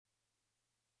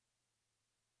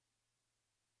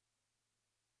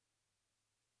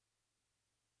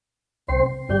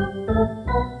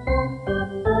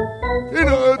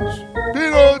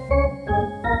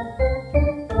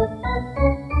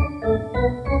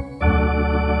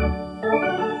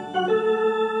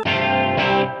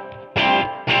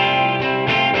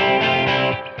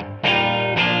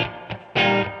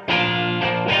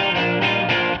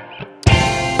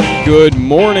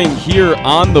morning here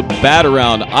on the Bat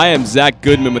Around. I am Zach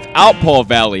Goodman without Paul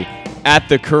Valley at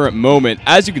the current moment.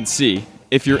 As you can see,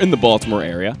 if you're in the Baltimore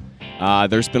area,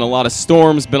 there's been a lot of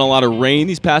storms, been a lot of rain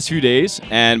these past few days,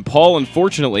 and Paul,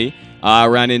 unfortunately,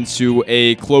 ran into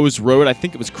a closed road. I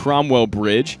think it was Cromwell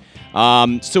Bridge.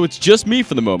 So it's just me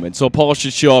for the moment. So Paul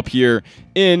should show up here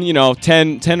in,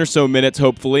 10 or so minutes,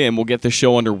 hopefully, and we'll get the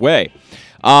show underway.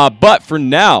 But for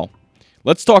now,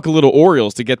 let's talk a little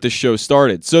Orioles to get this show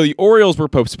started. So the Orioles were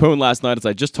postponed last night, as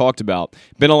I just talked about.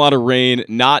 Been a lot of rain,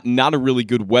 not a really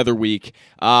good weather week.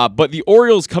 But the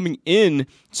Orioles coming in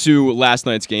to last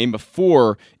night's game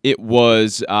before it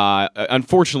was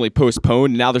unfortunately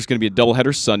postponed. Now there's going to be a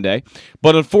doubleheader Sunday.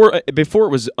 But before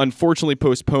it was unfortunately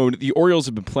postponed, the Orioles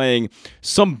have been playing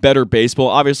some better baseball,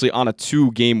 obviously on a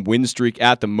 2-game win streak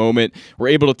at the moment. We're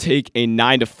able to take a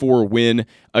 9-4 win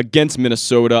against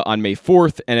Minnesota on May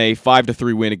 4th and a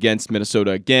 5-3 win against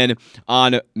Minnesota again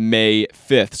on May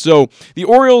 5th. So the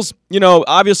Orioles,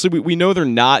 obviously we know they're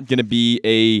not going to be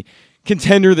a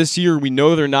contender this year. We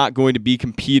know they're not going to be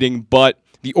competing, but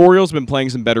the Orioles have been playing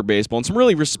some better baseball and some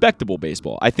really respectable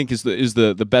baseball, I think is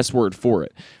the best word for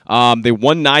it. They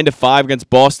won 9-5 against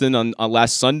Boston on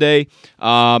last Sunday.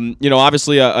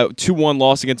 Obviously a 2-1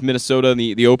 loss against Minnesota in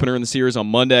the opener in the series on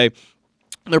Monday.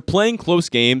 They're playing close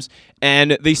games,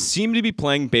 and they seem to be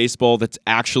playing baseball that's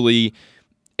actually,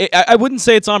 I wouldn't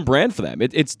say it's on brand for them.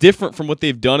 It's different from what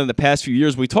they've done in the past few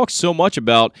years. We talk so much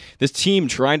about this team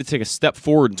trying to take a step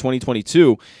forward in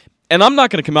 2022, and I'm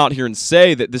not going to come out here and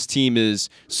say that this team is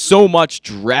so much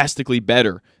drastically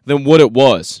better than what it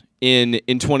was in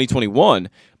 2021,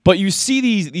 but you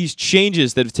see these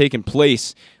changes that have taken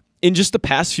place in just the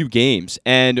past few games,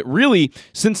 and really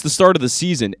since the start of the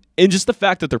season, and just the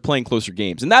fact that they're playing closer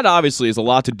games. And that obviously has a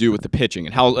lot to do with the pitching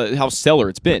and how stellar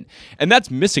it's been. And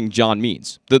that's missing John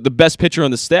Means. The best pitcher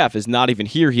on the staff is not even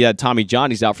here. He had Tommy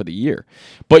John. He's out for the year.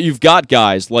 But you've got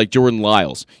guys like Jordan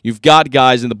Lyles. You've got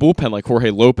guys in the bullpen like Jorge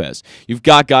Lopez. You've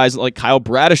got guys like Kyle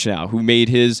Bradish now, who made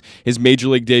his major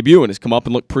league debut and has come up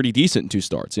and looked pretty decent in 2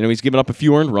 starts. He's given up a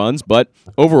few earned runs, but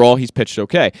overall he's pitched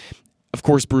okay. Of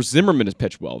course, Bruce Zimmerman has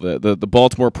pitched well, the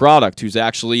Baltimore product, who's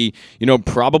actually,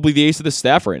 probably the ace of the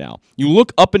staff right now. You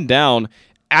look up and down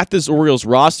at this Orioles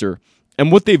roster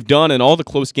and what they've done in all the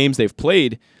close games they've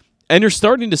played, and you're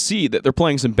starting to see that they're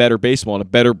playing some better baseball and a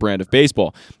better brand of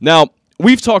baseball. Now,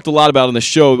 we've talked a lot about on the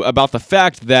show about the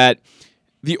fact that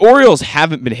the Orioles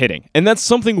haven't been hitting, and that's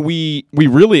something we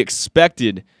really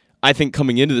expected, I think,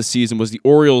 coming into the season, was the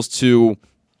Orioles to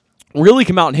really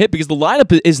come out and hit, because the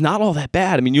lineup is not all that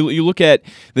bad. You look at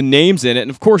the names in it,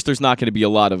 and of course there's not going to be a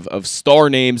lot of star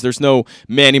names. There's no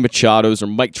Manny Machados or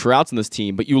Mike Trouts in this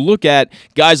team, but you look at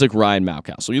guys like Ryan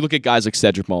Mountcastle. You look at guys like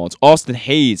Cedric Mullins. Austin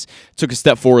Hayes took a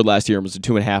step forward last year and was a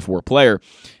 2.5 WAR player.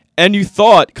 And you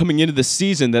thought coming into the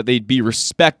season that they'd be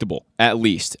respectable, at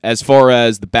least, as far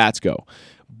as the bats go.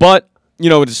 But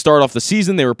to start off the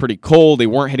season, they were pretty cold. They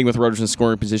weren't hitting with runners in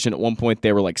scoring position. At one point,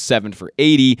 they were like 7 for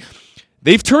 80.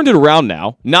 They've turned it around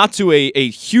now, not to a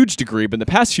huge degree, but in the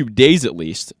past few days at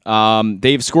least,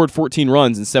 they've scored 14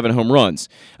 runs and 7 home runs,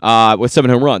 with 7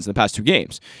 home runs in the past 2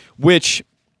 games, which,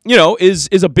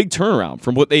 is a big turnaround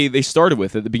from what they started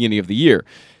with at the beginning of the year.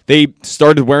 They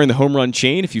started wearing the home run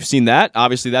chain, if you've seen that.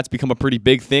 Obviously, that's become a pretty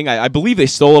big thing. I believe they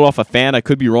stole it off a fan. I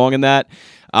could be wrong in that.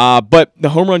 But the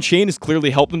home run chain has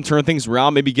clearly helped them turn things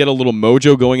around, maybe get a little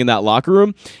mojo going in that locker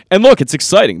room. And look, it's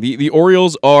exciting. The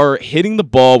Orioles are hitting the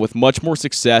ball with much more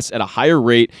success at a higher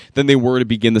rate than they were to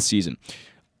begin the season.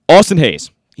 Austin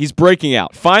Hayes, he's breaking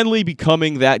out, finally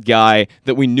becoming that guy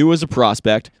that we knew as a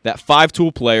prospect, that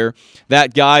 5-tool player,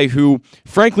 that guy who,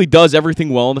 frankly, does everything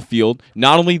well in the field.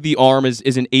 Not only the arm is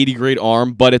an 80-grade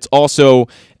arm, but it's also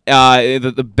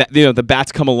the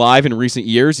bat's come alive in recent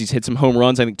years. He's hit some home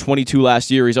runs, I think 22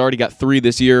 last year. He's already got 3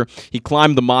 this year. He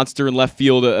climbed the monster in left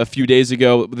field a few days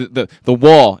ago, the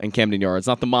wall in Camden Yards,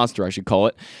 not the monster, I should call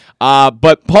it.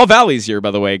 But Paul Valley's here, by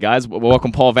the way, guys.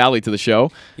 Welcome Paul Valley to the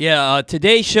show. Yeah,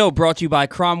 today's show brought to you by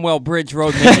Cromwell Bridge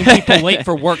Road, making people late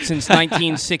for work since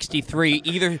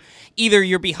 1963. Either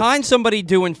you're behind somebody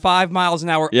doing 5 miles an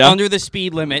hour under the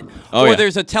speed limit, or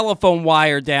there's a telephone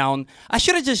wire down. I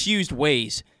should have just used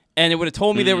Waze, and it would have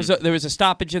told me there was a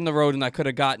stoppage in the road, and I could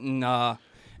have gotten,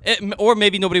 or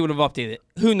maybe nobody would have updated it.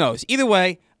 Who knows? Either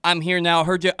way, I'm here now.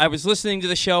 I was listening to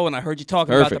the show, and I heard you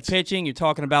talking about the pitching. You're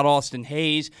talking about Austin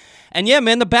Hayes. And, yeah,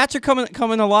 man, the bats are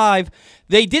coming alive.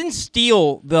 They didn't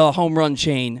steal the home run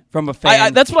chain from a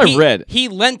fan. That's what I read. He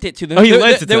lent it to them. Oh, he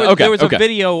lent it to them. Okay, there was a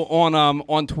video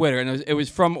on Twitter, and it was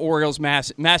from Orioles,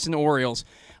 Mass and Orioles,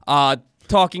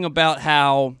 talking about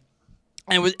how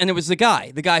And it was the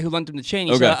guy who lent him the chain.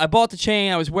 He said, I bought the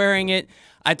chain, I was wearing it.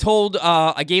 I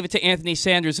gave it to Anthony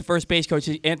Sanders, the first base coach,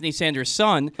 Anthony Sanders'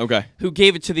 son, who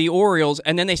gave it to the Orioles,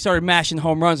 and then they started mashing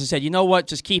home runs and said, you know what,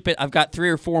 just keep it. I've got 3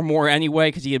 or 4 more anyway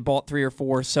because he had bought 3 or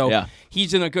 4, so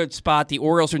he's in a good spot. The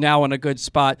Orioles are now in a good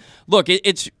spot. Look,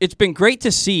 it's been great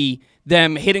to see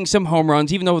them hitting some home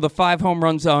runs, even though the 5 home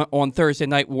runs on Thursday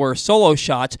night were solo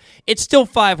shots. It's still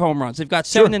 5 home runs. They've got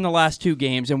 7 in the last 2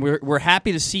 games, and we're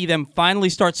happy to see them finally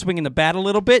start swinging the bat a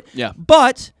little bit. Yeah.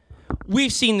 But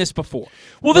we've seen this before.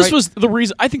 Well, this was the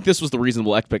reason. I think this was the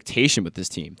reasonable expectation with this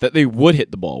team, that they would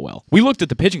hit the ball well. We looked at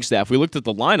the pitching staff, we looked at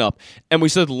the lineup, and we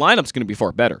said the lineup's going to be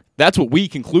far better. That's what we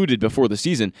concluded before the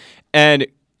season. And,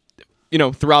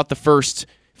 throughout the first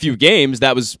few games,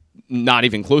 that was not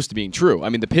even close to being true. I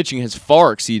mean, the pitching has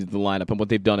far exceeded the lineup and what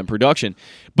they've done in production.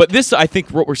 But this, I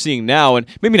think, what we're seeing now, and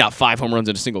maybe not 5 home runs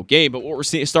in a single game, but what we're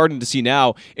starting to see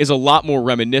now is a lot more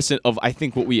reminiscent of, I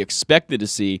think, what we expected to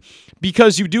see,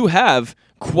 because you do have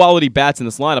quality bats in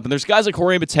this lineup. And there's guys like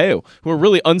Jorge Mateo, who are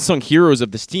really unsung heroes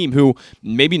of this team, who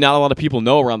maybe not a lot of people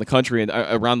know around the country and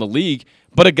around the league.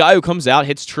 But a guy who comes out,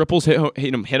 hits triples, hit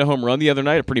a home run the other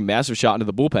night, a pretty massive shot into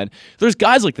the bullpen. There's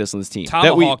guys like this on this team.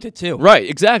 Tomahawked it too. Right,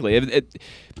 exactly.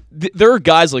 There are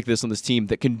guys like this on this team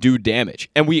that can do damage,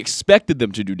 and we expected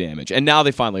them to do damage, and now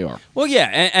they finally are. Well,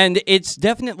 yeah, and it's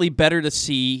definitely better to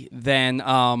see than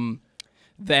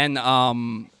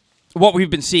what we've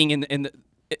been seeing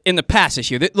in the past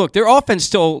this year. Look, their offense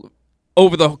still,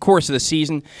 over the course of the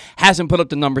season, hasn't put up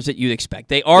the numbers that you'd expect.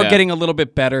 They are getting a little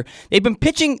bit better. They've been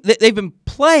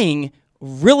playing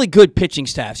really good pitching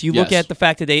staffs. You look at the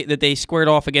fact that they squared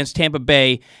off against Tampa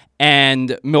Bay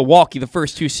and Milwaukee the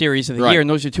first 2 series of the year, and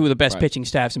those are 2 of the best pitching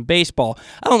staffs in baseball.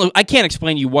 I don't know. I can't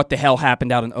explain to you what the hell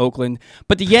happened out in Oakland,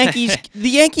 but the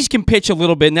Yankees can pitch a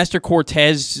little bit. Nestor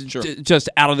Cortez just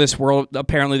out of this world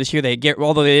apparently this year.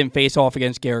 Although they didn't face off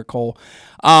against Garrett Cole.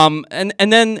 And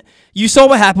then you saw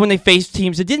what happened when they faced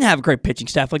teams that didn't have a great pitching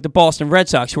staff, like the Boston Red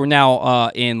Sox, who are now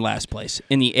in last place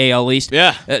in the AL East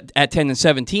at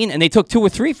 10-17, and they took 2 or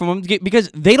 3 from them because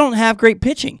they don't have great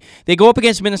pitching. They go up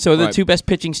against Minnesota, the 2 best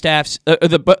pitching staffs,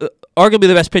 arguably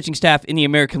the best pitching staff in the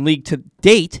American League to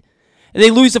date. And they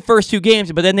lose the first 2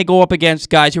 games, but then they go up against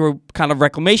guys who are kind of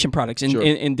reclamation products in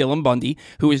Dylan Bundy,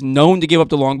 who is known to give up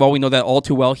the long ball. We know that all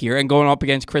too well here. And going up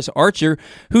against Chris Archer,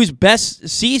 whose best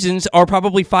seasons are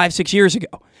probably 5-6 years ago.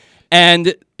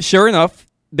 And sure enough,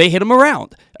 they hit him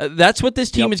around. That's what this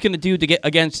team is going to do to get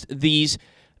against these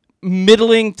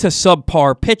middling to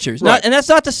subpar pitchers. Right. And that's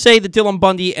not to say that Dylan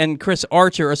Bundy and Chris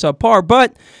Archer are subpar,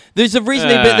 but there's a reason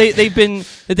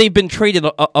they've been traded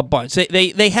a bunch.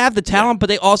 They have the talent, but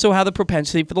they also have the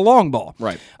propensity for the long ball.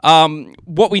 Right.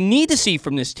 What we need to see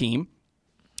from this team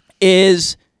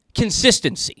is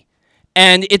consistency.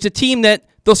 And it's a team that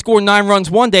they'll score 9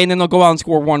 runs one day and then they'll go out and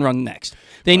score 1 run the next.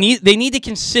 They need to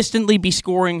consistently be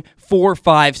scoring 4,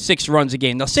 5, 6 runs a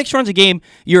game. Now, 6 runs a game,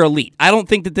 you're elite. I don't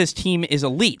think that this team is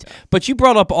elite. But you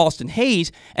brought up Austin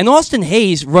Hayes, and Austin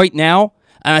Hayes right now,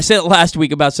 and I said it last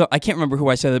week I can't remember who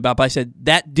I said it about, but I said,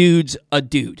 that dude's a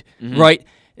dude, right?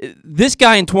 This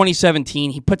guy in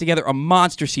 2017, he put together a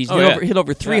monster season. Hit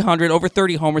over 300, over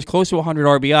 30 homers, close to 100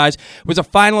 RBIs. Was a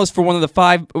finalist for one of the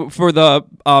 5 for the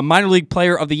minor league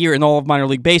player of the year in all of minor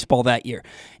league baseball that year.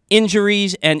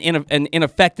 Injuries and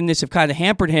ineffectiveness have kind of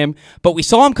hampered him, but we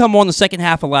saw him come on the second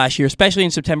half of last year, especially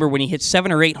in September when he hit 7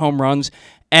 or 8 home runs,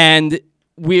 and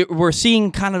we're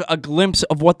seeing kind of a glimpse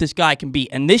of what this guy can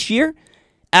be. And this year,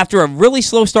 after a really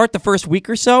slow start the first week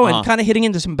or so and kind of hitting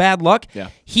into some bad luck,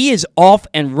 he is off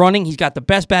and running. He's got the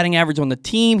best batting average on the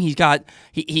team.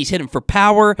 He's hitting for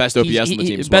power. Best OPS on the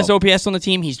team as Best well. OPS on the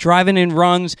team. He's driving in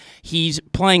runs. He's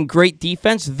playing great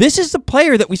defense. This is the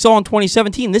player that we saw in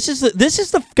 2017. This is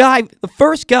the guy, the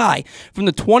first guy from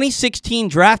the 2016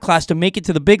 draft class to make it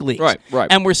to the big leagues. Right.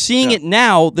 And we're seeing it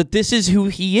now that this is who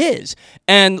he is.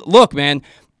 And look, man,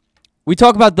 we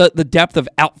talk about the depth of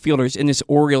outfielders in this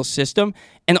Orioles system,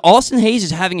 and Austin Hayes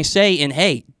is having a say in,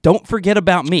 hey, don't forget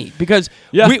about me. Because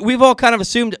we've all kind of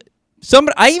assumed,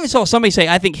 I even saw somebody say,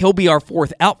 I think he'll be our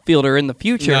 4th outfielder in the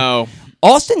future. No.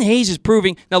 Austin Hayes is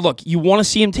proving, now look, you want to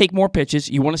see him take more pitches,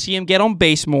 you want to see him get on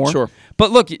base more. Sure.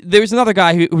 But look, there's another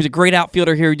guy who was a great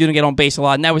outfielder here who didn't get on base a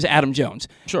lot, and that was Adam Jones.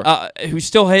 Sure. Who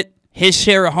still hit his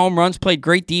share of home runs, played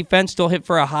great defense, still hit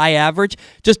for a high average,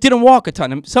 just didn't walk a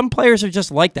ton. And some players are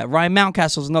just like that. Ryan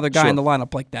Mountcastle's another guy in the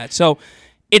lineup like that. So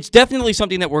it's definitely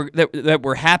something that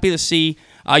we're happy to see.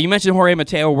 You mentioned Jorge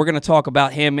Mateo. We're going to talk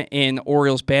about him in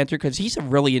Orioles banter because he's a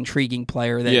really intriguing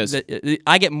player. That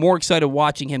I get more excited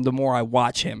watching him the more I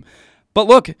watch him. But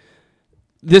look,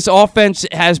 this offense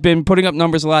has been putting up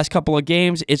numbers the last couple of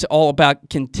games. It's all about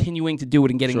continuing to do it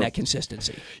and getting that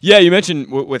consistency. Yeah, you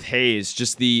mentioned with Hayes,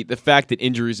 just the fact that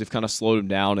injuries have kind of slowed him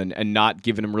down and not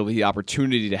given him really the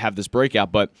opportunity to have this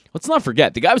breakout. But let's not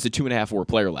forget, the guy was a 2.5 WAR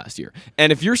player last year.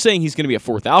 And if you're saying he's going to be a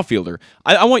fourth outfielder,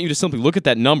 I want you to simply look at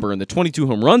that number and the 22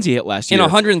 home runs he hit last year. In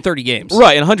 130 games.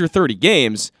 Right, in 130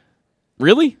 games.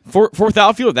 Really? Fourth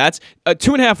outfielder? That's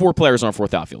 2.5 WAR players aren't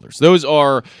fourth outfielders. Those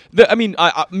are,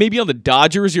 maybe on the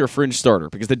Dodgers you're a fringe starter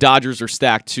because the Dodgers are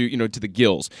stacked to the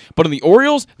gills. But on the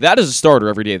Orioles, that is a starter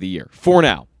every day of the year for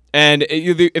now. And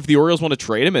if the Orioles want to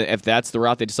trade him, and if that's the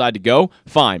route they decide to go,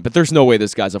 fine. But there's no way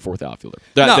this guy's a fourth outfielder.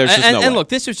 There's just no way. And look,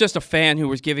 this was just a fan who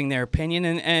was giving their opinion,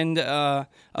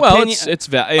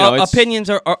 opinions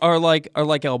are like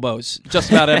elbows. Just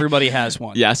about everybody has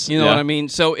one. Yes, you know what I mean.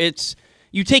 So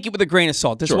you take it with a grain of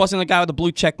salt. This wasn't a guy with a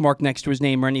blue check mark next to his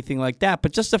name or anything like that,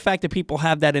 but just the fact that people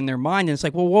have that in their mind, and it's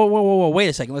like, whoa, wait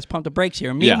a second, let's pump the brakes here.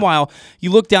 And meanwhile, you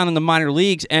look down in the minor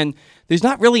leagues, and there's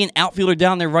not really an outfielder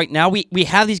down there right now. We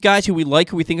have these guys who we like,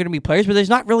 who we think are going to be players, but there's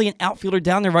not really an outfielder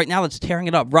down there right now that's tearing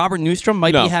it up. Robert Newstrom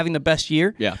might be having the best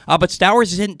year, but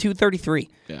Stowers is hitting 233.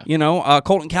 Yeah.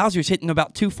 Colton Cowser's hitting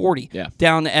about 240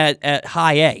 down at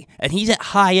high A, and he's at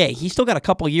high A. He's still got a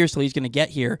couple of years till he's going to get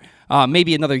here,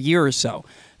 maybe another year or so.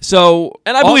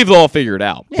 And I believe they'll all figure it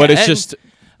out, but it's just.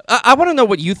 I want to know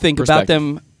what you think about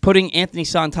them putting Anthony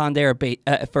Santander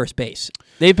at first base.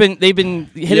 They've been hitting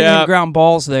the ground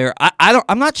balls there.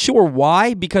 I'm not sure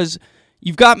why, because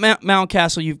you've got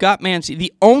Mountcastle, you've got Mancini.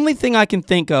 The only thing I can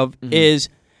think of is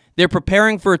they're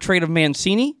preparing for a trade of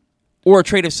Mancini or a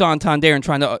trade of Santander and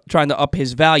trying to up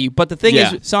his value. But the thing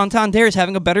is, Santander is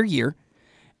having a better year,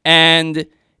 and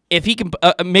if he can,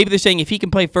 maybe they're saying if he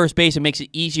can play first base, it makes it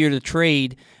easier to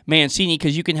trade Mancini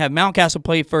because you can have Mountcastle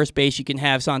play first base, you can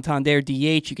have Santander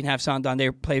DH, you can have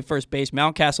Santander play first base,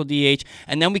 Mountcastle DH,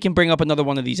 and then we can bring up another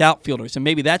one of these outfielders, and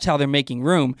maybe that's how they're making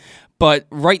room. But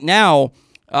right now,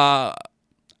 I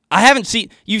haven't seen.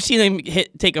 You've seen him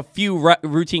take a few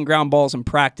routine ground balls in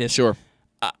practice. Sure.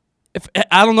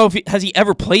 I don't know if has he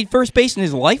ever played first base in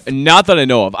his life? Not that I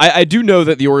know of. I do know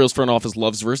that the Orioles front office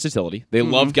loves versatility. They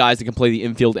love guys that can play the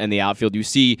infield and the outfield. You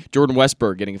see Jordan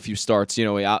Westberg getting a few starts,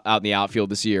 out in the outfield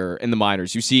this year in the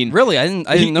minors. You've seen really, I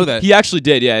didn't know that. He actually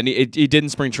did, yeah, and he did in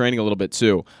spring training a little bit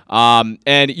too.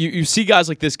 And you see guys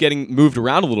like this getting moved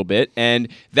around a little bit, and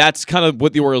that's kind of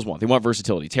what the Orioles want. They want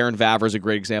versatility. Taron Vavra is a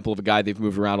great example of a guy they've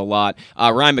moved around a lot.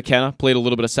 Ryan McKenna played a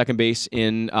little bit of second base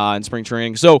in spring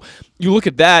training. So you look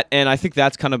at that, and I think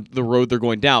that's kind of the road they're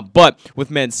going down. But with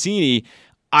Mancini,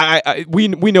 we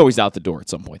know he's out the door at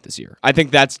some point this year. I think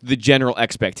that's the general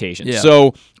expectation. Yeah.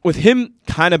 So with him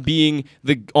kind of being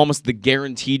almost the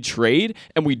guaranteed trade,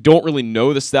 and we don't really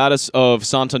know the status of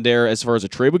Santander as far as a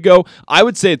trade would go, I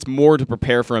would say it's more to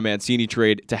prepare for a Mancini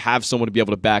trade to have someone to be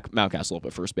able to back Mountcastle up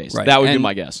at first base. Right. That would be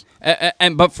my guess.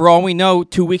 But for all we know,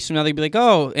 2 weeks from now they'd be like,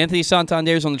 "Oh, Anthony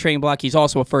Santander's on the trading block. He's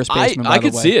also a first baseman." I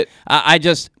could see it. I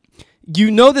just.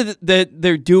 You know that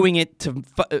they're doing it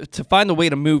to find a way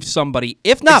to move somebody,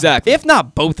 if not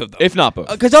both of them, if not both,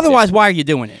 because otherwise, why are you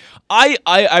doing it?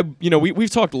 We've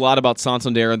talked a lot about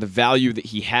Santander and the value that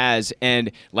he has,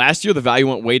 and last year the value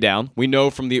went way down. We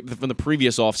know from the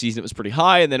previous offseason it was pretty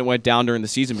high, and then it went down during the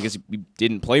season because he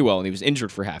didn't play well and he was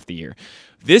injured for half the year.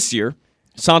 This year,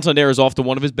 Santander is off to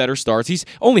one of his better starts. He's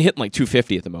only hitting like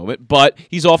 250 at the moment, but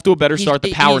he's off to a better start.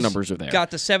 The power numbers are there. Got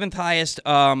the seventh highest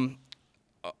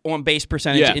on base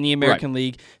percentage in the American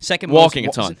League, second walking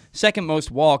most, a ton, second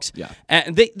most walks. Yeah,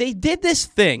 and they did this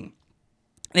thing.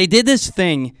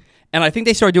 And I think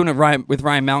they started doing it with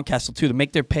Ryan Mountcastle too, to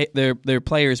make their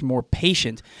players more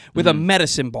patient with a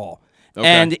medicine ball. Okay.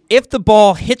 And if the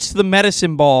ball hits the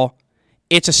medicine ball,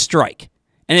 it's a strike.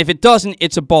 And if it doesn't,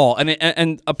 it's a ball.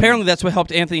 And apparently that's what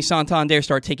helped Anthony Santander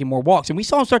start taking more walks. And we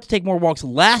saw him start to take more walks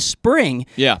last spring.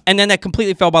 Yeah. And then that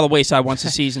completely fell by the wayside once the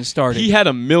season started. He had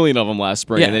 1 million of them last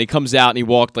spring. Yeah. And then he comes out and he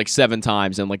walked like 7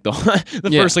 times in like the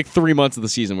first like 3 months of the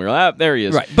season. We were like, there he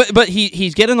is. Right. But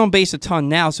he's getting on base a ton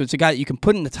now, so it's a guy that you can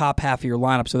put in the top half of your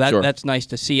lineup. So that's nice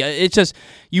to see. It's just,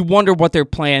 you wonder what their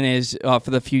plan is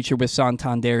for the future with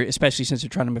Santander, especially since they're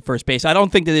trying to be first base. I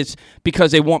don't think that it's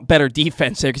because they want better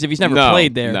defense there, because if he's never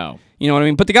played there. No. You know what I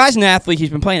mean? But the guy's an athlete.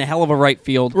 He's been playing a hell of a right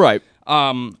field. Right.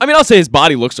 I'll say his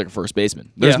body looks like a first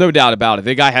baseman. There's no doubt about it.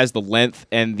 The guy has the length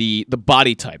and the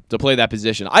body type to play that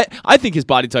position. I think his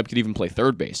body type could even play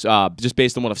third base, just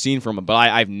based on what I've seen from him. But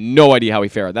I have no idea how he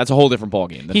fared. That's a whole different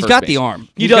ballgame. He's got the arm.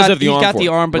 He does have the arm. He's got the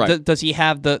arm, but does he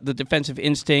have the defensive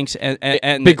instincts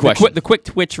and big question. The quick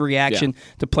twitch reaction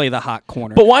to play the hot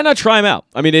corner? But why not try him out?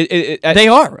 I mean, they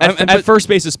are at first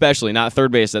base especially, not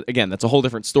third base. Again, that's a whole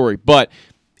different story. But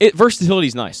Versatility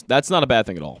is nice. That's not a bad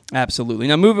thing at all. Absolutely.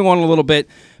 Now, moving on a little bit,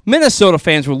 Minnesota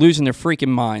fans were losing their freaking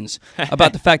minds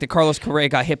about the fact that Carlos Correa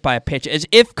got hit by a pitch, as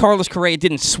if Carlos Correa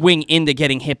didn't swing into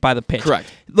getting hit by the pitch.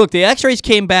 Correct. Look, the x-rays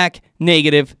came back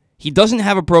negative. He doesn't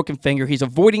have a broken finger. He's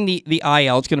avoiding the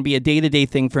IL. It's going to be a day-to-day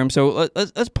thing for him. So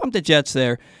let's pump the Jets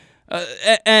there.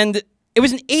 And it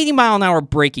was an 80-mile-an-hour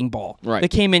breaking ball that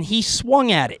came in. He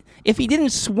swung at it. If he didn't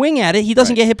swing at it, he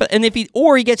doesn't get hit. And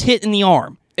he gets hit in the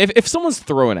arm. If someone's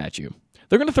throwing at you,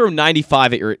 they're going to throw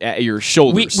 95 at your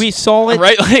shoulders. We saw it,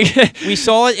 right? We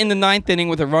saw it in the 9th inning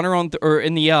with a runner on, or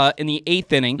in the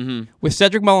 8th inning with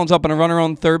Cedric Mullins up and a runner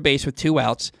on third base with 2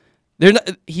 outs.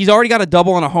 He's already got a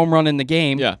double and a home run in the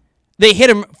game. Yeah, they hit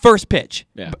him first pitch.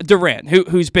 Yeah. Durant,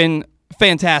 who's been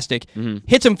fantastic,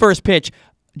 hits him first pitch.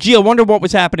 Gee, I wonder what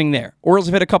was happening there. Orioles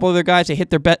have hit a couple of their guys. They hit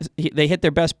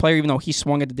their best player, even though he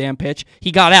swung at the damn pitch.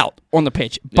 He got out on the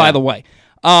pitch. By the way.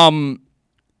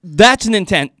 That's an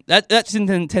intent. That's an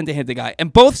intent to hit the guy.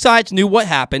 And both sides knew what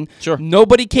happened. Sure.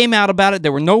 Nobody came out about it.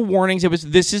 There were no warnings.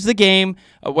 This is the game.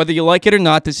 Whether you like it or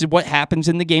not, this is what happens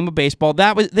in the game of baseball.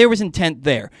 There was intent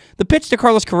there. The pitch to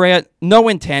Carlos Correa, no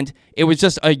intent. It was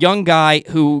just a young guy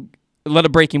who let a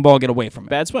breaking ball get away from him.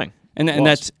 Bad swing. And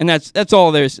that's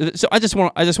all there is. So I just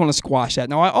want to squash that.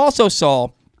 Now I also saw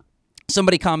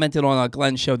somebody commented on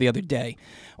Glenn's show the other day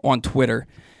on Twitter,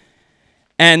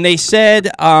 and they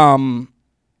said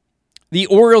the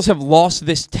Orioles have lost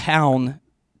this town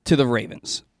to the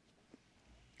Ravens.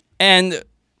 And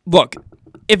look,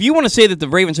 if you want to say that the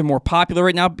Ravens are more popular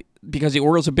right now because the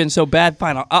Orioles have been so bad,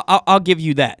 fine, I'll give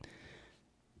you that.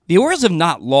 The Orioles have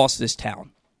not lost this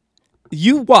town.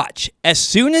 You watch. As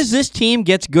soon as this team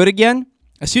gets good again,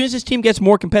 as soon as this team gets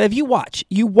more competitive, you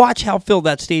watch how filled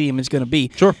that stadium is going to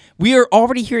be. Sure. We are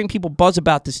already hearing people buzz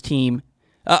about this team.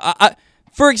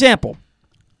 For example,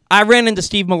 I ran into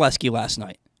Steve Molesky last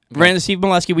night.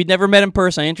 We'd never met in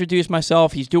person. I introduced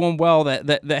myself. He's doing well.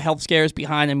 The health scare is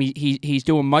behind him. He's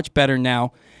doing much better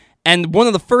now. And one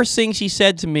of the first things he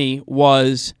said to me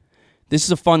was, "This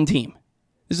is a fun team.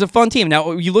 This is a fun team."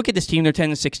 Now, you look at this team; they're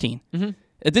 10-16. Mm-hmm.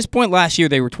 At this point last year,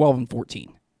 they were 12-14.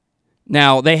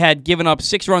 Now, they had given up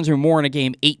 6 runs or more in a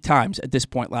game 8 times at this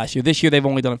point last year. This year, they've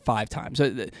only done it 5 times.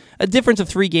 A difference of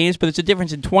 3 games, but it's a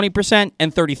difference in 20%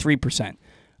 and 33%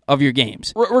 of your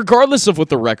games. Regardless of what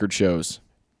the record shows,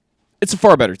 it's a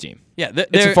far better team. Yeah,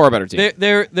 it's a far better team.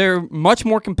 They're much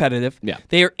more competitive. Yeah,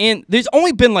 they are in. There's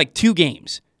only been like 2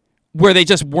 games where they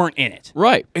just weren't in it.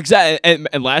 Right, exactly.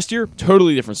 And last year,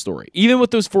 totally different story. Even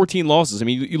with those 14 losses, I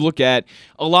mean, you look at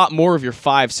a lot more of your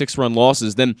 5-6 run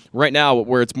losses than right now,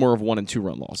 where it's more of 1 and 2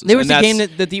 run losses. There was a game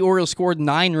that the Orioles scored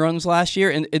 9 runs last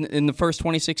year in the first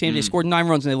 26 games. They scored 9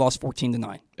 runs and they lost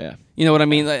 14-9. Yeah, you know what I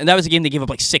mean. And that was a game they gave up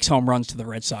like 6 home runs to the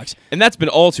Red Sox. And that's been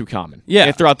all too common. Yeah,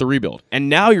 throughout the rebuild. And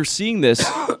now you're seeing this.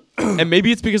 And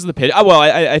maybe it's because of the pitch. Well,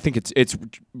 I think it's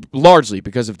largely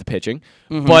because of the pitching,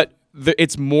 but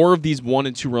it's more of these 1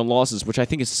 and 2 run losses, which I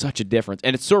think is such a difference,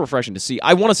 and it's so refreshing to see.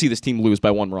 I want to see this team lose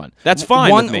by 1 run. That's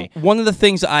fine with me. One of the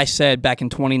things I said back in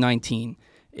 2019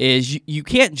 is you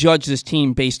can't judge this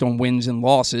team based on wins and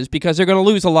losses because they're going to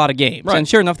lose a lot of games. Right. And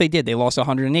sure enough, they did. They lost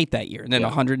 108 that year, and then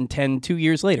 110 2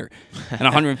 years later, and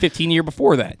 115 the year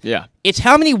before that. Yeah, it's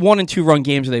how many 1 and 2 run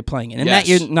games are they playing in? And that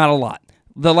year, not a lot.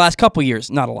 The last couple years,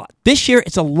 not a lot. This year,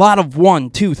 it's a lot of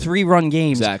 1, 2, 3 run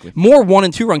games. Exactly. More 1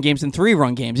 and 2 run games than 3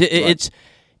 run games.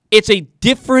 It's a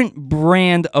different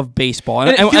brand of baseball.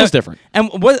 And it feels different. And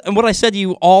what I said to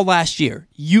you all last year,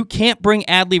 you can't bring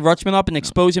Adley Rutschman up and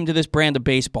expose him to this brand of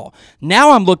baseball.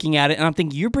 Now I'm looking at it, and I'm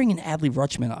thinking, you're bringing Adley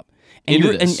Rutschman up.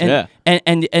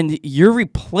 And you're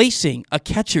replacing a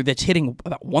catcher that's hitting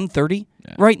about 130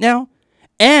 right now.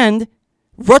 And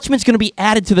Rutschman's going to be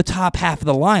added to the top half of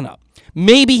the lineup.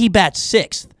 Maybe he bats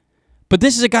 6th. But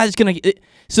this is a guy that's going to...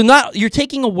 So not you're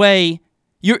taking away...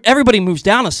 Everybody moves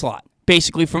down a slot.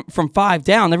 Basically, from 5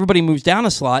 down, everybody moves down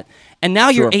a slot, and now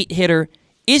your 8-hitter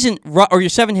isn't, or your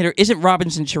 7-hitter isn't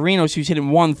Robinson Chirinos, who's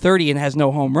hitting 130 and has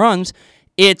no home runs.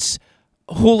 It's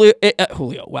Julio.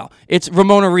 It's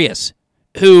Ramon Arias,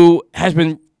 who has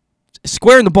been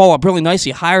squaring the ball up really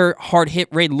nicely. Higher hard hit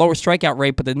rate, lower strikeout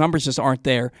rate, but the numbers just aren't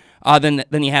there than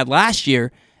he had last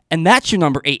year. And that's your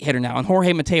number 8 hitter now. And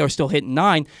Jorge Mateo is still hitting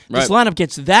 9. This lineup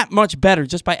gets that much better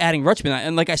just by adding Rutschman.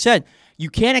 And like I said, you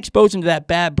can't expose him to that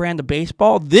bad brand of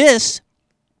baseball. This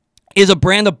is a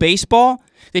brand of baseball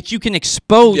that you can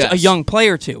expose a young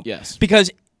player to. Yes. Because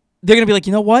they're going to be like,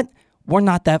 you know what? We're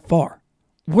not that far.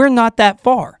 We're not that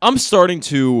far. I'm starting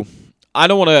to... I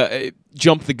don't want to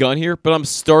jump the gun here, but I'm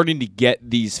starting to get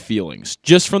these feelings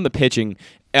just from the pitching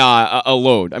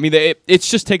alone. I mean, it's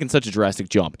just taken such a drastic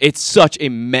jump. It's such a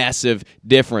massive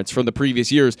difference from the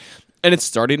previous years. And it's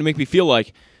starting to make me feel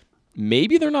like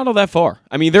maybe they're not all that far.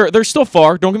 I mean, they're still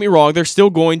far. Don't get me wrong. They're still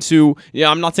going to. Yeah,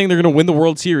 I'm not saying they're going to win the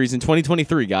World Series in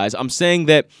 2023, guys. I'm saying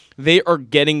that they are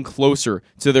getting closer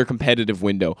to their competitive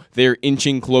window. They're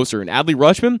inching closer. And Adley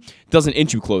Rutschman doesn't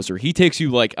inch you closer. He takes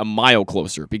you like a mile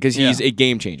closer because he's a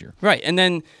game changer. Right, and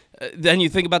then you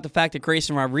think about the fact that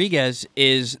Grayson Rodriguez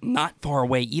is not far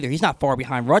away either. He's not far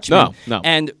behind Rutschman. No.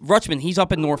 And Rutschman, he's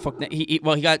up in Norfolk. He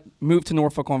got moved to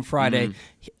Norfolk on Friday,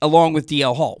 along with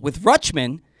DL Hall. With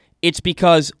Rutschman, it's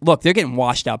because, look, they're getting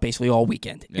washed out basically all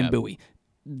weekend in Bowie.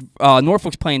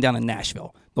 Norfolk's playing down in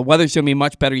Nashville. The weather's going to be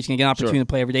much better. He's going to get an opportunity to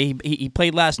play every day. He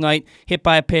played last night, hit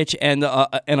by a pitch, and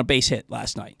a base hit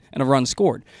last night, and a run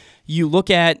scored. You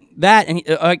look at that,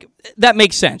 and that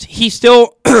makes sense. He's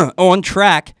still on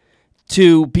track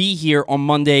to be here on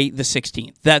Monday the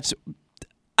 16th.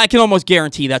 I can almost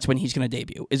guarantee that's when he's going to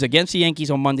debut, is against the Yankees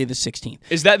on Monday the 16th.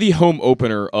 Is that the home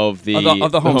opener of the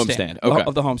homestand? Okay.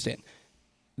 Of the homestand.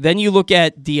 Then you look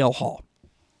at DL Hall.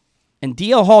 And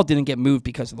DL Hall didn't get moved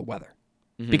because of the weather.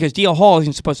 Because DL Hall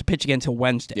isn't supposed to pitch again until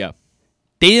Wednesday. Yeah.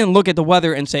 They didn't look at the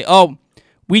weather and say, oh,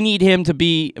 we need him to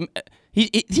be...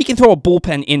 He can throw a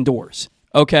bullpen indoors,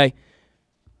 okay?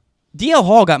 DL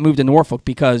Hall got moved to Norfolk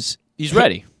because... He's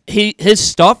ready. His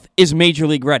stuff is Major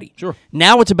League ready. Sure.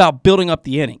 Now it's about building up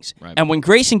the innings. Right. And when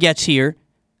Grayson gets here,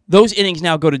 those innings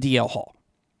now go to DL Hall.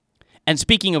 And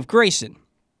speaking of Grayson...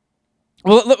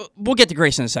 Well, we'll get to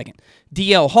Grayson in a second.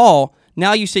 DL Hall,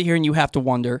 now you sit here and you have to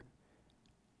wonder,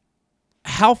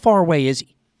 how far away is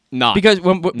he? Not. Because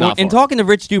not in talking to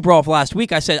Rich Dubroff last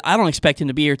week, I said, I don't expect him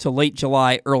to be here till late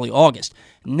July, early August.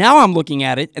 Now I'm looking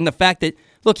at it and the fact that,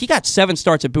 look, he got 7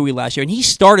 starts at Bowie last year, and he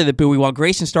started at Bowie while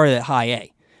Grayson started at High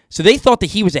A. So they thought that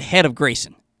he was ahead of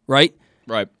Grayson, right?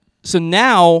 Right. So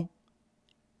now,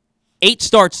 8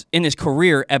 starts in his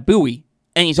career at Bowie,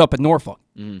 and he's up at Norfolk.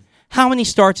 How many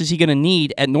starts is he going to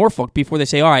need at Norfolk before they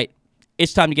say, all right,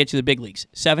 it's time to get to the big leagues?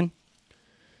 7?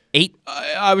 8?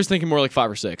 I was thinking more like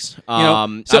 5 or 6.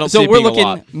 So we're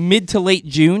looking mid to late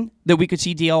June that we could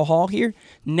see DL Hall here.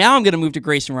 Now I'm going to move to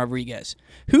Grayson Rodriguez.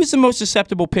 Who's the most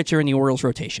susceptible pitcher in the Orioles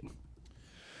rotation?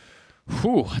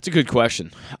 Whew, that's a good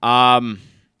question.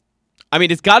 I mean,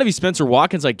 it's got to be Spencer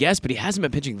Watkins, I guess, but he hasn't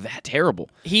been pitching that terrible.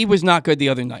 He was not good the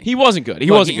other night. He wasn't good.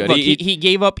 He wasn't good. Look, he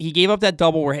gave up that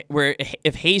double where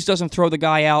if Hayes doesn't throw the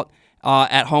guy out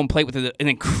at home plate with an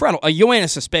incredible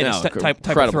Yoenis Cespedes type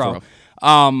of throw.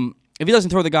 If he doesn't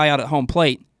throw the guy out at home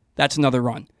plate, that's another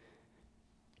run.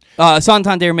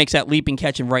 Santander makes that leaping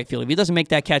catch in right field. If he doesn't make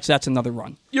that catch, that's another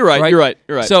run. You're right.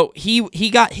 So he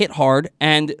got hit hard,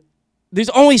 and there's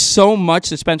only so much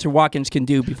that Spencer Watkins can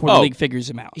do before the league figures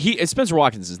him out. Spencer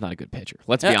Watkins is not a good pitcher.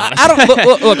 Let's be honest. I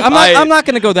don't look. I'm not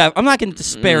going to go that. I'm not going to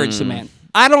disparage the man.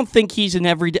 I don't think he's an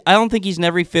every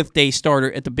 5th day starter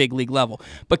at the big league level.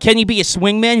 But can he be a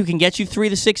swing man who can get you 3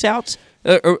 to 6 outs,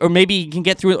 or maybe he can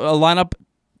get through a lineup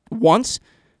once?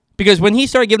 Because when he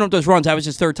started giving up those runs, that was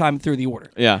his 3rd time through the order.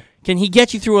 Yeah. Can he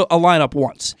get you through a lineup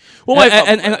once? Well,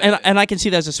 and I can see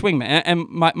that as a swing man. And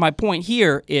my point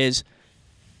here is,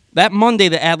 that Monday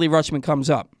that Adley Rutschman comes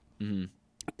up,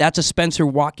 that's a Spencer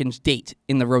Watkins date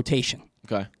in the rotation.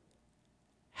 Okay.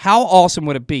 How awesome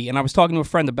would it be? And I was talking to a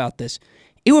friend about this.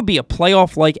 It would be a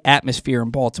playoff-like atmosphere in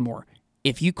Baltimore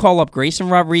if you call up Grayson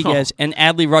Rodriguez and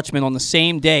Adley Rutschman on the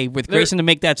same day with Grayson to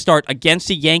make that start against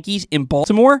the Yankees in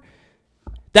Baltimore.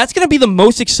 That's going to be the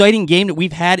most exciting game that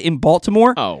we've had in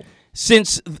Baltimore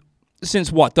since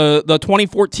what? The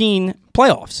 2014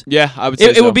 playoffs. Yeah, I would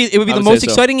say it would be the most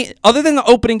exciting, other than the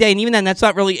opening day, and even then, that's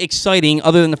not really exciting,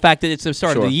 other than the fact that it's the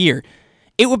start of the year.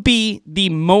 It would be the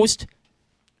most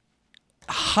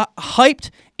hyped,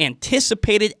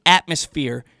 anticipated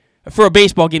atmosphere for a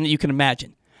baseball game that you can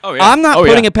imagine. Oh yeah, I'm not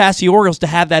putting it past the Orioles to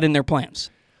have that in their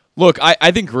plans. Look,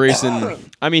 I think Grayson.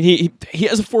 I mean, he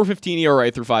has a 4.15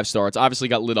 ERA through 5 starts. Obviously,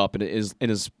 got lit up in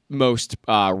his most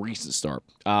recent start.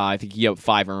 I think he had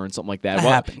 5 earned, something like that.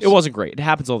 Happens. It wasn't great. It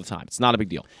happens all the time. It's not a big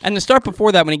deal. And the start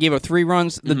before that, when he gave up 3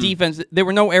 runs, the defense, there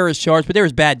were no errors charged, but there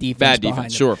was bad defense. Behind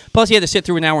him. Sure. Plus, he had to sit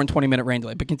through an hour and 20-minute rain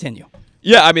delay. But continue.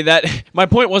 Yeah, I mean my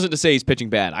point wasn't to say he's pitching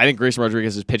bad. I think Grayson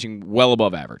Rodriguez is pitching well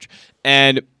above average,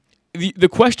 and the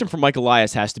question for Mike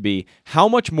Elias has to be, how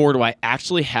much more do I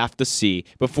actually have to see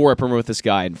before I promote this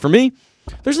guy? And for me,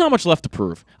 there's not much left to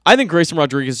prove. I think Grayson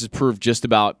Rodriguez has proved just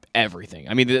about everything.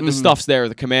 I mean, the stuff's there,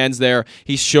 the command's there.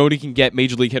 He's shown he can get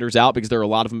major league hitters out because there are a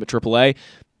lot of them at AAA.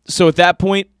 So at that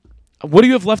point, what do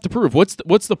you have left to prove? What's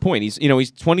the point?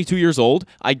 He's 22 years old.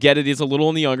 I get it. He's a little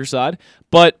on the younger side,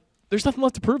 but there's nothing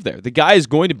left to prove there. The guy is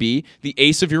going to be the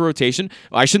ace of your rotation.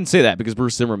 I shouldn't say that because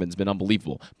Bruce Zimmerman's been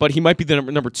unbelievable, but he might be the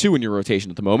number 2 in your rotation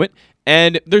at the moment,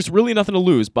 and there's really nothing to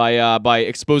lose by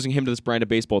exposing him to this brand of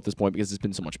baseball at this point because it's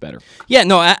been so much better. Yeah,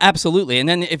 no, absolutely. And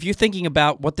then if you're thinking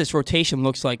about what this rotation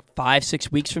looks like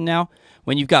 5-6 weeks from now,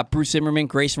 when you've got Bruce Zimmerman,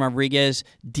 Grayson Rodriguez,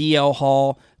 DL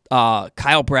Hall,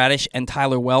 Kyle Bradish, and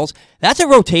Tyler Wells, that's a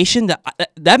rotation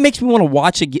that makes me want to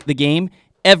watch the game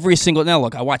every single. Now,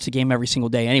 look, I watch the game every single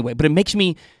day anyway, but it makes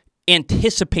me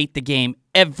anticipate the game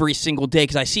every single day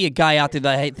because I see a guy out there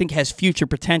that I think has future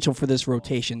potential for this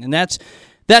rotation, and that's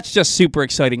just super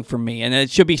exciting for me, and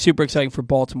it should be super exciting for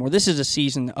Baltimore. This is a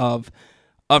season of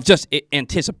just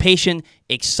anticipation,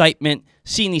 excitement,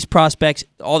 seeing these prospects,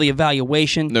 all the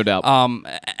evaluation. No doubt.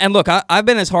 And look, I've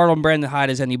been as hard on Brandon Hyde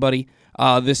as anybody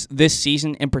this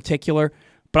season in particular.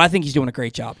 But I think he's doing a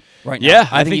great job right now. Yeah,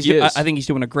 I think he is. I think he's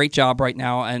doing a great job right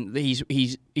now, and he's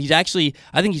actually.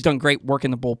 I think he's done great work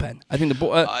in the bullpen. I think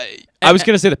I was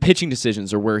going to say the pitching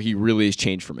decisions are where he really has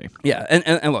changed for me. Yeah,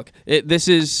 and look, this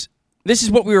is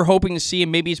what we were hoping to see,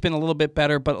 and maybe it's been a little bit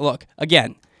better. But look,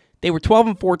 again, they were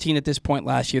 12-14 at this point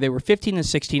last year. They were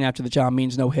 15-16 after the John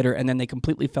Means no-hitter, and then they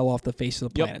completely fell off the face of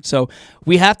the planet. Yep. So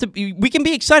we can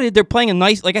be excited. They're playing a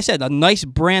nice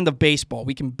brand of baseball.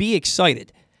 We can be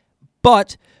excited.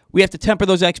 But we have to temper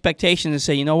those expectations and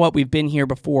say, you know what, we've been here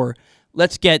before.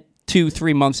 Let's get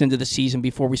 2-3 months into the season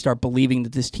before we start believing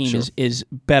that this team is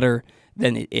better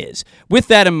than it is. With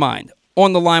that in mind,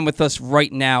 on the line with us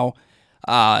right now,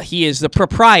 he is the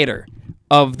proprietor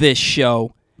of this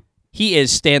show. He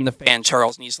is Stan the Fan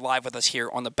Charles, and he's live with us here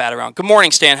on the Bat Around. Good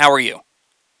morning, Stan. How are you?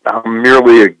 I'm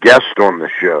merely a guest on the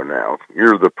show now.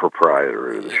 You're the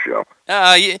proprietor of the show.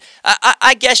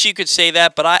 I guess you could say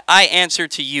that, but I answer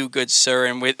to you, good sir,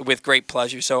 and with great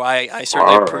pleasure, so I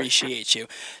certainly appreciate you.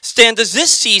 Stan, does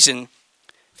this season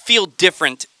feel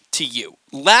different to you?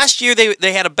 Last year,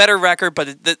 they had a better record,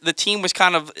 but the team was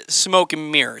kind of smoke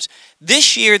and mirrors.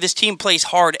 This year, this team plays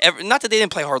hard. Not that they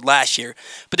didn't play hard last year,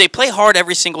 but they play hard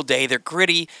every single day. They're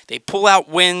gritty. They pull out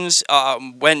wins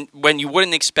when you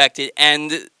wouldn't expect it.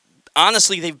 And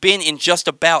honestly, they've been in just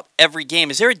about every game.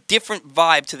 Is there a different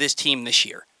vibe to this team this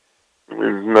year?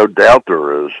 There's no doubt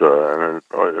there is, and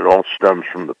it all stems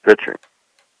from the pitching.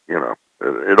 You know,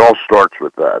 it all starts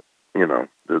with that. You know,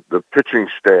 the pitching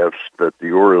staffs that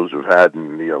the Orioles have had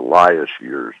in the Elias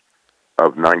years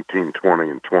of 19, 20,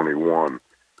 and 21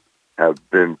 have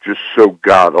been just so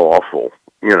god-awful.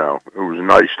 You know, it was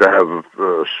nice to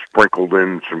have sprinkled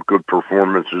in some good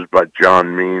performances by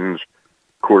John Means.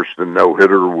 Of course, the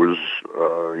no-hitter was,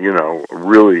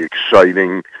 really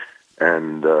exciting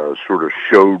and sort of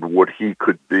showed what he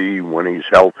could be when he's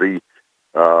healthy.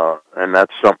 And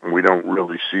that's something we don't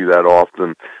really see that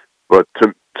often. But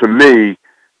to me,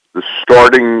 the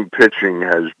starting pitching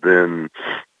has been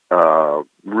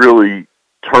really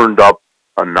turned up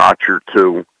a notch or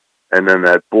two, and then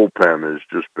that bullpen has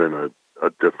just been a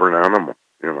different animal,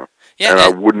 you know. Yeah, and I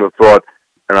wouldn't have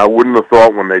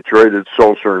thought when they traded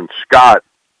Sulser and Scott,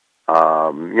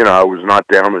 I was not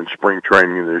down in spring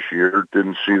training this year.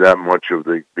 Didn't see that much of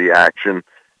the action.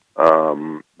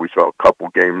 We saw a couple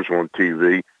games on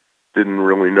TV. Didn't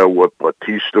really know what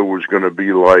Batista was going to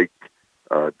be like.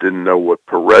 Didn't know what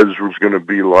Perez was going to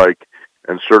be like,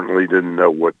 and certainly didn't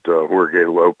know what Jorge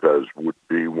Lopez would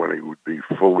be when he would be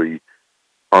fully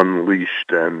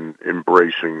unleashed and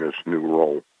embracing this new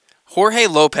role. Jorge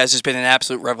Lopez has been an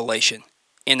absolute revelation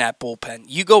in that bullpen.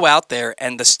 You go out there,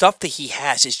 and the stuff that he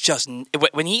has is just...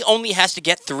 When he only has to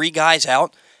get 3 guys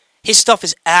out, his stuff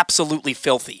is absolutely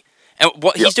filthy. And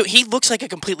what he's doing, he looks like a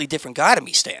completely different guy to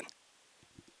me, Stan.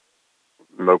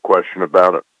 No question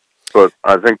about it. But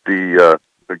I think the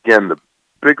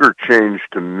bigger change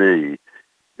to me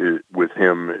with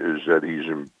him is that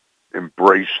he's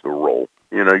embraced the role.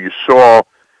 You know, you saw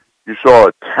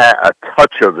a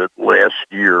touch of it last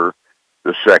year,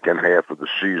 the second half of the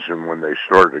season when they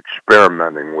started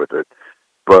experimenting with it.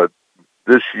 But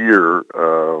this year,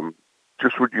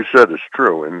 just what you said is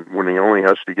true. And when he only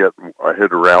has to get a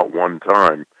hitter out one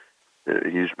time,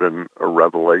 he's been a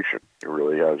revelation. He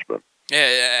really has been.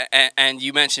 Yeah, and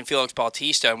you mentioned Felix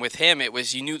Bautista, and with him, it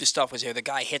was, you knew the stuff was there. The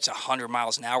guy hits 100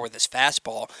 miles an hour with his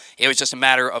fastball. It was just a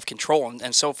matter of control,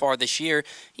 and so far this year,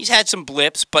 he's had some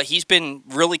blips, but he's been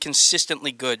really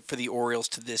consistently good for the Orioles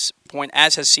to this point,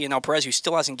 as has Cionel Perez, who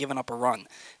still hasn't given up a run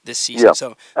this season. Yeah,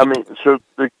 so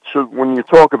when you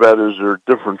talk about is there a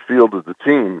different feel to the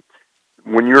team,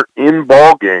 when you're in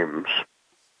ball games,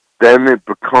 then it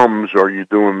becomes, are you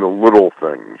doing the little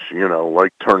things,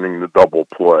 like turning the double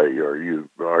play? Are you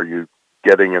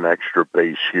getting an extra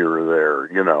base here or there?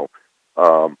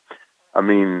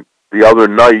 The other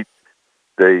night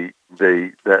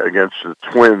against the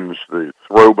Twins, the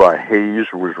throw by Hayes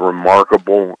was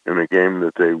remarkable in a game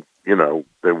that they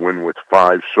win with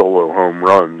 5 solo home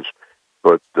runs,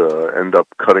 but end up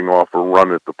cutting off a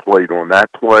run at the plate on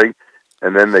that play.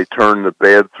 And then they turned the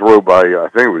bad throw by, I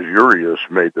think it was Urias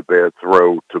made the bad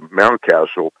throw to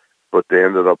Mountcastle, but they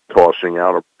ended up tossing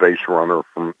out a base runner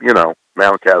from,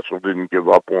 Mountcastle didn't give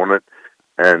up on it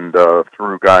and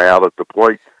threw a guy out at the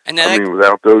plate. And then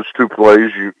without those 2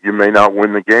 plays, you may not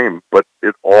win the game. But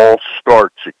it all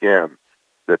starts, again,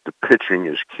 that the pitching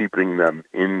is keeping them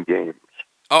in games.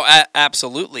 Oh,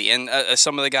 absolutely. And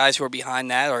some of the guys who are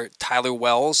behind that are Tyler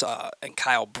Wells and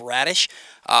Kyle Bradish.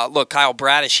 Look, Kyle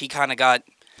Bradish, he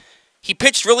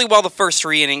pitched really well the first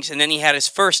 3 innings, and then he had his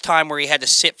first time where he had to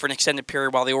sit for an extended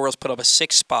period while the Orioles put up a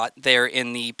 6 spot there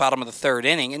in the bottom of the 3rd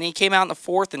inning. And he came out in the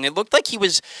 4th, and it looked like he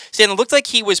was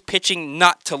pitching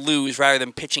not to lose rather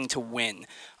than pitching to win.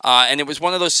 And it was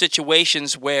one of those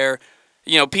situations where,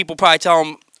 people probably tell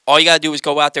him, all you got to do is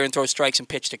go out there and throw strikes and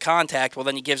pitch to contact. Well,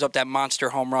 then he gives up that monster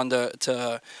home run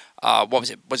to what was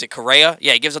it? Was it Correa?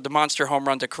 Yeah, he gives up the monster home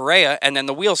run to Correa, and then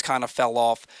the wheels kind of fell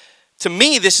off. To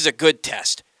me, this is a good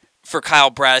test for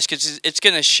Kyle Bradish because it's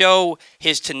going to show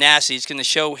his tenacity. It's going to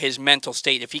show his mental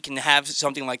state. If he can have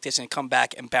something like this and come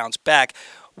back and bounce back.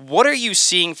 What are you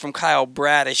seeing from Kyle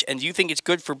Bradish, and do you think it's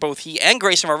good for both he and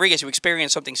Grayson Rodriguez, who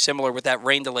experienced something similar with that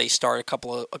rain delay start a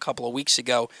couple of weeks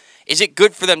ago? Is it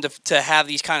good for them to have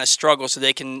these kind of struggles so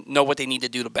they can know what they need to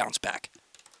do to bounce back?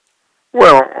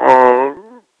 Well,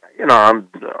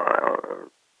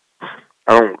 I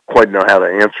don't quite know how to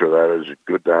answer that. Is it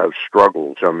good to have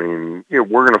struggles? I mean,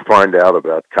 we're going to find out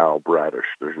about Kyle Bradish.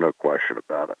 There's no question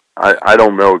about it. I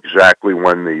don't know exactly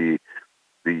when the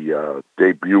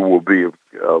debut will be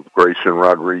of Grayson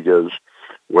Rodriguez,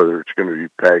 whether it's going to be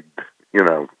pegged,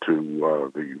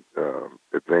 to the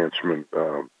advancement,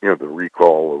 the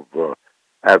recall of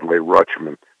Adley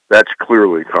Rutschman. That's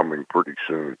clearly coming pretty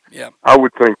soon. Yeah. I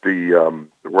would think the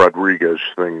Rodriguez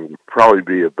thing would probably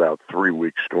be about 3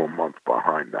 weeks to a month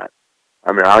behind that.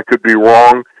 I mean, I could be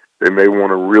wrong. They may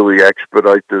want to really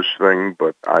expedite this thing,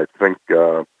 but I think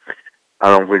I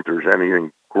don't think there's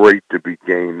anything great to be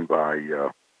gained by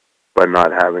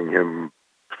not having him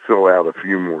fill out a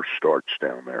few more starts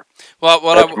down there. Well,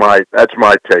 that's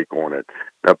my take on it.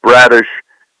 Now Bradish,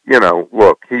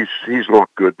 look, he's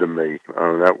looked good to me.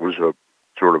 That was a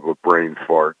sort of a brain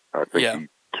fart. I think he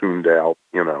tuned out.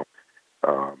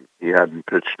 He hadn't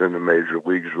pitched in the major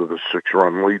leagues with a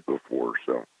 6-run lead before,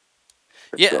 so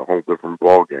it's a whole different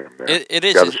ball game there. It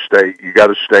is. You got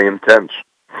to stay intense.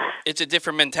 It's a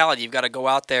different mentality. You've got to go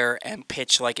out there and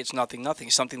pitch like it's nothing,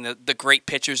 something that the great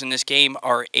pitchers in this game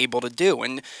are able to do.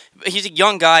 And he's a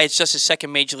young guy. It's just his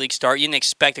second major league start. You didn't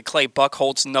expect a Clay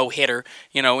Buchholz no-hitter,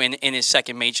 in his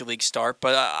second major league start.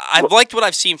 But I've liked what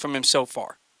I've seen from him so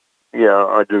far. Yeah,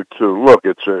 I do too. Look,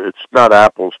 it's not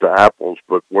apples to apples,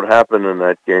 but what happened in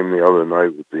that game the other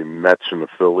night with the Mets and the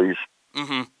Phillies,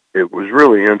 it was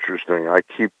really interesting. I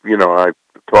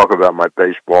talk about my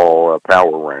baseball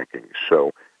power rankings.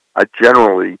 So I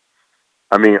have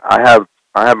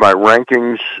my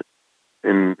rankings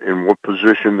in what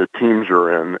position the teams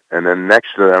are in, and then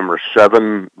next to them are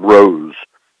 7 rows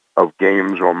of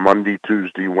games on Monday,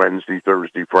 Tuesday, Wednesday,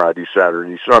 Thursday, Friday,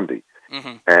 Saturday, Sunday.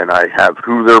 And I have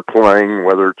who they're playing,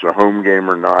 whether it's a home game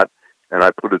or not, and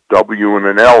I put a W and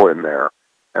an L in there.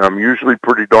 And I'm usually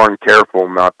pretty darn careful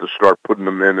not to start putting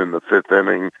them in the 5th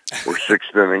inning or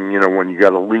 6th inning, when you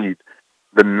got a lead.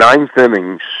 The 9th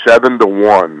inning,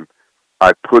 7-1,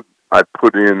 I put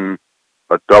in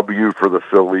a W for the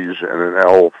Phillies and an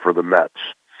L for the Mets.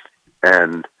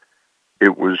 And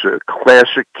it was a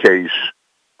classic case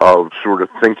of sort of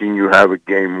thinking you have a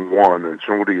game won, and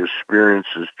somebody as experienced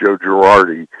as Joe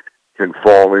Girardi can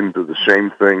fall into the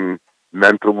same thing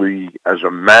mentally as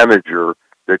a manager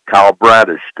that Kyle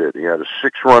Bradish did. He had a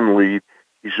 6-run lead.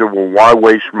 He said, well, why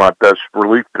waste my best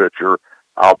relief pitcher?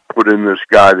 I'll put in this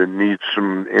guy that needs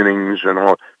some innings and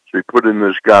all. So he put in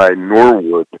this guy,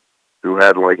 Norwood, who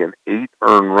had like an 8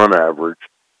 earned run average.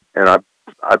 And I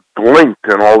blinked,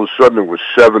 and all of a sudden it was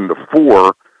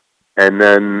 7-4. And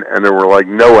there were like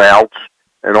no outs.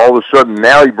 And all of a sudden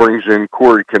now he brings in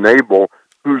Corey Knebel,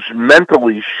 who's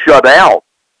mentally shut out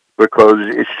because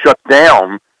it's shut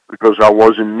down because I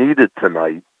wasn't needed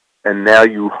tonight. And now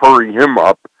you hurry him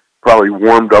up, probably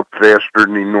warmed up faster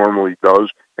than he normally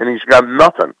does, and he's got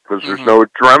nothing because there's no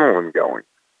adrenaline going,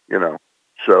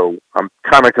 So I'm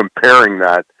kind of comparing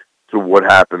that to what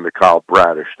happened to Kyle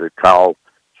Bradish, that Kyle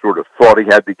sort of thought he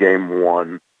had the game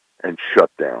won and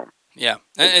shut down. Yeah,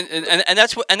 and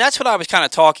that's what I was kind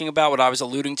of talking about, what I was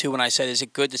alluding to when I said, is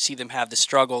it good to see them have the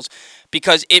struggles?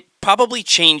 Because it probably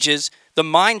changes the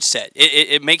mindset.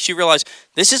 It makes you realize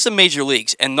this is the major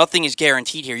leagues, and nothing is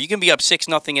guaranteed here. You can be up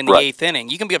 6-0 in the eighth inning.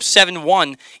 You can be up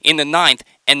 7-1 in the ninth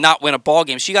and not win a ball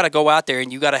game. So you got to go out there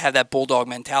and you got to have that bulldog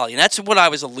mentality. And that's what I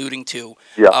was alluding to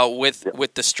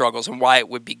with the struggles and why it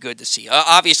would be good to see.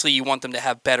 Obviously, you want them to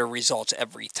have better results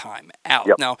every time out.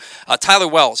 Yep. Now, Tyler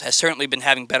Wells has certainly been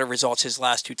having better results his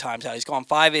last 2 times out. He's gone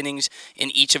 5 innings in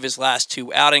each of his last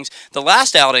 2 outings. The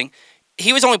last outing,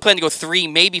 he was only planning to go 3,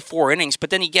 maybe 4 innings, but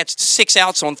then he gets 6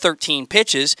 outs on 13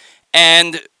 pitches,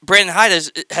 and Brandon Hyde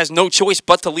has no choice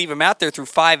but to leave him out there through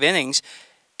 5 innings.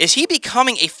 Is he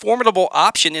becoming a formidable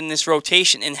option in this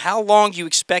rotation, and how long do you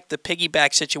expect the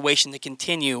piggyback situation to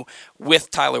continue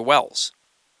with Tyler Wells?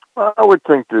 Well, I would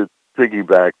think the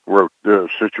piggyback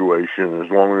situation,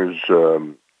 as long as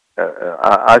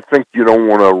I think you don't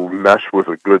want to mess with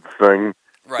a good thing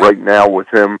right now with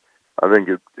him. I think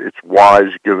it's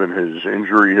wise, given his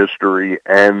injury history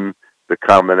and the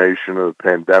combination of the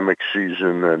pandemic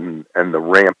season and the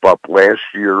ramp up last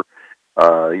year.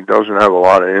 He doesn't have a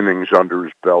lot of innings under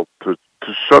his belt to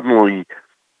suddenly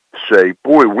say,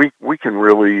 boy, we can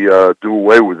really do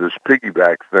away with this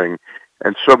piggyback thing.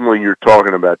 And suddenly you're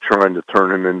talking about trying to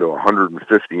turn him into a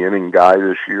 150-inning guy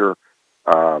this year.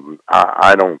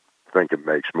 I don't think it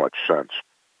makes much sense.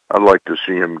 I'd like to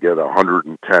see him get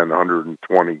 110,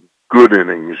 120 good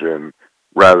innings in,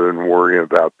 rather than worrying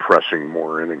about pressing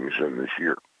more innings in this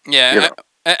year. Yeah,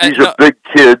 he's a big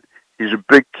kid. He's a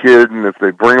big kid, and if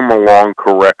they bring him along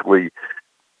correctly,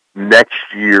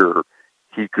 next year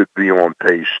he could be on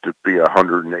pace to be a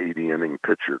 180-inning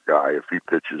pitcher guy if he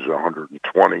pitches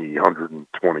 120,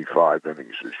 125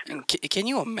 innings this year. Can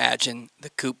you imagine the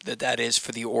coup that is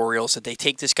for the Orioles, that they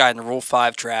take this guy in the Rule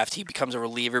 5 draft, he becomes a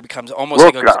reliever, becomes almost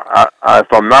Look, like a...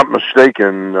 if I'm not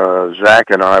mistaken, Zach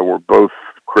and I were both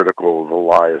critical of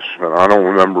Elias, and I don't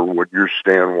remember what your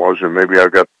stand was, and maybe I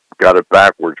got it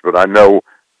backwards, but I know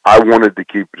I wanted to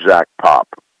keep Zach Pop,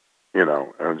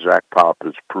 and Zach Pop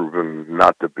has proven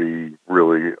not to be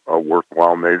really a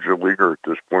worthwhile major leaguer at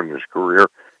this point in his career.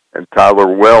 And Tyler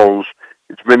Wells,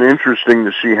 it's been interesting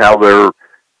to see how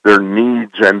their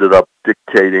needs ended up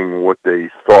dictating what they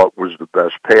thought was the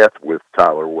best path with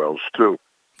Tyler Wells, too.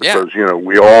 Because,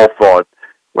 we all thought,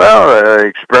 well, they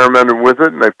experimented with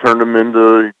it, and they've turned him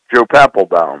into Joe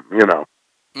Papelbaum,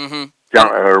 Mm-hmm.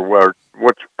 Or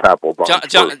what's Papelbaum?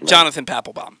 Jonathan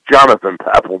Papelbaum. Jonathan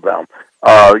Papelbaum.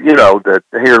 That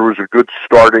here was a good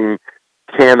starting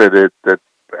candidate that,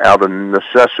 out of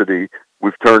necessity,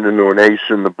 we've turned into an ace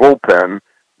in the bullpen,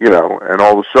 and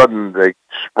all of a sudden,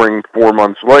 spring 4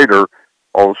 months later,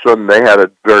 all of a sudden they had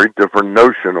a very different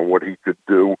notion of what he could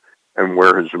do and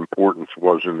where his importance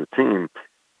was in the team.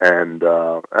 And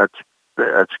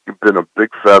that's been a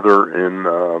big feather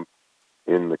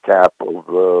in the cap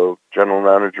of General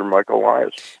Manager Michael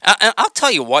Elias. And I'll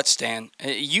tell you what, Stan,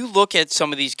 you look at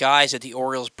some of these guys that the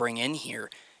Orioles bring in here,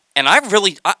 and I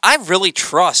really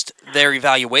trust their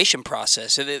evaluation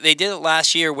process. They did it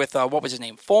last year with, what was his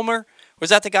name, Fulmer? Was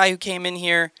that the guy who came in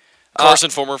here? Carson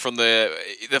Fulmer from the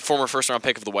former first-round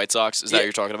pick of the White Sox. Is that what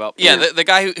you're talking about? Yeah, the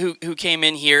guy who came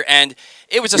in here, and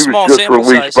it was a small sample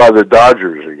size. He was just released by the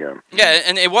Dodgers again. Yeah,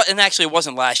 and actually it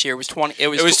wasn't last year. It was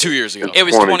 2 years ago. It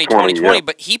was 2020, yeah.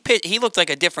 But he looked like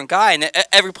a different guy, and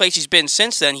every place he's been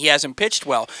since then, he hasn't pitched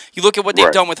well. You look at what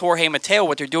they've done with Jorge Mateo,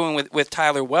 what they're doing with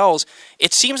Tyler Wells.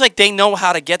 It seems like they know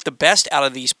how to get the best out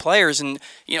of these players, and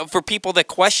for people that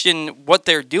question what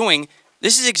they're doing,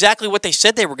 this is exactly what they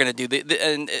said they were going to do.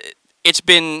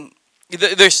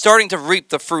 They're starting to reap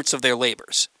the fruits of their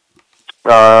labors.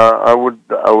 I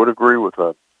would agree with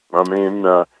that. I mean,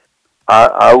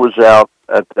 I was out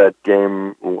at that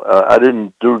game. I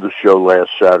didn't do the show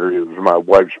last Saturday. It was my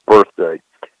wife's birthday,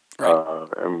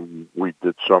 and we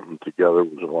did something together.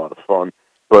 It was a lot of fun.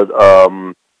 But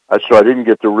so I didn't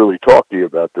get to really talk to you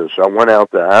about this. I went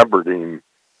out to Aberdeen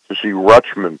to see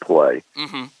Rutschman play,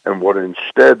 and what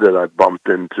instead that I bumped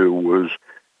into was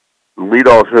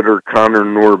leadoff hitter Connor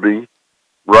Norby,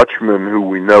 Rutschman, who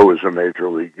we know is a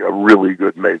really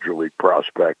good major league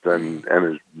prospect, and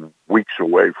is weeks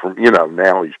away from,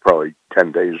 now he's probably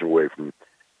 10 days away from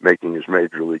making his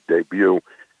major league debut,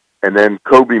 and then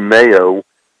Kobe Mayo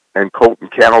and Colton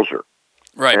Cowser.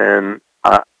 Right. And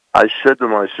I said to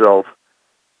myself,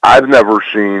 I've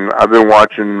been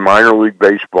watching minor league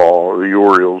baseball, the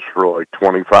Orioles, for like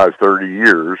 25, 30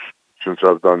 years since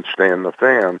I've done Stan the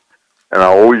Fan. And I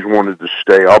always wanted to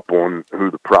stay up on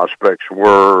who the prospects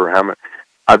were.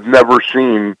 I've never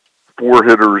seen 4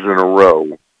 hitters in a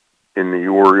row in the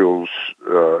Orioles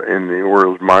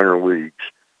minor leagues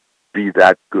be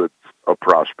that good of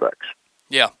prospects.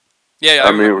 Yeah.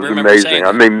 I mean, it was amazing.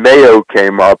 I mean, Mayo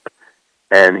came up,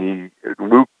 and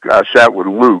I sat with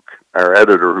Luke, our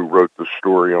editor who wrote the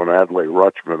story on Adley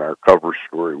Rutschman, our cover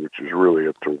story, which is really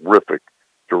a terrific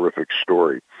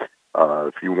story.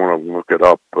 If you want to look it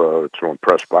up, it's on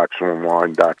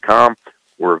PressBoxOnline.com.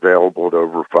 We're available at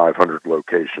over 500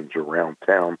 locations around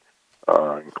town,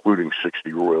 including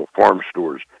 60 Royal Farm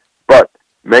stores. But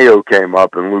Mayo came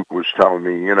up, and Luke was telling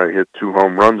me, he hit 2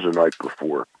 home runs the night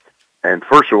before. And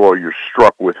first of all, you're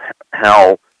struck with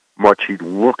how much he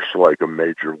looks like a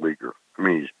major leaguer. I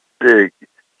mean, he's big,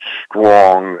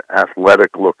 strong,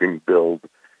 athletic-looking build.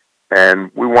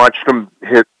 And we watched him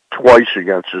hit twice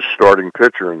against his starting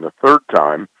pitcher. And the third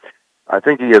time, I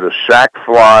think he hit a sac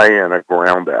fly and a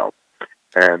ground out.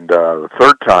 And the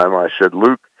third time, I said,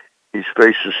 Luke, he's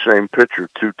faced the same pitcher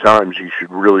 2 times. He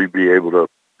should really be able to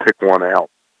pick one out.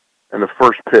 And the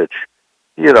first pitch,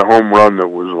 he hit a home run that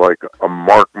was like a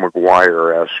Mark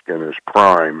McGwire-esque in his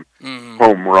prime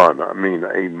home run. I mean,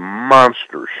 a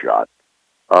monster shot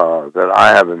that I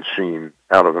haven't seen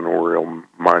out of an Oriole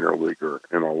minor leaguer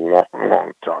in a long,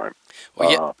 long time.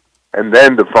 Well, and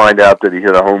then to find out that he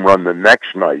hit a home run the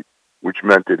next night, which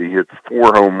meant that he hit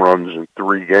 4 home runs in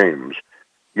 3 games.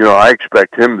 I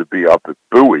expect him to be up at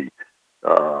Bowie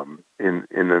in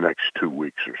the next 2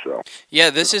 weeks or so. Yeah,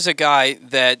 this is a guy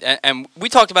that, and we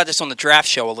talked about this on the draft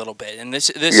show a little bit, and this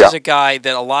is a guy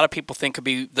that a lot of people think could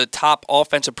be the top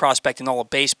offensive prospect in all of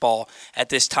baseball at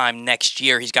this time next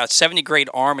year. He's got 70 grade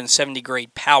arm and 70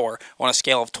 grade power on a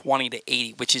scale of 20 to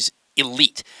 80, which is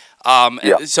elite.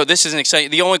 So this is an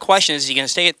exciting. The only question is he going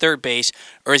to stay at third base,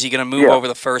 or is he going to move over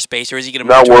to first base, or is he going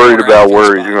to move? Not worried about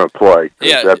where he's going to play.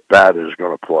 Yeah, that bat is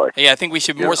going to play. Yeah, I think we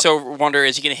should more so wonder,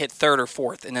 is he going to hit third or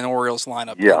fourth in an Orioles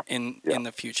lineup in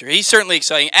the future? He's certainly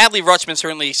exciting. Adley Rutschman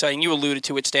certainly exciting. You alluded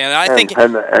to it, Stan.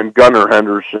 And Gunnar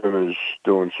Henderson is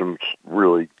doing some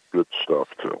really good stuff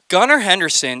too. Gunnar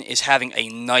Henderson is having a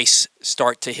nice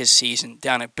start to his season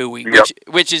down at Bowie,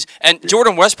 which is, and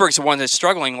Jordan Westbrook's the one that's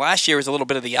struggling. Last year was a little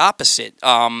bit of the opposite.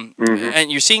 And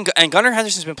you're seeing, and Gunnar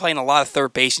Henderson's been playing a lot of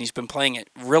third base, and he's been playing it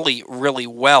really, really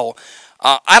well.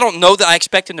 I don't know that I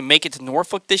expect him to make it to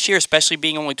Norfolk this year, especially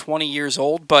being only 20 years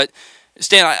old, but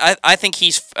Stan, I think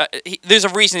there's a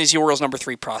reason he's the Orioles' number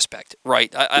 3 prospect,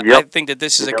 right? I think that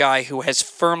this is a guy who has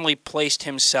firmly placed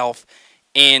himself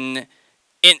into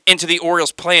the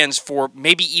Orioles' plans for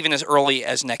maybe even as early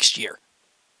as next year.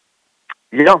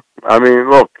 Yeah, I mean,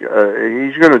 look,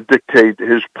 he's going to dictate,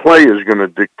 his play is going to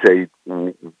dictate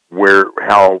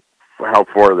how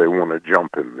far they want to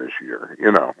jump him this year.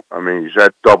 I mean, he's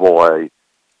at Double-A.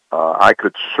 I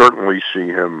could certainly see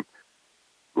him,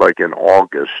 like in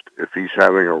August, if he's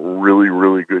having a really,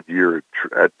 really good year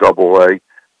at Double-A,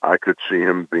 I could see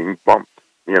him being bumped,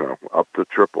 up to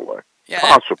Triple-A. Yeah,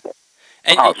 possible.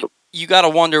 You got to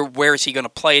wonder, where is he going to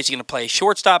play? Is he going to play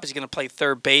shortstop? Is he going to play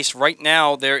third base? Right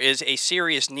now, there is a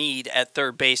serious need at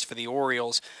third base for the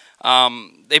Orioles.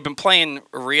 They've been playing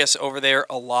Arias over there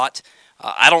a lot.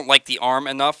 I don't like the arm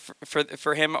enough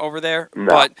for him over there. No,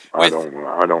 but I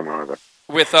don't either.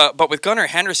 But with Gunnar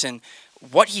Henderson,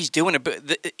 what he's doing,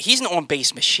 he's an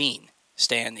on-base machine,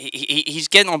 Stan. He's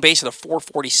getting on base at a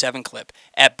 447 clip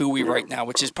at Bowie right now,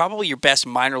 which is probably your best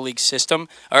minor league system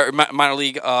or minor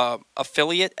league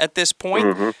affiliate at this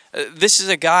point. This is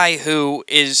a guy who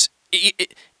is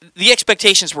the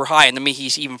expectations were high, and to me,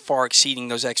 he's even far exceeding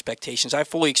those expectations. I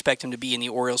fully expect him to be in the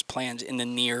Orioles' plans in the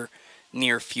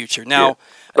near future. Now,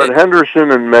 but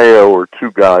Henderson and Mayo are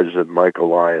 2 guys that Mike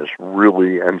Elias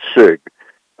really, and Sig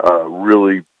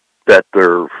really bet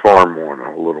their farm on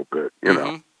a little bit.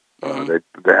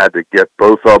 They had to get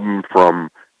both of them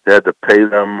they had to pay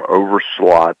them over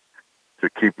slot to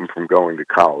keep them from going to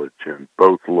college, and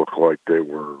both look like they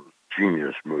were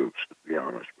genius moves, to be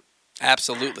honest with you.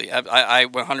 Absolutely. I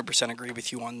 100% agree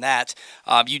with you on that.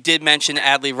 You did mention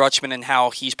Adley Rutschman and how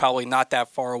he's probably not that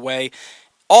far away.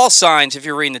 All signs, if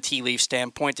you're reading the tea leaf, Stan,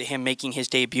 point to him making his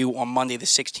debut on Monday the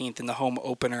 16th in the home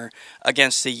opener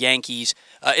against the Yankees.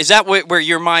 Is that where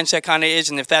your mindset kind of is?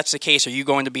 And if that's the case, are you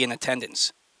going to be in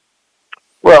attendance?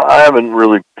 Well, I haven't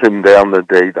really pinned down the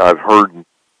date. I've heard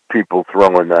people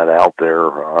throwing that out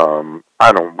there.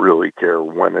 I don't really care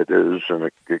when it is, and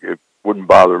it wouldn't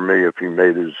bother me if he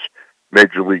made his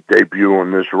major league debut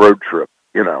on this road trip,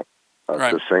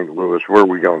 to St. Louis. Where are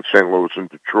we going? St. Louis and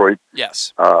Detroit?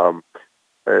 Yes.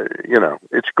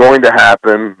 It's going to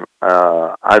happen.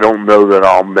 I don't know that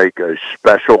I'll make a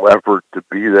special effort to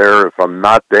be there. If I'm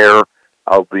not there,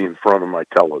 I'll be in front of my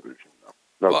television.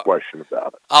 No question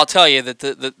about it. I'll tell you that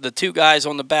the two guys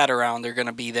on the bat-around are going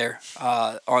to be there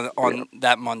on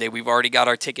that Monday. We've already got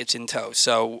our tickets in tow,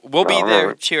 so we'll be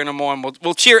there cheering them on.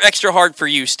 We'll cheer extra hard for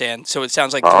you, Stan, so it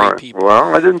sounds like three people.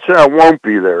 Well, I didn't say I won't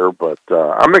be there, but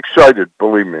I'm excited.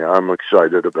 Believe me, I'm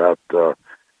excited about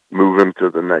moving to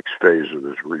the next phase of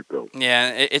this rebuild.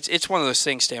 Yeah, it's one of those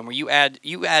things, Stan, where you add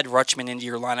Rutschman into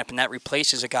your lineup, and that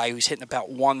replaces a guy who's hitting about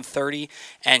 130,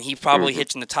 and he probably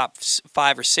hits in the top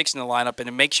 5 or 6 in the lineup, and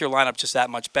it makes your lineup just that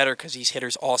much better because these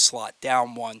hitters all slot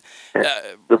down one.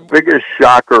 The biggest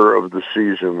shocker of the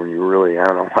season, when you really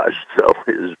analyze it, though,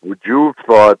 is would you have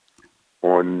thought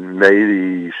on May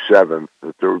the 7th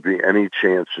that there would be any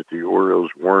chance that the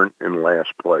Orioles weren't in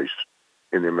last place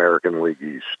in the American League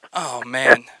East? Oh,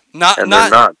 man. They're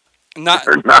not.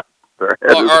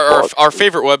 Our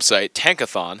favorite website,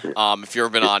 Tankathon, if you've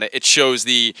ever been on it, it shows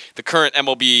the current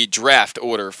MLB draft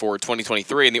order for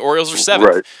 2023, and the Orioles are 7th.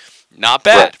 Right. Not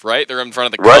bad, right? They're in front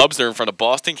of the Cubs, they're in front of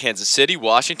Boston, Kansas City,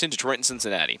 Washington, Detroit, and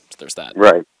Cincinnati. So there's that.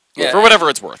 Right. Yeah. For whatever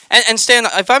it's worth. And Stan,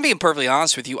 if I'm being perfectly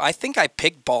honest with you, I think I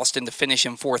picked Boston to finish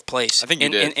in 4th place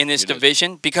in this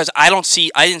division because I didn't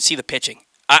see the pitching.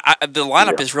 The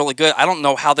lineup is really good. I don't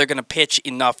know how they're going to pitch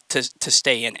enough to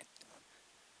stay in it.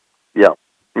 Yeah.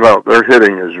 Well, their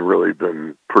hitting has really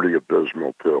been pretty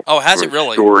abysmal, too. Oh, has it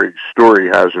really? Story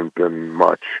hasn't been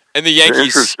much. And the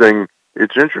Yankees...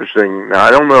 It's interesting. Now,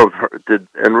 I don't know did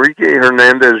Enrique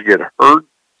Hernandez get hurt,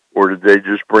 or did they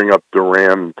just bring up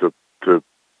Duran to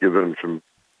give him some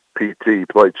PT? He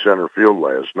played center field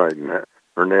last night, and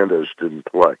Hernandez didn't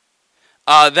play.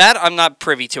 That I'm not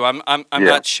privy to. I'm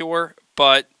not sure,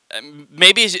 but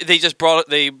maybe they just brought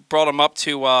him up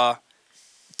to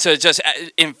just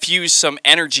infuse some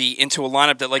energy into a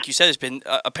lineup that, like you said, has been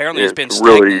apparently has been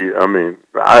stagnant. Really, I mean,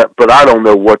 but I don't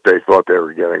know what they thought they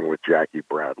were getting with Jackie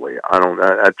Bradley.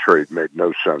 That trade made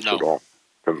no sense at all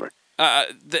to me.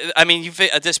 I mean,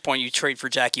 at this point, you trade for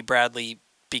Jackie Bradley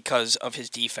because of his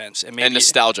defense and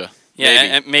nostalgia.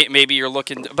 Yeah, maybe you're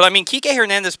looking. But I mean, Kike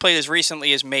Hernandez played as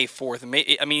recently as May 4th.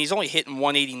 I mean, he's only hitting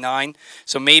 189,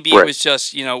 so maybe it was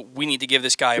just we need to give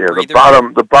this guy a breather.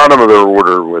 The bottom of their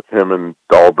order with him and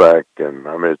Dahlbeck, and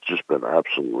I mean, it's just been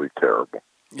absolutely terrible.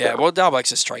 Yeah, well,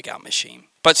 Dahlbeck's a strikeout machine.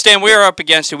 But Stan, we are up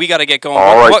against it. We got to get going.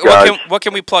 All right, guys. What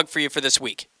can we plug for you for this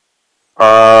week?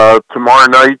 Tomorrow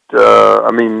night,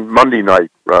 Monday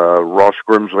night, Ross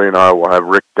Grimsley and I will have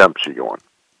Rick Dempsey on.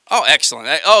 Oh, excellent.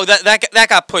 Oh, that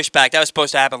got pushed back. That was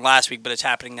supposed to happen last week, but it's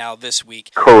happening now this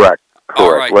week. Correct.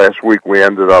 All right. Last week we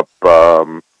ended up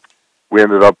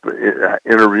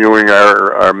interviewing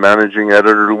our managing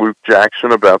editor, Luke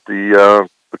Jackson, about the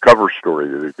cover story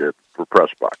that he did for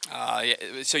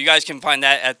PressBox. So you guys can find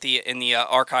that in the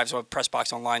archives of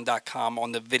PressBoxOnline.com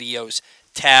on the videos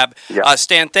tab. Yeah.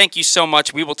 Stan, thank you so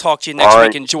much. We will talk to you next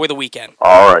week. Enjoy the weekend.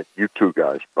 All right. You too,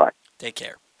 guys. Bye. Take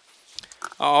care.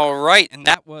 All right, and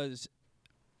that was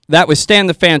Stan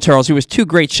the Fan Charles, who has 2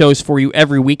 great shows for you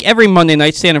every week. Every Monday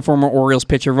night, Stan and former Orioles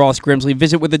pitcher Ross Grimsley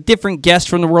visit with a different guest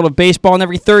from the world of baseball, and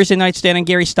every Thursday night, Stan and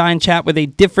Gary Stein chat with a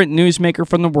different newsmaker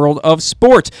from the world of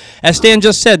sports. As Stan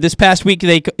just said, this past week,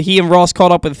 he and Ross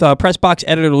caught up with PressBox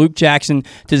editor Luke Jackson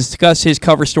to discuss his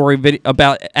cover story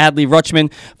about Adley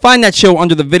Rutschman. Find that show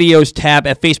under the videos tab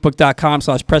at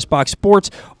facebook.com/PressBoxSports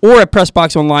or at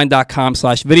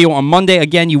PressBoxOnline.com/video. On Monday,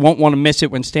 again, you won't want to miss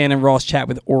it when Stan and Ross chat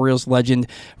with Orioles legend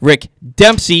Rick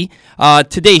Dempsey.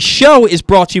 Today's show is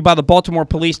brought to you by the Baltimore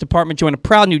Police Department. Join a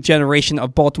proud new generation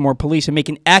of Baltimore police and make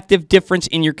an active difference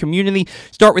in your community.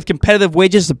 Start with competitive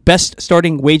wages, the best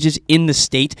starting wages in the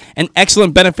state, and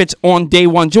excellent benefits on day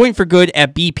one. Join for good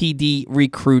at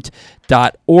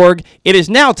bpdrecruit.org. It is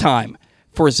now time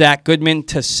for Zach Goodman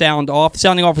to sound off.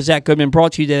 Sounding off with Zach Goodman,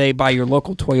 brought to you today by your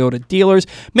local Toyota dealers.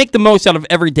 Make the most out of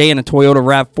every day in a Toyota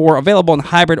RAV4, available in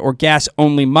hybrid or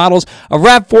gas-only models. A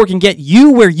RAV4 can get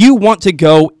you where you want to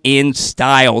go in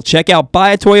style. Check out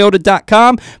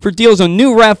buyatoyota.com for deals on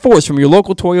new RAV4s from your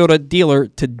local Toyota dealer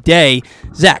today.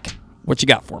 Zach, what you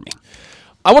got for me?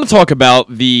 I want to talk about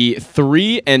the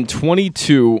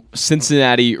 3-22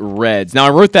 Cincinnati Reds. Now, I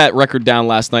wrote that record down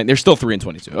last night. They're still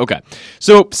 3-22. Okay.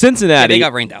 So, Cincinnati. Yeah, they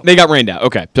got rained out.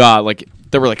 Okay.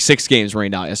 There were 6 games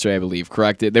rained out yesterday, I believe,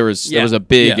 correct? There was a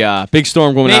big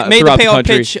storm going on throughout the country. Made the payoff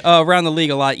pitch around the league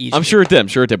a lot easier. I'm sure it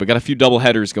did. We got a few double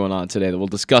headers going on today that we'll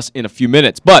discuss in a few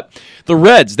minutes. But the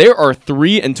Reds, they are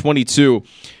 3-22.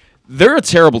 They're a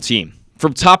terrible team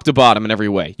from top to bottom in every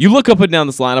way. You look up and down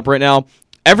this lineup right now,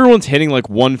 everyone's hitting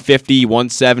 150,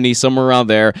 170, somewhere around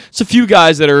there. It's a few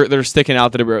guys that are sticking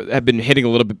out that have been hitting a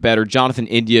little bit better. Jonathan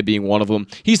India being one of them.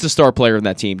 He's the star player in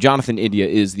that team. Jonathan India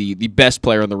is the best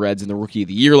player on the Reds in the Rookie of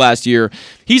the Year last year.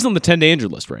 He's on the 10-day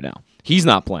injured list right now. He's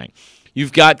not playing.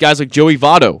 You've got guys like Joey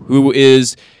Votto, who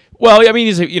is, well, I mean,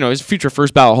 he's a future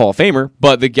first ballot Hall of Famer,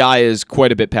 but the guy is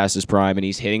quite a bit past his prime, and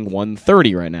he's hitting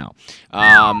 130 right now.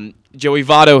 Joey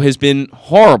Votto has been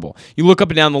horrible. You look up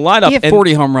and down the lineup. He hit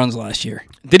 40 home runs last year.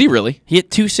 Did he really? He hit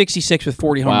 266 with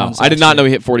 40 home runs. I did not know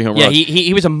he hit 40 home runs. Yeah,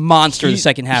 he was a monster the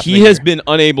second half. He has been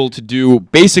unable to do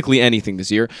basically anything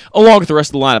this year, along with the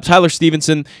rest of the lineup. Tyler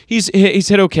Stevenson, he's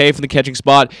hit okay from the catching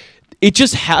spot. It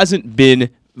just hasn't been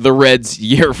the Reds'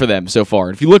 year for them so far.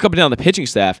 And if you look up and down the pitching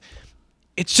staff,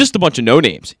 it's just a bunch of no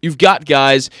names. You've got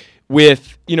guys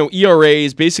with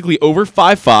ERAs basically over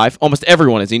 5.5. Almost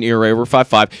everyone has an ERA over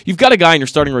 5.5. You've got a guy in your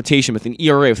starting rotation with an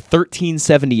ERA of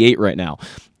 13.78 right now.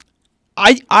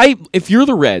 If you're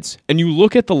the Reds and you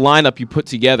look at the lineup you put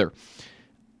together,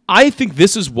 I think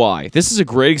this is a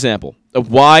great example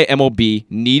of why MLB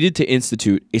needed to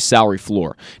institute a salary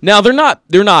floor. Now they're not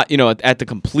at the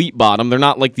complete bottom. They're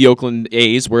not like the Oakland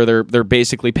A's where they're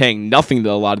basically paying nothing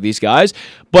to a lot of these guys,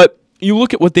 but you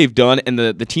look at what they've done and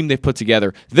the team they've put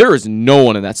together, there is no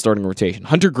one in that starting rotation.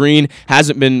 Hunter Green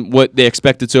hasn't been what they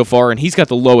expected so far, and he's got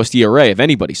the lowest ERA of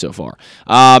anybody so far.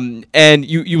 And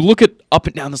you look at up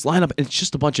and down this lineup, and it's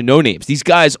just a bunch of no-names. These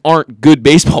guys aren't good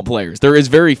baseball players. There is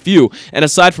very few. And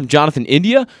aside from Jonathan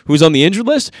India, who's on the injured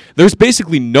list, there's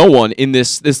basically no one in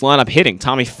this lineup hitting.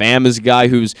 Tommy Pham is a guy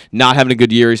who's not having a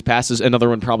good year. Another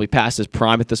one probably past his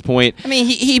prime at this point. I mean,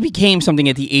 he became something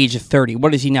at the age of 30.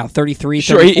 What is he now, 33,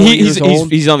 Sure, 34 years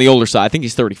old? He's on the older side. I think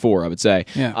he's 34, I would say.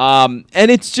 Yeah. And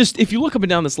it's just, if you look up and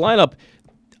down this lineup,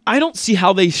 I don't see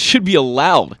how they should be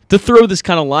allowed to throw this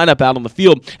kind of lineup out on the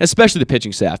field, especially the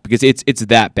pitching staff, because it's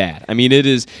that bad. I mean, it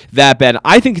is that bad.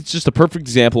 I think it's just a perfect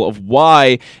example of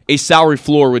why a salary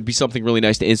floor would be something really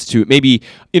nice to institute. Maybe,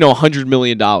 $100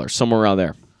 million, somewhere around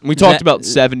there. We talked about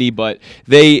 70, but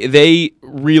they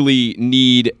really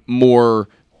need more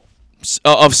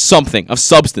of something, of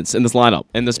substance in this lineup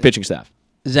and this pitching staff.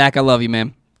 Zach, I love you,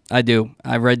 man. I do.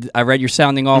 I read your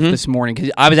sounding off this morning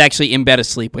because I was actually in bed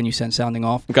asleep when you sent sounding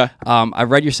off. Okay. I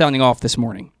read your sounding off this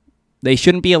morning. They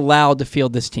shouldn't be allowed to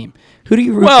field this team. Who do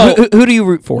you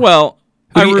root for? Well,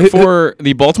 I root for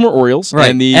the Baltimore Orioles.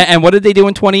 Right. And what did they do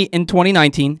in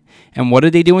 2019? And what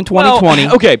did they do in 2020?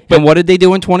 Well, okay, but and what did they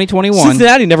do in 2021?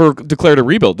 Cincinnati never declared a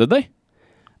rebuild, did they?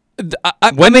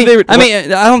 I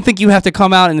don't think you have to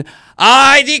come out and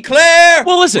I declare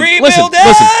rebuilding.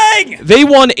 Listen. They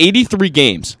won 83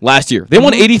 games last year. They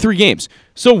won 83 games.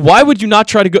 So why would you not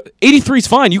try to go? 83 is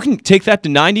fine. You can take that to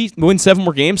 90, win 7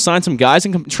 more games, sign some guys,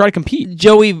 and try to compete.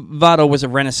 Joey Votto was a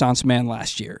renaissance man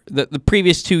last year. The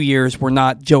previous 2 years were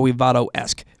not Joey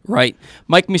Votto-esque, right?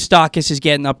 Mike Moustakas is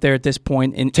getting up there at this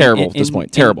point. Terrible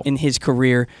in his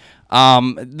career.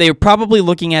 They're probably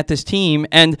looking at this team,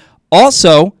 and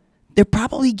also they're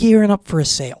probably gearing up for a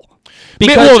sale.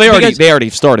 They already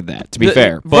started that. To be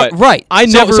fair, but right.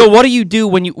 So what do you do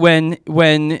when you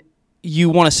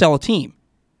want to sell a team?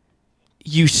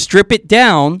 You strip it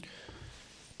down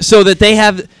so that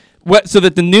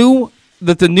the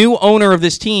new owner of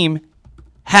this team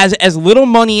has as little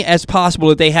money as possible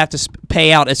that they have to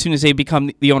pay out as soon as they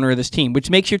become the owner of this team, which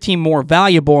makes your team more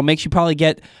valuable and makes you probably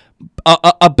get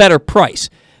a better price.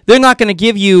 They're not going to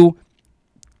give you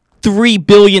 $3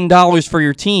 billion for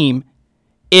your team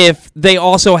if they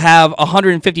also have a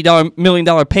 $150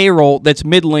 million payroll that's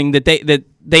middling, that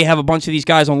they have a bunch of these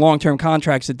guys on long-term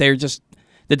contracts that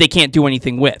they can't do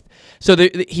anything with. So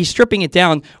he's stripping it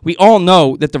down. We all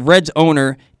know that the Reds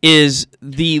owner is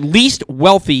the least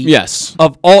wealthy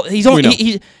of all. He's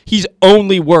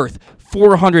only worth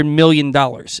 $400 million.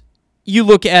 You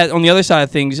look at, on the other side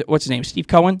of things, what's his name? Steve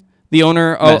Cohen, the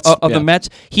owner of the Mets.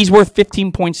 He's worth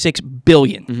 $15.6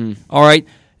 billion. Mm-hmm. All right?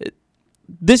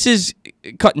 This is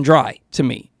cut and dry to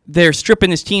me. They're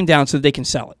stripping this team down so that they can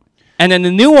sell it. And then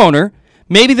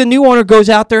maybe the new owner goes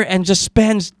out there and just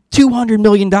spends $200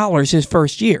 million his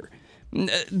first year.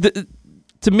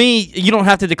 To me, you don't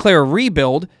have to declare a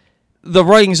rebuild. The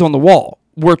writing's on the wall.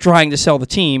 We're trying to sell the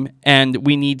team, and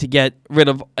we need to get rid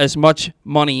of as much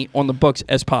money on the books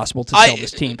as possible to sell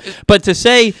this team. But to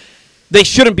say they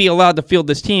shouldn't be allowed to field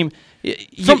this team,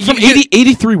 from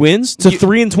 83 wins to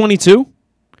 3-22.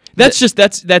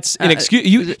 That's an excuse.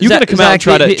 You got to come out and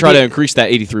try to increase that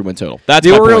 83 win total. That's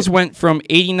the Orioles went from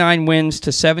 89 wins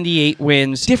to 78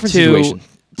 wins. Different situation,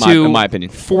 in my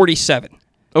opinion. 47.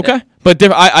 Okay, but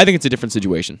I think it's a different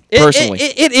situation personally.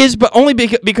 It is, but only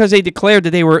because they declared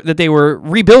that they were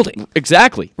rebuilding.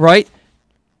 Exactly. Right.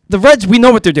 The Reds, we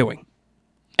know what they're doing,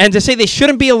 and to say they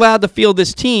shouldn't be allowed to field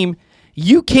this team.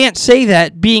 You can't say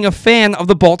that being a fan of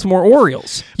the Baltimore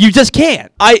Orioles. You just can't.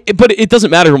 But it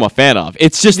doesn't matter who I'm a fan of.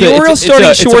 It's just the Orioles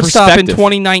starting shortstop in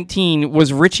 2019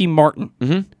 was Richie Martin.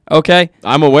 Mm-hmm. Okay,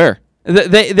 I'm aware.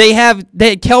 They had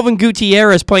Kelvin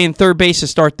Gutierrez playing third base to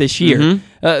start this year.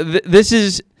 Mm-hmm. This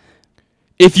is...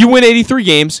 If you win 83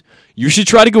 games, you should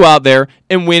try to go out there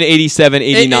and win 87,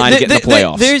 89 to get in the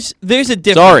playoffs. There's a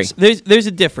difference. Sorry. There's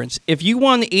a difference. If you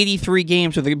won 83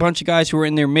 games with a bunch of guys who were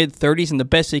in their mid-30s and the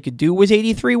best they could do was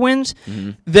 83 wins,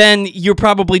 then you're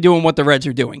probably doing what the Reds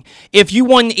are doing. If you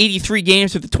won 83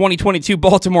 games with the 2022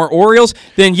 Baltimore Orioles,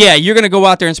 then yeah, you're going to go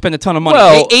out there and spend a ton of money.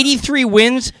 Well, 83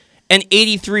 wins and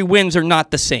 83 wins are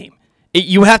not the same.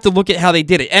 You have to look at how they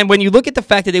did it. And when you look at the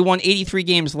fact that they won 83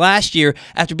 games last year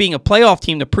after being a playoff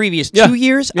team the previous 2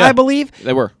 years, I believe.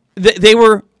 They were. They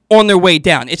were on their way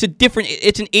down. It's an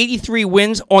 83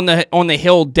 wins on the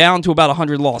hill down to about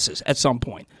 100 losses at some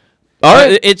point. All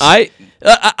right.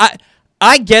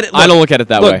 I get it. I don't look at it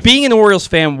that way. Being an Orioles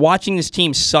fan, watching this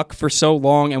team suck for so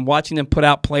long and watching them put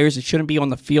out players that shouldn't be on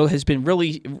the field has been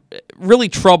really, really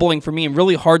troubling for me and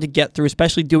really hard to get through,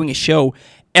 especially doing a show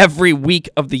every week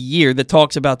of the year that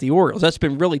talks about the Orioles. That's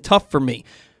been really tough for me.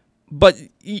 But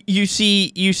you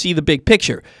see the big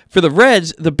picture. For the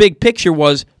Reds, the big picture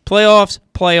was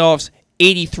playoffs,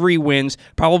 83 wins,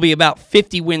 probably about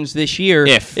 50 wins this year.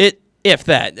 If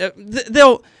that.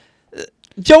 They'll...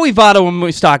 Joey Votto and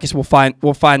Moustakas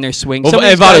will find their swing. Well,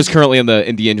 Votto's currently in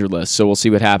the injured list, so we'll see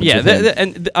what happens. Yeah,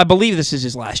 and I believe this is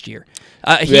his last year.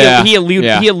 He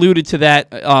alluded to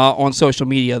that on social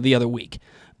media the other week.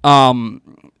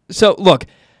 So look,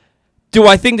 do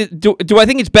I think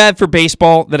it's bad for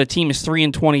baseball that a team is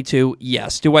 3-22?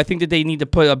 Yes. Do I think that they need to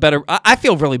put a better? I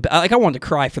feel really bad. Like I wanted to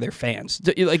cry for their fans.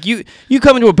 Like you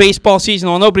come into a baseball season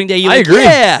on opening day. I agree.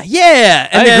 Yeah.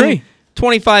 And I agree.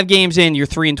 25 games in, you're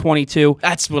 3-22.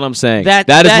 That's what I'm saying. That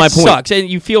is my point. Sucks, and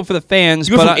you feel for the fans.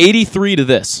 You go from 83 to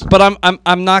this. But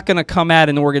I'm not going to come at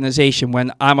an organization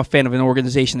when I'm a fan of an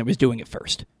organization that was doing it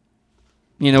first.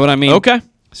 You know what I mean? Okay.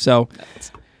 So,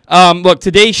 look,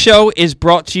 today's show is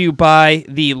brought to you by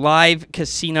the Live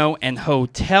Casino and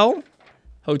Hotel.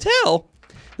 Hotel?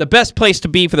 The best place to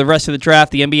be for the rest of the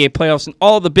draft, the NBA playoffs, and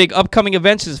all the big upcoming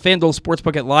events is FanDuel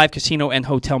Sportsbook at Live Casino and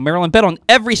Hotel Maryland. Bet on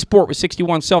every sport with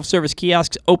 61 self-service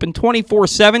kiosks open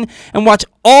 24/7 and watch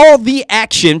all the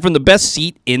action from the best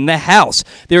seat in the house.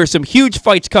 There are some huge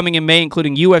fights coming in May,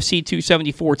 including UFC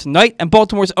 274 tonight and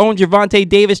Baltimore's own Gervonta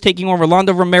Davis taking on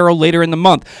Rolando Romero later in the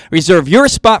month. Reserve your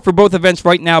spot for both events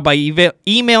right now by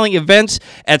emailing events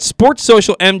at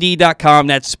sportssocialmd.com.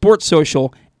 That's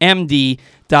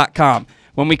sportssocialmd.com.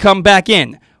 When we come back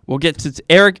in, we'll get to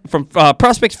Eric from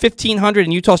Prospects 1500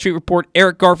 and Eutaw Street Report.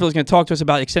 Eric Garfield is going to talk to us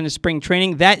about extended spring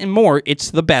training. That and more.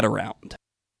 It's the Bat-Around.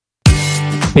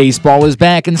 Baseball is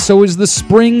back, and so is the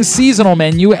spring seasonal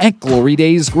menu at Glory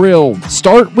Days Grill.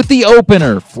 Start with the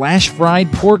opener,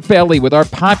 flash-fried pork belly with our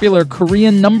popular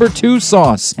Korean No. 2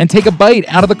 sauce, and take a bite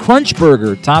out of the Crunch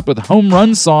Burger, topped with home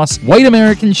run sauce, white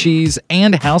American cheese,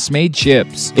 and house-made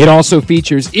chips. It also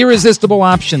features irresistible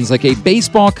options like a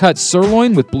baseball-cut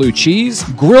sirloin with blue cheese,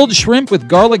 grilled shrimp with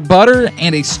garlic butter,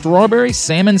 and a strawberry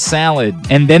salmon salad.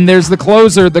 And then there's the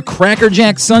closer, the Cracker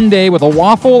Jack Sundae with a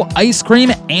waffle, ice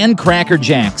cream, and Cracker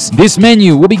Jack. This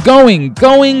menu will be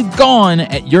gone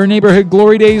at your neighborhood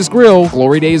Glory Days Grill.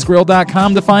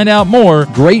 GloryDaysGrill.com to find out more.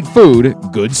 Great food,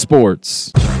 good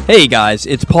sports. Hey guys,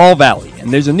 it's Paul Valley,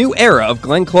 and there's a new era of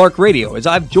Glenn Clark Radio as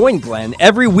I've joined Glenn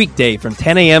every weekday from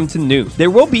 10 a.m. to noon.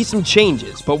 There will be some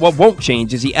changes, but what won't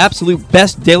change is the absolute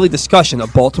best daily discussion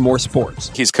of Baltimore sports.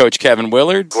 He's Coach Kevin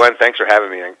Willard. Glenn, thanks for having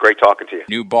me, and great talking to you.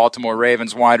 New Baltimore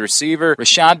Ravens wide receiver,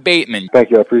 Rashad Bateman. Thank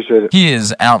you, I appreciate it. He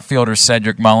is outfielder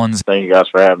Cedric Mullins. Thank you guys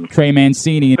for having me. Trey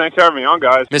Mancini. Thanks for having me on,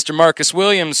 guys. Mr. Marcus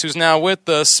Williams, who's now with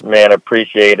us. Man,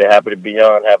 appreciate it. Happy to be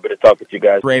on. Happy to talk with you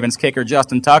guys. Ravens kicker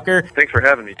Justin Tucker. Thanks for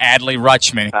having me. Adley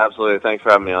Rutschman. Absolutely. Thanks for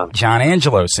having me on. John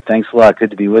Angelos. Thanks a lot. Good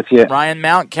to be with you. Ryan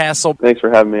Mountcastle. Thanks for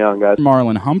having me on, guys.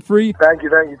 Marlon Humphrey. Thank you.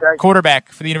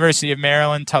 Quarterback for the University of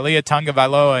Maryland, Talia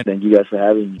Tungavailoa. Thank you guys for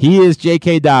having me. He is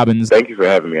J.K. Dobbins. Thank you for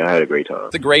having me. I had a great time.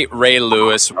 The great Ray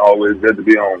Lewis. Always good to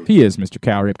be on. He is Mr.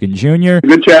 Cal Ripken Jr.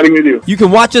 Good chatting with you. You can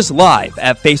watch us live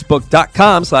at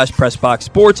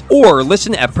Facebook.com/PressBoxSports or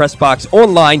listen at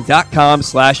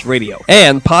PressBoxOnline.com/radio.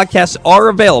 And podcasts are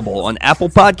available on Apple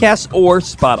Podcasts or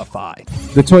Spotify.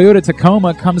 The Toyota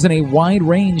Tacoma comes in a wide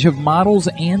range of models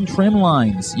and trim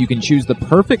lines. You can choose the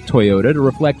perfect Toyota to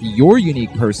reflect your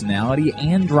unique personality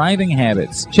and driving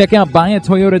habits. Check out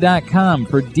buyatoyota.com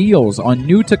for deals on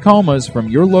new Tacomas from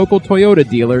your local Toyota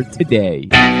dealer today.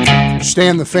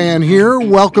 Stan the Fan here,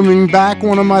 welcoming back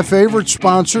one of my favorite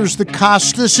sponsors, the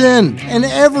Costas Inn. And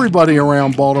everybody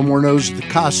around Baltimore knows that the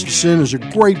Costas Inn is a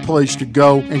great place to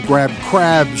go and grab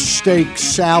crabs, steaks,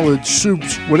 salads,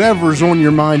 soups, whatever's on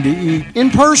your mind to eat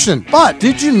in person. But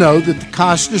did you know that the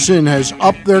Costas Inn has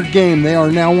upped their game? They are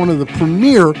now one of the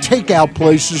premier takeout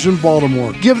places in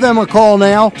Baltimore. Give them a call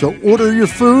now to order your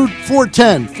food,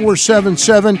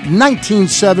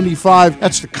 410-477-1975.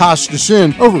 That's the Costas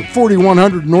Inn over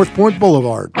 4100 North Point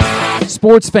Boulevard.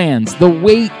 Sports fans, the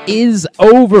wait is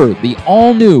over. The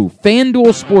all-new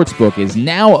FanDuel Sportsbook is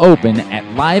now open at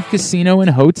Live Casino and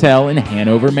Hotel in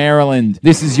Hanover, Maryland.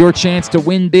 This is your chance to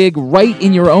win big right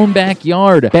in your own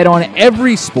backyard. Bet on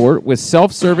every sport with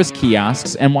self-service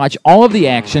kiosks and watch all of the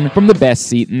action from the best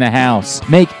seat in the house.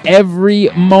 Make every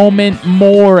moment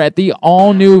more at the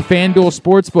all-new FanDuel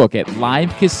Sportsbook at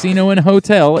Live Casino and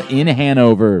Hotel in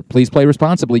Hanover. Please play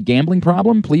responsibly. Gambling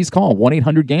problem? Please call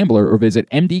 1-800-GAMBLER or visit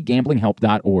mdgamblinghelp.org.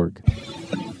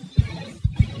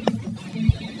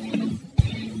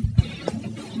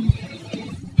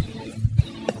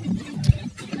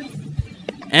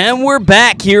 And we're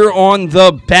back here on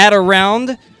the Bat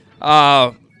Around.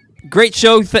 Great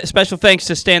show. Special thanks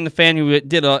to Stan the Fan, who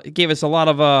gave us a lot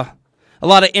of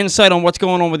insight on what's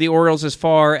going on with the Orioles as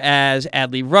far as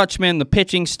Adley Rutschman, the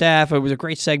pitching staff. It was a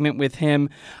great segment with him.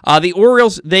 The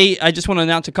Orioles, I just want to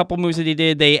announce a couple moves that he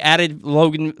did. They added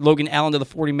Logan Allen to the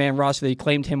 40-man roster. They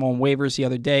claimed him on waivers the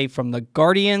other day from the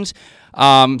Guardians.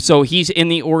 So he's in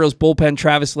the Orioles bullpen.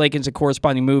 Travis Lakin's a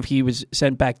corresponding move. He was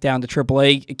sent back down to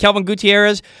AAA. Kelvin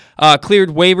Gutierrez cleared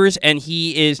waivers, and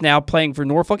he is now playing for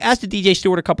Norfolk. As did DJ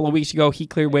Stewart a couple of weeks ago. He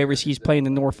cleared waivers. He's playing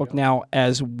in Norfolk now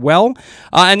as well.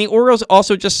 And the Orioles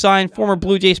also just signed former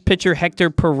Blue Jays pitcher Hector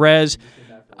Perez.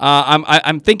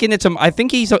 I'm thinking it's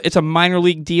a minor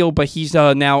league deal, but he's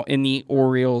now in the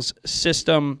Orioles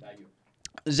system.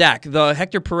 Zach, the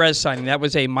Hector Perez signing, that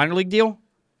was a minor league deal?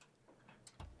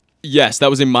 Yes, that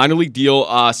was a minor league deal.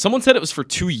 Someone said it was for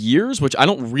 2 years, which I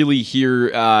don't really hear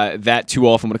that too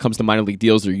often when it comes to minor league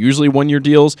deals. They're usually 1 year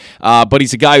deals. But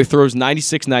he's a guy who throws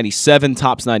 96, 97,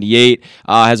 tops 98,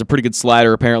 has a pretty good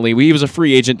slider apparently. He was a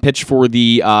free agent, pitched for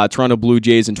the Toronto Blue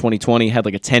Jays in 2020, had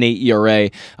like a 10.8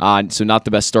 ERA, so not the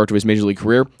best start to his major league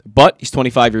career. But he's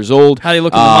 25 years old. How do you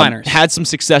look in the minors? Had some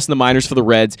success in the minors for the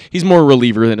Reds. He's more a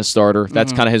reliever than a starter.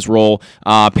 That's kind of his role.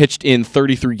 Pitched in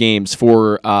 33 games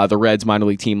for the Reds minor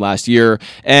league team last year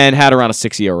and had around a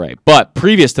 6 ERA. But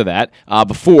previous to that,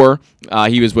 before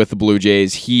he was with the Blue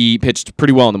Jays, he pitched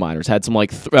pretty well in the minors. Had some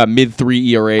like mid-3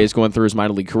 ERAs going through his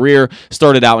minor league career.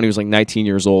 Started out when he was like 19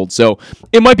 years old. So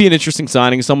it might be an interesting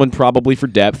signing. Someone probably for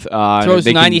depth. Throws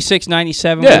 96,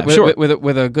 97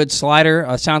 with a good slider.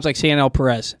 Sounds like Sanel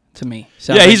Perez to me.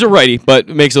 He's a righty, but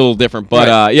makes it a little different.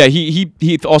 But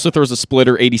he also throws a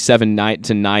splitter 87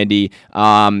 to 90.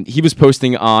 He was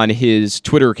posting on his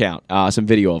Twitter account some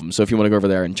video of him. So if you want to go over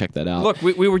there and check that out. Look,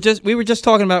 we were just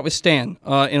talking about it with Stan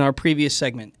in our previous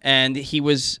segment, and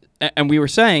we were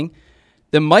saying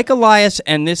that Mike Elias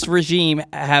and this regime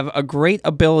have a great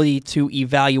ability to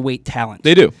evaluate talent.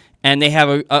 They do, and they have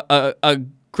a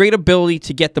great ability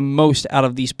to get the most out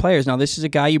of these players. Now, this is a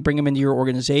guy, you bring him into your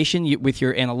organization with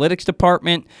your analytics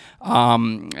department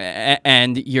and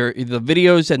the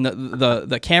videos and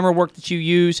the camera work that you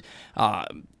use,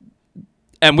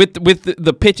 and with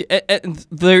the pitch,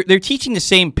 they're teaching the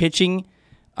same pitching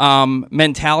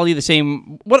mentality, the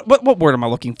same what word am I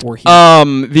looking for here?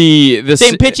 The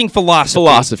same pitching philosophy.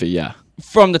 Philosophy, yeah.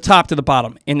 From the top to the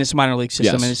bottom in this minor league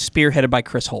system, and it's spearheaded by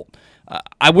Chris Holt.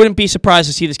 I wouldn't be surprised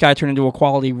to see this guy turn into a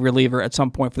quality reliever at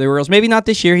some point for the Orioles. Maybe not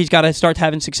this year. He's got to start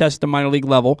having success at the minor league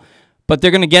level, but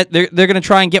they're going to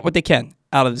try and get what they can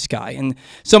out of this guy. And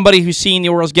somebody who's seen the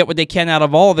Orioles get what they can out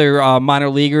of all their minor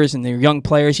leaguers and their young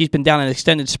players, he's been down in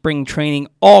extended spring training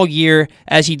all year,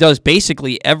 as he does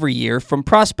basically every year. From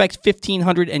Prospects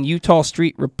 1500 and Eutaw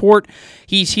Street Report,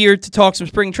 he's here to talk some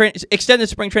extended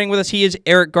spring training with us. He is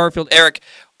Eric Garfield. Eric,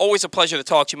 always a pleasure to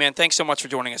talk to you, man. Thanks so much for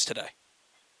joining us today.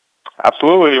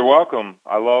 Absolutely, you're welcome.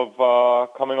 I love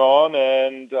coming on,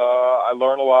 and I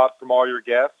learn a lot from all your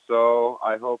guests. So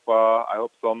I hope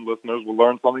some listeners will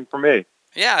learn something from me.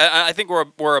 Yeah, I think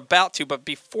we're about to. But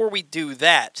before we do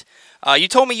that, you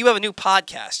told me you have a new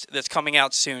podcast that's coming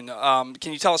out soon.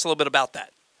 Can you tell us a little bit about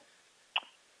that?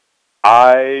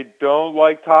 I don't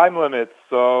like time limits,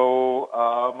 so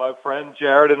my friend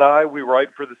Jared and I, we write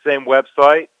for the same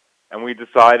website, and we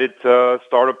decided to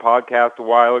start a podcast a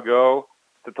while ago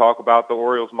to talk about the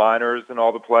Orioles minors and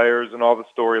all the players and all the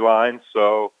storylines.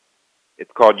 So it's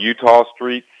called Eutaw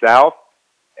Street South,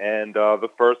 and the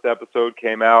first episode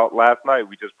came out last night.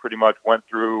 We just pretty much went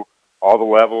through all the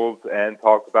levels and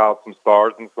talked about some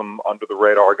stars and some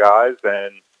under-the-radar guys,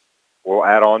 and we'll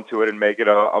add on to it and make it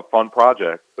a fun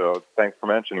project. So thanks for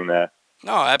mentioning that.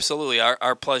 No, absolutely.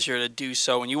 Our pleasure to do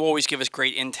so. And you always give us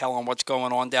great intel on what's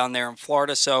going on down there in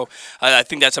Florida. So I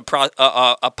think that's a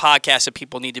podcast that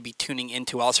people need to be tuning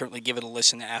into. I'll certainly give it a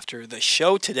listen after the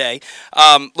show today.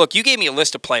 Look, you gave me a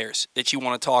list of players that you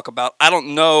want to talk about. I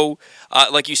don't know,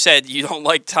 like you said, you don't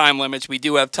like time limits. We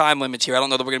do have time limits here. I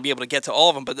don't know that we're going to be able to get to all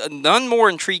of them, but none more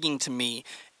intriguing to me,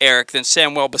 Eric, than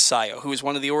Samuel Basallo, who is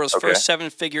one of the Orioles' first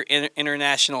seven-figure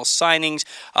international signings.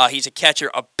 He's a catcher,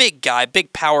 a big guy,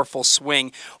 big, powerful swing.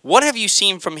 What have you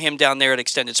seen from him down there at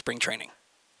extended spring training?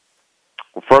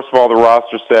 Well, first of all, the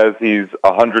roster says he's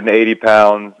 180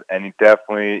 pounds, and he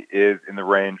definitely is in the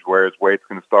range where his weight's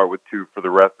going to start with 2 for the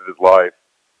rest of his life.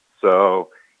 So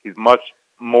he's much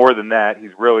more than that.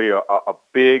 He's really a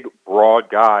big, broad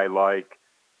guy, like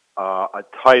a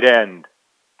tight end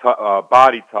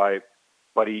body type,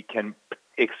 but he can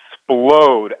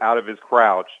explode out of his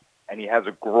crouch, and he has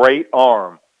a great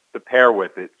arm to pair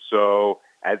with it. So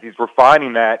as he's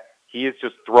refining that, he is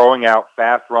just throwing out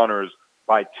fast runners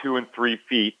by 2 and 3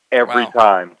 feet every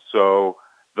time. So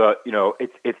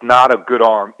it's not a good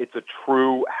arm. It's a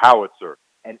true howitzer,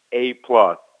 an A+.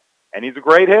 And he's a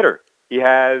great hitter. He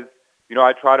has,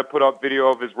 I try to put up video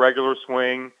of his regular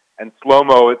swing and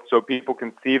slow-mo it so people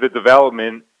can see the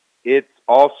development. It's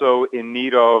also in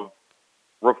need of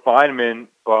refinement,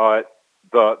 but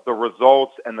the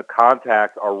results and the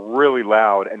contact are really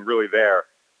loud and really there.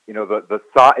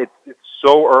 It's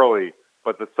so early,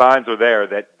 but the signs are there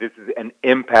that this is an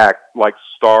impact, like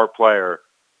star player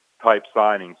type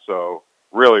signing. So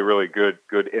really, really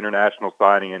good international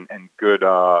signing and good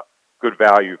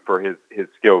value for his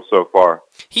skills so far.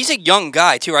 He's a young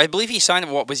guy too. I believe he signed,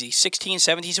 16,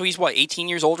 17? So he's 18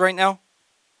 years old right now?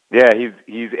 Yeah,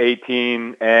 he's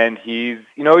 18, and he's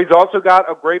also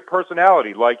got a great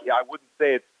personality. Like, I wouldn't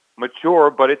say it's mature,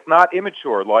 but it's not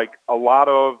immature. Like a lot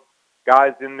of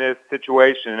guys in this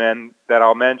situation, and that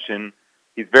I'll mention,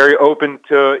 he's very open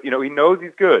to, he knows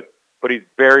he's good, but he's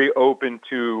very open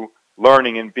to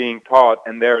learning and being taught.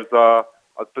 And there's a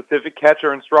specific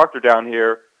catcher instructor down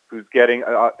here who's getting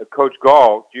Coach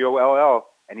Gall, Goll,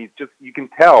 and he's just, you can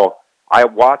tell. I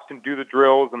watched him do the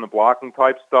drills and the blocking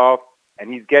type stuff,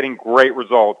 and he's getting great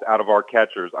results out of our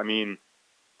catchers. I mean,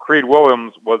 Creed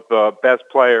Williams was the best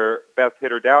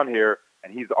hitter down here,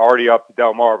 and he's already up to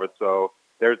Delmarva. So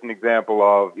there's an example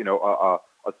of,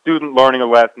 a student learning a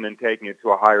lesson and taking it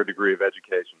to a higher degree of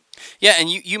education. Yeah, and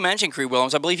you mentioned Creed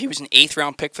Williams. I believe he was an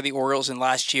 8th-round pick for the Orioles in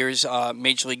last year's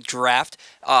Major League draft.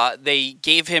 They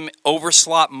gave him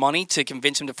overslot money to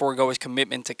convince him to forego his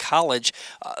commitment to college.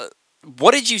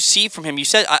 What did you see from him? You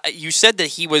said that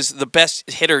he was the best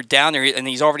hitter down there, and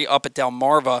he's already up at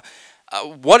Delmarva.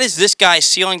 What is this guy's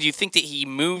ceiling? Do you think that he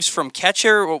moves from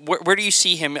catcher? Where do you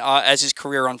see him as his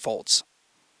career unfolds?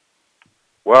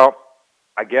 Well,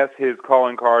 I guess his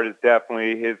calling card is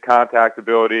definitely his contact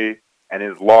ability and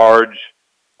his large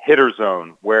hitter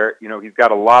zone, where he's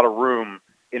got a lot of room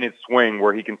in his swing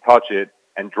where he can touch it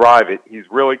and drive it. He's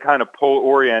really kind of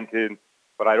pull-oriented,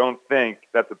 but I don't think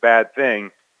that's a bad thing.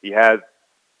 He has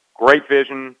great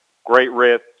vision, great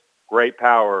wrist, great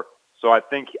power. So I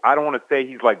don't want to say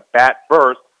he's like bat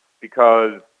first,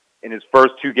 because in his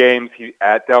first 2 games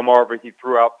at Delmarva, he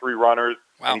threw out 3 runners.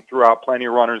 Wow. And he threw out plenty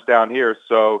of runners down here.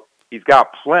 So he's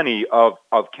got plenty of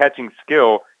catching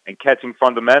skill and catching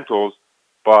fundamentals.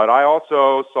 But I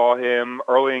also saw him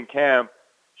early in camp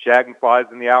shagging flies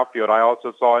in the outfield. I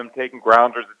also saw him taking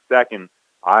grounders at second.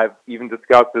 I've even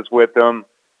discussed this with him.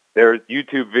 There's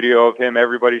YouTube video of him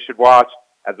everybody should watch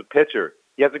as a pitcher.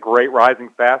 He has a great rising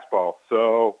fastball.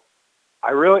 So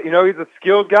I really, he's a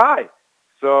skilled guy.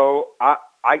 So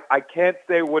I can't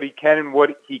say what he can and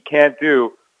what he can't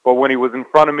do, but when he was in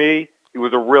front of me, he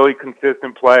was a really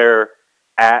consistent player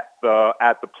at the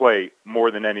plate more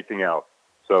than anything else.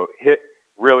 So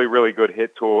really, really good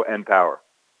hit tool and power.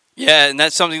 Yeah, and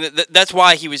that's something that's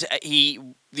why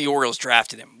the Orioles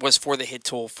drafted him, was for the hit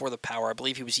tool, for the power. I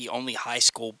believe he was the only high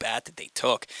school bat that they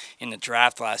took in the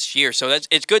draft last year. So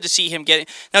it's good to see him getting.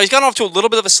 Now he's gotten off to a little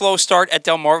bit of a slow start at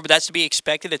Delmarva, but that's to be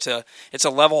expected. It's a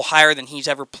level higher than he's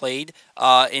ever played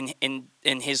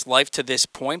in his life to this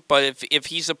point. But if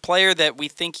he's a player that we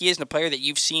think he is, and a player that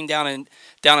you've seen down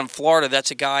in Florida,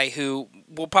 that's a guy who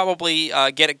will probably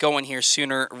get it going here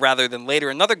sooner rather than later.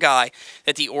 Another guy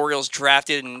that the Orioles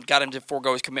drafted and got him to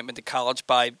forego his commitment to college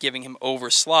by giving him over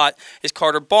slot is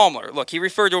Carter Baumler. Look, he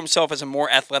referred to himself as a more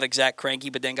athletic Zach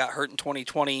Greinke, but then got hurt in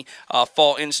 2020,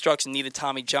 fall instructs and needed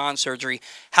Tommy John surgery.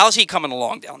 How's he coming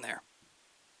along down there?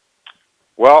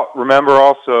 Well, remember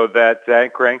also that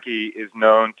Zach Greinke is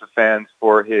known to fans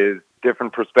for his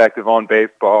different perspective on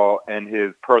baseball and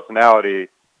his personality.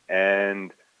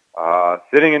 And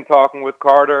sitting and talking with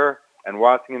Carter, and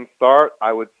watching him start,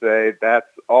 I would say that's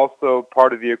also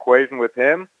part of the equation with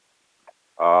him.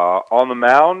 On the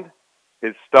mound,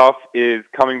 his stuff is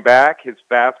coming back, his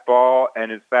fastball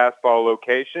and his fastball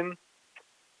location.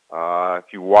 If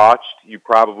you watched, you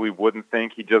probably wouldn't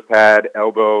think he just had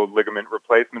elbow ligament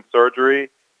replacement surgery.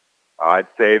 I'd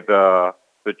say the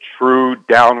true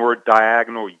downward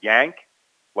diagonal yank,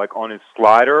 like on his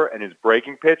slider and his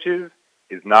breaking pitches,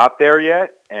 is not there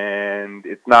yet, and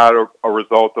it's not a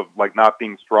result of like not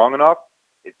being strong enough.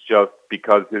 It's just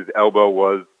because his elbow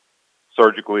was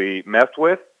surgically messed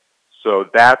with. So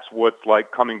that's what's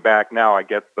like coming back now. I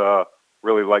guess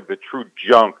really like the true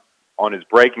junk on his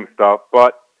breaking stuff,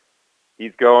 but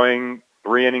he's going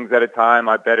 3 innings at a time.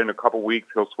 I bet in a couple weeks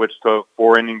he'll switch to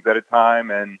 4 innings at a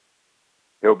time, and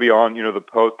he'll be on, the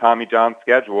post-Tommy John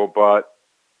schedule. But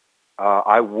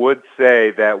I would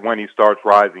say that when he starts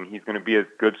rising, he's going to be a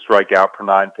good strikeout per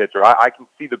 9 pitcher. I can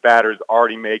see the batters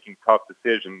already making tough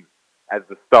decisions as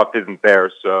the stuff isn't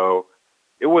there. So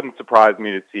it wouldn't surprise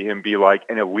me to see him be like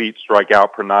an elite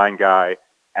strikeout per 9 guy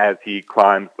as he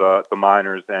climbs the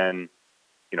minors and,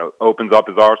 opens up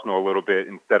his arsenal a little bit.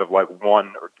 Instead of like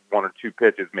one or two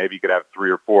pitches, maybe he could have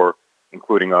 3 or 4,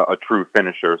 including a true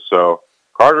finisher. So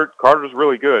Carter's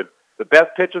really good. The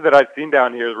best pitcher that I've seen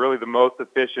down here is really the most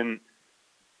efficient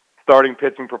starting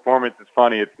pitching performance. Is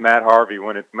funny. It's Matt Harvey.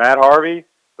 When it's Matt Harvey,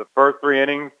 the first 3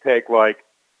 innings take like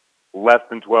less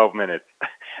than 12 minutes.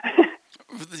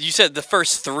 You said the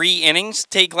first 3 innings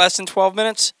take less than 12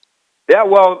 minutes? Yeah,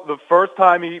 well, the first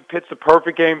time he pitched a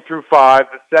perfect game through 5.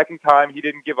 The second time he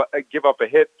didn't give up a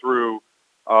hit through,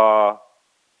 I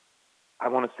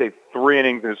want to say 3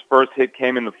 innings. His first hit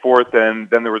came in the 4th, and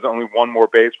then there was only 1 more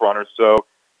base runner. So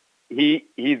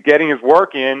he's getting his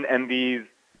work in, and these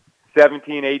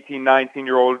 17, 18,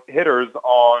 19-year-old hitters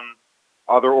on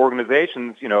other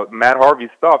organizations, Matt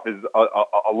Harvey's stuff is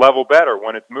a level better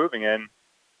when it's moving, and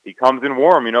he comes in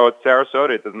warm. At Sarasota,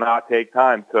 it does not take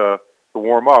time to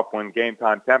warm up when game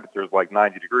time temperature is like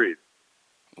 90 degrees.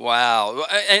 Wow.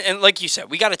 And like you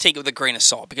said, we got to take it with a grain of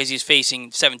salt because he's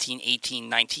facing 17, 18,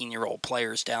 19-year-old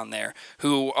players down there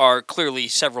who are clearly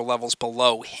several levels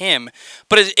below him.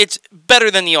 But it's better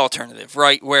than the alternative,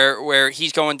 right, where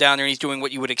he's going down there and he's doing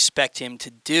what you would expect him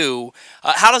to do.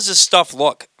 How does this stuff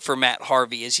look for Matt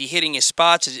Harvey? Is he hitting his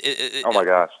spots? Oh, my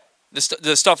gosh.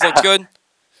 The stuff looks good?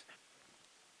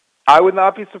 I would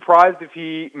not be surprised if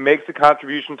he makes a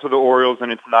contribution to the Orioles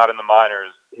and it's not in the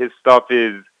minors. His stuff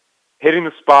is hitting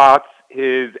the spots,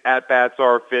 his at-bats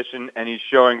are efficient, and he's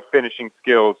showing finishing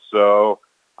skills. So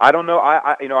I don't know.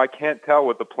 I can't tell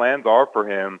what the plans are for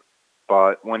him,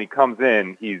 but when he comes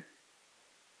in, he's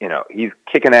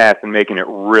kicking ass and making it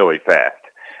really fast.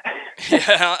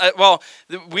 Yeah, well,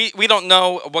 we don't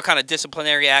know what kind of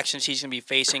disciplinary actions he's going to be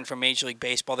facing from Major League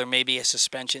Baseball. There may be a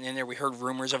suspension in there. We heard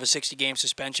rumors of a 60-game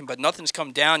suspension, but nothing's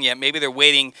come down yet. Maybe they're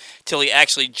waiting till he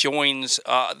actually joins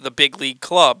the big league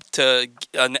club to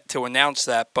announce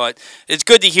that. But it's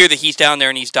good to hear that he's down there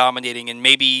and he's dominating, and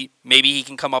maybe he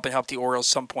can come up and help the Orioles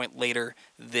some point later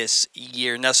this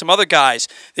year. Now, some other guys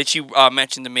that you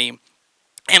mentioned to me.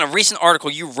 In a recent article,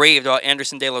 you raved about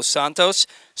Anderson De Los Santos.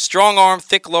 Strong arm,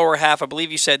 thick lower half. I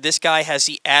believe you said this guy has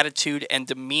the attitude and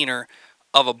demeanor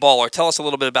of a baller. Tell us a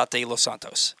little bit about De Los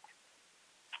Santos.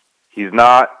 He's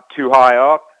not too high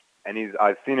up, and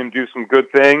I've seen him do some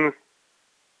good things.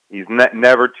 He's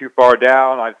never too far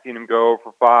down. I've seen him go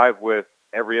for 5 with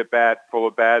every at-bat full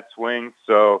of bad swings.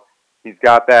 So he's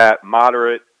got that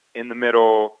moderate,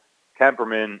 in-the-middle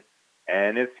temperament,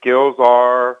 and his skills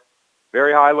are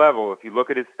very high level. If you look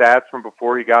at his stats from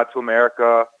before he got to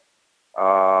America, he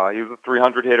was a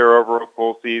 300 hitter over a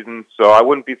full season. So I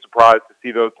wouldn't be surprised to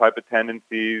see those type of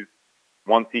tendencies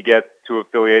once he gets to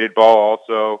affiliated ball.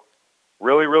 Also,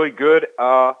 really, really good,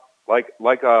 like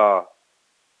a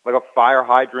fire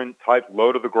hydrant type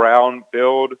low to the ground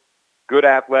build. Good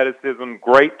athleticism,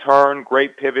 great turn,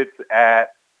 great pivots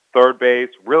at third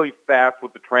base. Really fast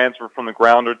with the transfer from the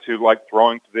grounder to like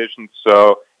throwing position.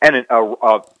 So. And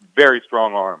a very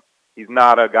strong arm. He's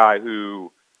not a guy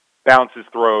who bounces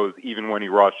throws even when he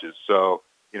rushes. So,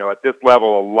 at this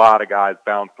level, a lot of guys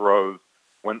bounce throws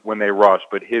when they rush,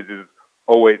 but his is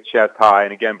always chest high.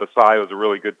 And again, Basayo is a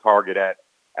really good target at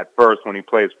first when he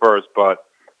plays first. But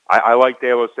I like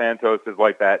De Los Santos as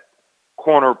like that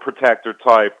corner protector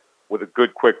type with a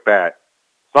good quick bat.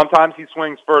 Sometimes he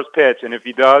swings first pitch, and if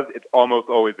he does, it's almost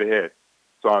always a hit.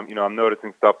 So I'm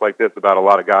noticing stuff like this about a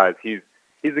lot of guys. He's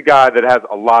a guy that has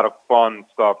a lot of fun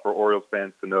stuff for Orioles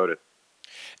fans to notice.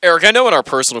 Eric, I know in our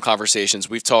personal conversations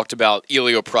we've talked about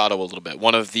Elio Prado a little bit,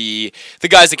 one of the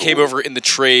guys that came over in the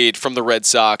trade from the Red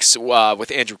Sox with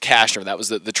Andrew Cashner. That was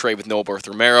the trade with Noah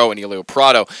Barth-Romero and Elio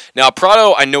Prado. Now,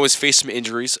 Prado, I know, has faced some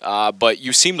injuries, but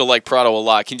you seem to like Prado a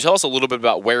lot. Can you tell us a little bit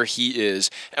about where he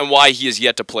is and why he is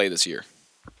yet to play this year?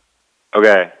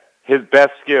 Okay. His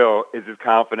best skill is his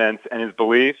confidence and his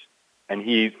belief, and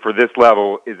he, for this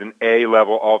level, is an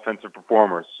A-level offensive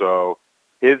performer. So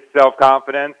his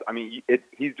self-confidence, I mean,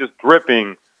 he's just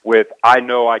dripping with, I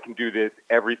know I can do this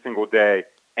every single day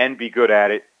and be good at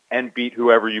it and beat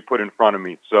whoever you put in front of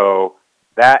me. So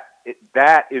that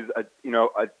is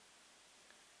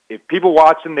if people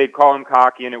watch him, they'd call him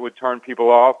cocky and it would turn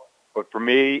people off. But for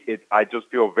me, I just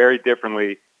feel very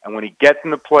differently. And when he gets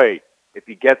in the plate, if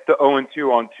he gets to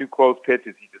 0-2 on 2 close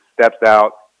pitches, he just steps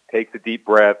out, takes a deep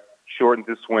breath, shortens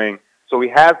his swing. So he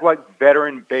has like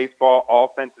veteran baseball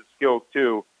offensive skills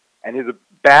too, and his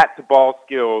bat-to-ball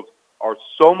skills are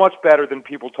so much better than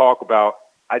people talk about.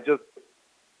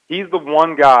 He's the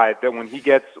one guy that when he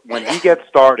gets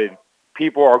started,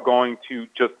 people are going to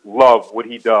just love what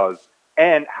he does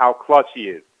and how clutch he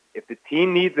is. If the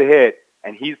team needs a hit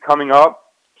and he's coming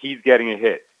up, he's getting a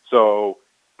hit. So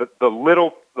the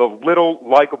little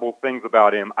likable things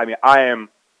about him. I mean, I am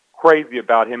crazy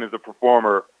about him as a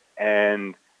performer,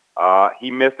 and he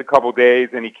missed a couple days,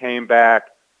 and he came back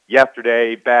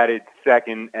yesterday, batted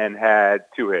second, and had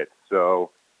 2 hits. So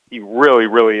he really,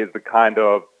 really is the kind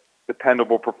of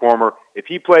dependable performer. If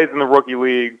he plays in the rookie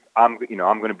league, I'm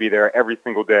going to be there every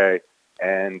single day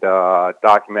and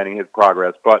documenting his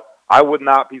progress. But I would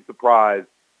not be surprised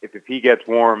if he gets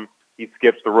warm, he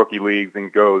skips the rookie leagues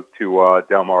and goes to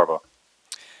Delmarva.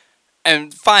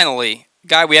 And finally,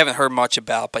 guy we haven't heard much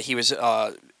about, but he was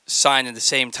signed at the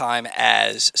same time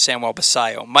as Samuel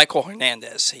Basallo, Michael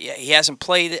Hernandez. He hasn't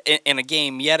played in a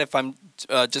game yet, if I'm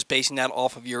just basing that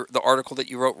off of the article that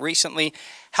you wrote recently.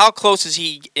 How close is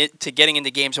he to getting into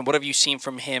games, and what have you seen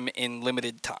from him in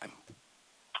limited time?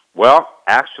 Well,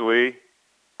 actually,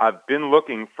 I've been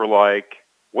looking for,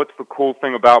 what's the cool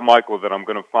thing about Michael that I'm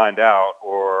going to find out,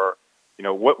 or,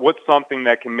 what's something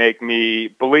that can make me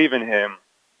believe in him.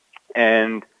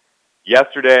 And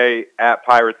yesterday at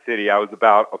Pirate City, I was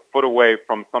about a foot away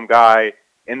from some guy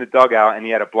in the dugout, and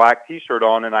he had a black T-shirt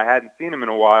on, and I hadn't seen him in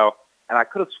a while, and I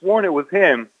could have sworn it was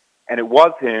him, and it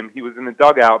was him. He was in the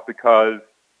dugout because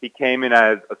he came in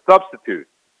as a substitute.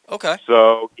 Okay.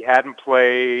 So he hadn't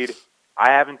played. I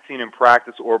haven't seen him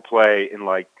practice or play in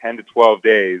 10 to 12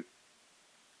 days.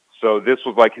 So this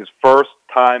was his first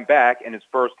time back and his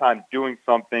first time doing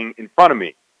something in front of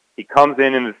me. He comes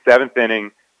in the 7th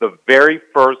inning. The very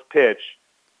first pitch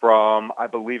from, I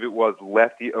believe it was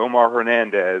lefty Omar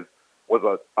Hernandez,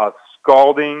 was a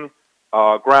scalding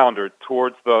grounder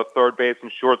towards the third base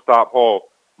and shortstop hole.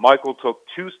 Michael took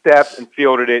 2 steps and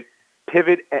fielded it,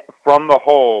 pivot from the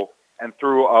hole, and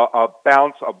threw a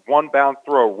one bounce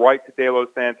throw right to De Los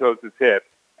Santos' hip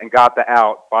and got the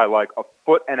out by 1.5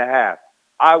 foot.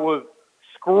 I was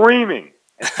screaming,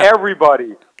 and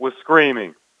everybody was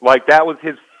screaming. That was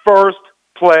his first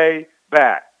play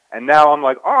back. And now I'm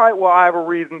all right, well, I have a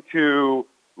reason to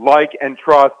like and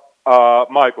trust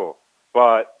Michael.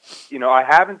 But, I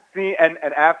haven't seen, and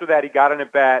after that he got an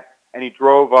at-bat, and he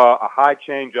drove a high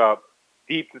changeup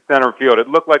deep to center field. It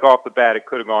looked like off the bat it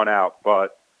could have gone out,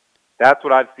 but that's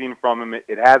what I've seen from him.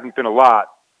 It hasn't been a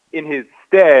lot. In his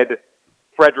stead,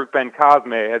 Frederick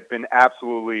Bencosme has been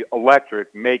absolutely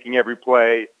electric, making every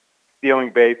play,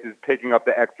 stealing bases, picking up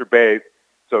the extra base.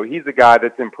 So he's a guy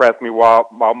that's impressed me while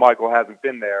Michael hasn't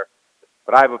been there.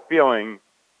 But I have a feeling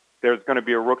there's going to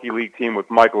be a rookie league team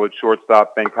with Michael at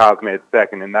shortstop, Bencosme at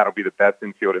second, and that'll be the best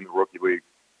infield in the rookie league.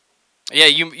 Yeah,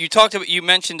 you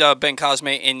mentioned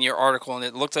Bencosme in your article, and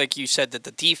it looked like you said that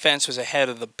the defense was ahead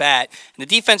of the bat. And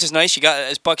the defense is nice. You got,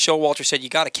 as Buck Showalter said, you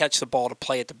got to catch the ball to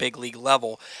play at the big league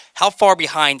level. How far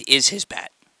behind is his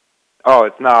bat? Oh,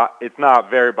 it's not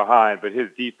very behind, but his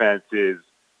defense is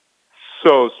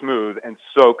so smooth and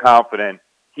so confident.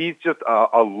 He's just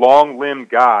a long-limbed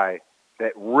guy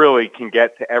that really can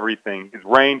get to everything. His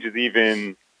range is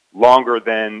even longer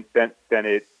than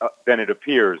it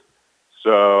appears.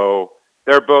 So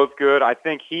they're both good. I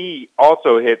think he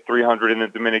also hit 300 in the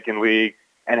Dominican League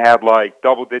and had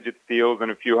double-digit steals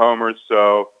and a few homers.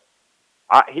 So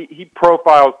he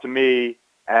profiles to me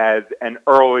as an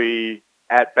early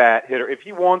at-bat hitter. If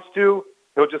he wants to,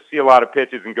 he'll just see a lot of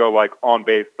pitches and go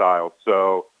on-base style.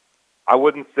 So I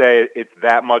wouldn't say it's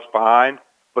that much behind,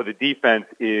 but the defense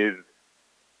is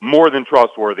more than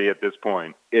trustworthy at this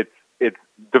point. It's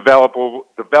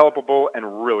developable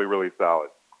and really, really solid.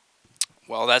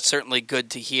 Well, that's certainly good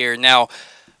to hear. Now,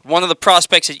 one of the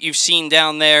prospects that you've seen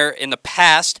down there in the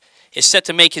past, is set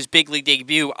to make his big league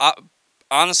debut.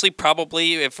 Honestly,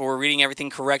 probably, if we're reading everything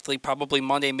correctly, probably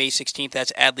Monday, May 16th,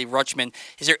 that's Adley Rutschman.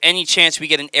 Is there any chance we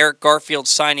get an Eric Garfield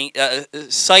sighting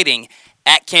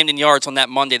at Camden Yards on that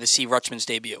Monday to see Rutschman's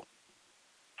debut?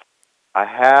 I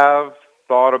have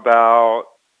thought about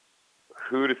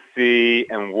who to see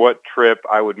and what trip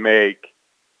I would make,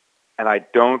 and I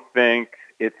don't think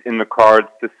it's in the cards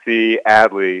to see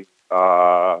Adley.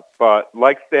 But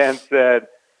like Stan said,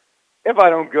 if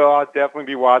I don't go, I'll definitely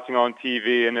be watching on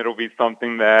TV, and it'll be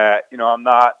something that,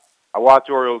 I watch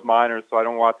Orioles minors, so I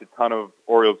don't watch a ton of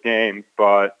Orioles games,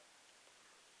 but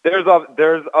there's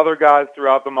other guys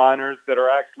throughout the minors that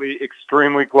are actually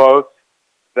extremely close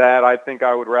that I think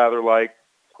I would rather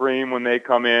scream when they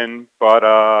come in,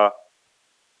 but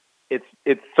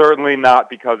it's certainly not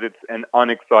because it's an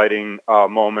unexciting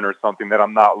moment or something that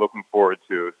I'm not looking forward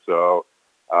to. So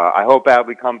I hope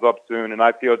Adley comes up soon, and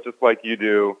I feel just like you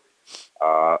do.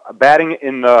 Batting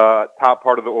in the top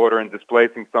part of the order and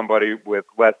displacing somebody with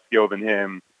less skill than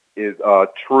him is a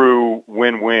true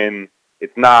win-win.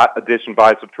 It's not addition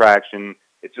by subtraction.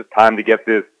 It's just time to get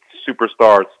this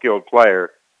superstar skilled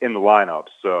player in the lineup.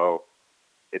 So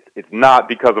it's not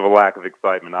because of a lack of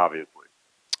excitement, obviously.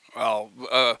 Well,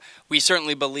 we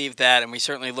certainly believe that, and we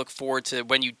certainly look forward to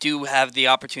when you do have the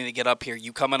opportunity to get up here,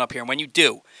 you coming up here. And when you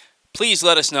do, please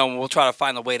let us know, and we'll try to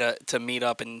find a way to meet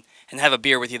up and have a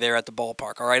beer with you there at the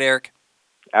ballpark. All right, Eric?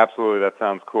 Absolutely. That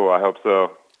sounds cool. I hope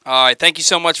so. All right. Thank you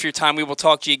so much for your time. We will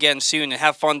talk to you again soon, and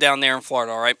have fun down there in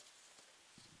Florida, all right?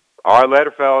 All right.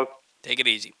 Later, fellas. Take it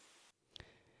easy.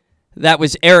 That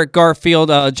was Eric Garfield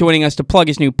joining us to plug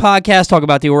his new podcast, talk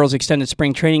about the Orioles' extended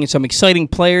spring training and some exciting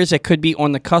players that could be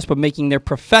on the cusp of making their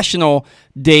professional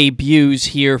debuts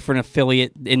here for an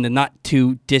affiliate in the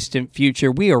not-too-distant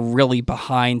future. We are really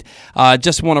behind.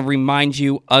 Just want to remind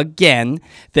you again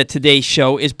that today's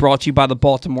show is brought to you by the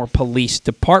Baltimore Police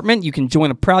Department. You can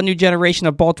join a proud new generation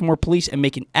of Baltimore police and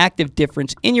make an active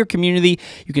difference in your community.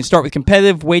 You can start with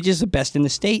competitive wages, the best in the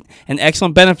state, and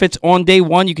excellent benefits on day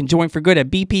one. You can join for good at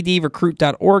bpdrecruit.org.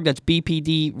 That's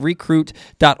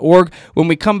bpdrecruit.org. When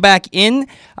we come back in,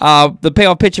 the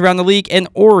payoff pitch around the league and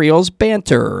Orioles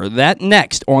banter. That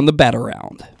next on the Bet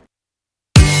Around.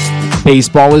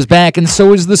 Baseball is back, and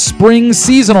so is the spring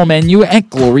seasonal menu at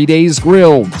Glory Days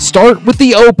Grill. Start with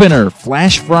the opener,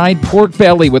 flash-fried pork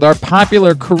belly with our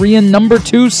popular Korean No.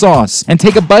 2 sauce, and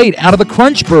take a bite out of the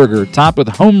Crunch Burger, topped with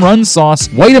home run sauce,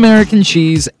 white American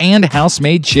cheese, and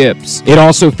house-made chips. It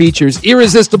also features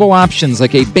irresistible options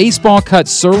like a baseball-cut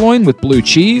sirloin with blue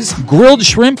cheese, grilled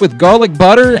shrimp with garlic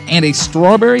butter, and a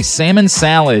strawberry salmon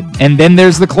salad. And then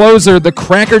there's the closer, the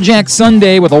Cracker Jack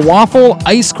Sundae with a waffle,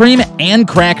 ice cream, and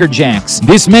Cracker Jack.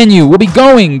 This menu will be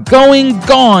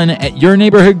gone at your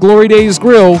neighborhood Glory Days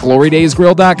Grill.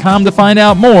 GloryDaysGrill.com to find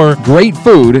out more. Great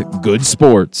food, good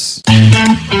sports.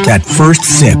 That first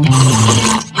sip.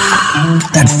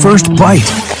 That first bite.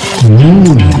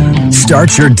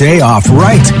 Start your day off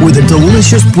right with a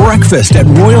delicious breakfast at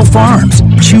Royal Farms.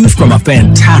 Choose from a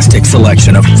fantastic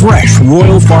selection of fresh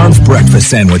Royal Farms breakfast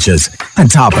sandwiches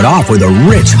and top it off with a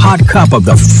rich hot cup of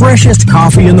the freshest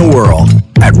coffee in the world.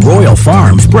 At Royal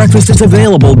Farms, breakfast is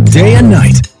available day and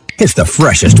night. It's the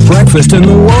freshest breakfast in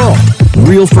the world.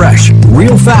 Real fresh,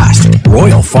 real fast.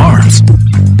 Royal Farms.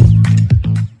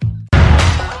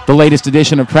 The latest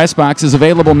edition of Press Box is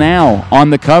available now. On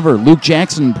the cover, Luke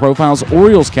Jackson profiles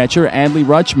Orioles catcher Adley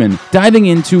Rutschman, diving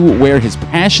into where his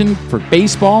passion for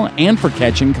baseball and for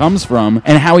catching comes from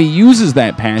and how he uses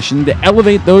that passion to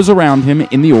elevate those around him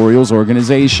in the Orioles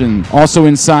organization. Also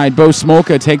inside, Bo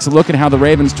Smolka takes a look at how the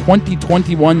Ravens'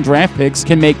 2021 draft picks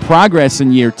can make progress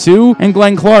in year two, and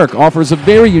Glenn Clark offers a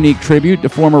very unique tribute to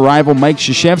former rival Mike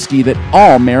Krzyzewski that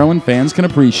all Maryland fans can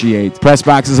appreciate. Press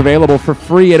Box is available for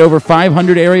free at over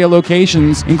 500 area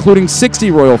locations, including 60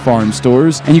 Royal Farm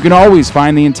stores, and you can always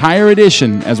find the entire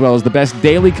edition, as well as the best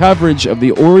daily coverage of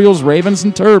the Orioles, Ravens,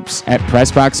 and Terps at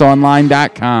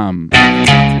PressBoxOnline.com.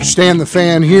 Stan the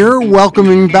Fan here,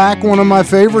 welcoming back one of my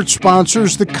favorite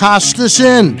sponsors, the Costas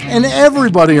Inn. And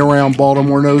everybody around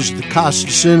Baltimore knows the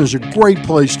Costas Inn is a great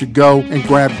place to go and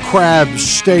grab crabs,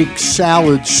 steaks,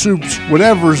 salads, soups,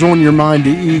 whatever's on your mind to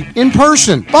eat in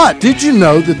person. But did you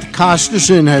know that the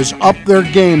Costas Inn has upped their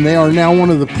game? They are now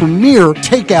one of the premier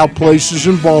takeout places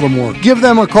in Baltimore. Give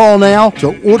them a call now to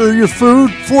order your food,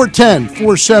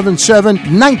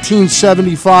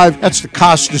 410-477-1975. That's the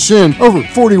Costas Inn over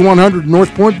 4100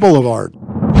 North Point Boulevard.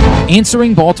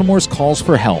 Answering Baltimore's calls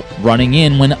for help, running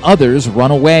in when others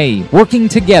run away, working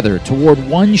together toward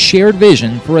one shared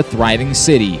vision for a thriving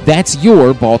city. That's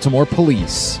your Baltimore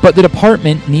Police. But the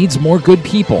department needs more good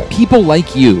people, people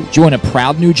like you. Join a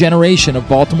proud new generation of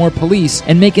Baltimore Police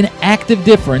and make an active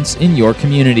difference in your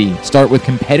community. Start with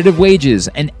competitive wages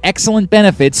and excellent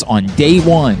benefits on day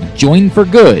one. Join for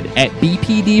good at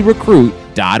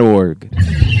bpdrecruit.org.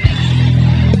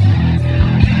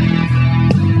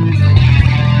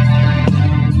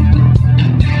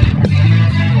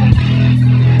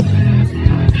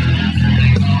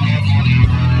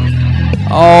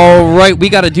 All right, we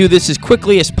got to do this as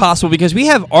quickly as possible because we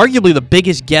have arguably the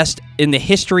biggest guest in the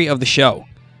history of the show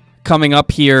coming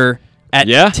up here at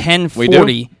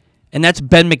 10:40, and that's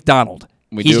Ben McDonald.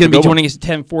 He's going to be joining us at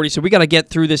 10:40, so we got to get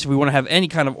through this if we want to have any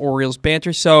kind of Orioles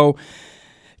banter. So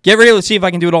get ready. Let's see if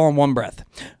I can do it all in one breath.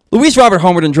 Luis Robert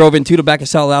homered and drove in two to back a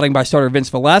solid outing by starter Vince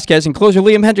Velasquez, and closer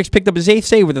Liam Hendricks picked up his 8th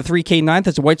save with a 3K ninth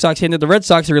as the White Sox handed the Red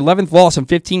Sox their 11th loss in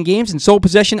 15 games and sole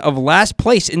possession of last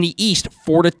place in the East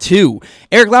 4-2.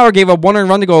 Eric Lauer gave up one earned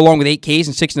run to go along with 8 Ks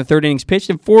and 6 in the third innings pitched,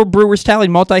 and 4 Brewers tallied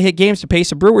multi-hit games to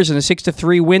pace the Brewers in a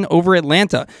 6-3 win over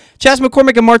Atlanta. Chas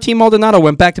McCormick and Martin Maldonado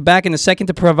went back-to-back in the second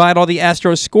to provide all the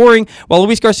Astros scoring, while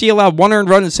Luis Garcia allowed 1 earned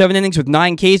run in 7 innings with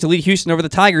 9 Ks to lead Houston over the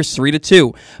Tigers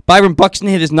 3-2. Byron Buxton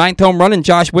hit his 9th home run, and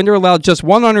Josh Winder allowed just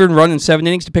 1 unearned run in 7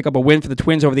 innings to pick up a win for the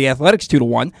Twins over the Athletics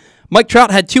 2-1. Mike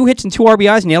Trout had 2 hits and 2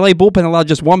 RBIs, and the LA bullpen allowed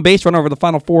just 1 base run over the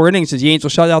final 4 innings as the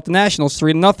Angels shut out the Nationals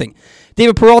 3-0.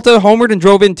 David Peralta homered and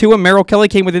drove in 2, and Merrill Kelly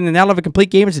came within and out of a complete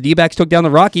game as the D-backs took down the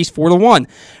Rockies 4-1.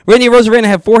 Randy Rosarena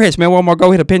had 4 hits. Manuel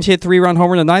Margot hit a pinch hit 3-run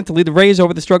homer in the 9th to lead the Rays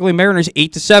over the struggling Mariners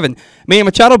 8-7. Manny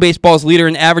Machado, baseball's leader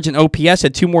in average and OPS,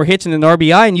 had 2 more hits and an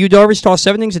RBI, and Yu Darvish tossed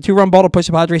 7 innings, a 2-run ball to push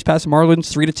the Padres past the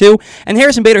Marlins 3-2. And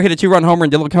Harrison Bader hit a 2-run homer,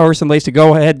 and Dylan Carlson laced a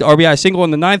go-ahead RBI single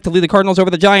in the 9th to lead the Cardinals over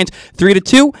the Giants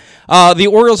 3-2. The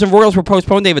Orioles and Royals were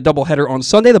postponed. They have a doubleheader on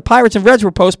Sunday. The Pirates and Reds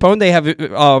were postponed. They have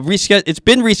it's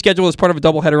been rescheduled as part of a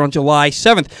doubleheader on July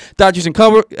 7th. Dodgers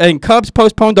and Cubs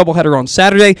postponed, doubleheader on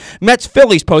Saturday. Mets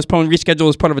Phillies postponed, rescheduled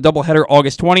as part of a doubleheader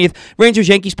August 20th. Rangers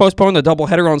Yankees postponed, a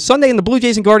doubleheader on Sunday, and the Blue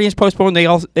Jays and Guardians postponed. They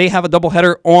have a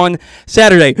doubleheader on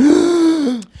Saturday.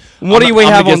 What do we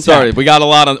have on tap? We got a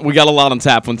lot on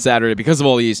tap on Saturday because of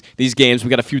all these games. We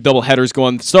got a few double headers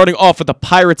going. Starting off with the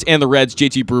Pirates and the Reds,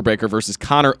 JT Brubaker versus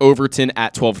Connor Overton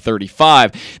at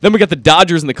 12:35. Then we got the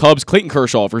Dodgers and the Cubs, Clayton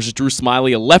Kershaw versus Drew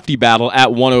Smyly, a lefty battle at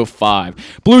 1:05.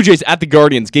 Blue Jays at the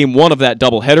Guardians, game 1 of that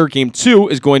double header. Game 2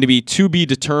 is going to be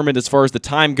determined as far as the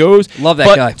time goes. Love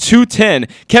that guy. 2:10,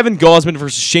 Kevin Gausman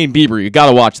versus Shane Bieber. You got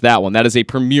to watch that one. That is a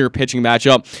premier pitching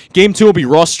matchup. Game 2 will be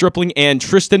Ross Stripling and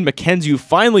Tristan McKenzie, who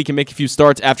finally can make a few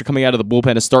starts after coming out of the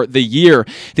bullpen to start the year.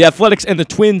 The Athletics and the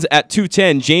Twins at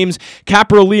 2:10. James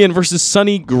Caprolian versus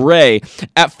Sonny Gray.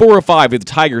 At 4:05, with the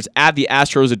Tigers at the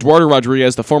Astros. Eduardo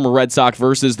Rodriguez, the former Red Sox,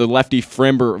 versus the lefty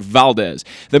Framber Valdez.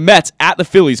 The Mets at the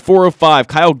Phillies. 4:05,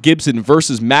 Kyle Gibson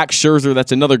versus Max Scherzer.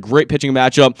 That's another great pitching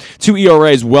matchup. 2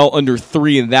 ERAs well under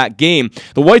 3 in that game.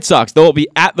 The White Sox, they'll be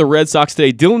at the Red Sox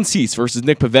today. Dylan Cease versus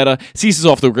Nick Pivetta. Cease is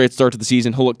off to a great start to the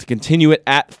season. He'll look to continue it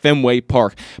at Fenway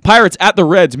Park. Pirates at the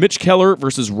Reds. Mitch Keller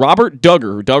versus Robert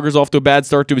Duggar. Duggar's off to a bad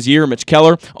start to his year. Mitch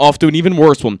Keller off to an even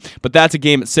worse one. But that's a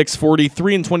game at 6:40.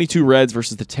 3-22 Reds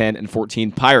versus the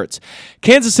 10-14 Pirates.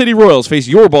 Kansas City Royals face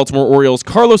your Baltimore Orioles.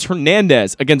 Carlos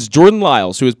Hernandez against Jordan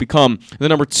Lyles, who has become the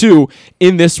number 2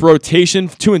 in this rotation.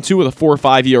 2-2 with a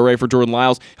 4.5 ERA for Jordan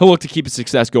Lyles. He'll look to keep his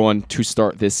success going to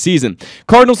start this season.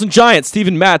 Cardinals and Giants.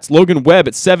 Steven Matz, Logan Webb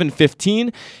at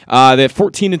 7:15. They have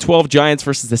 14-12 Giants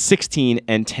versus the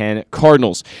 16-10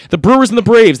 Cardinals. The Brewers and the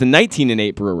Braves. The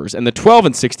 19-8 Brewers and the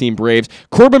 12-16 Braves.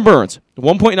 Corbin Burns,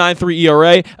 1.93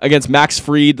 ERA against Max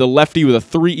Fried, the lefty with a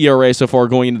 3 ERA so far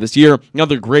going into this year.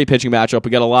 Another great pitching matchup.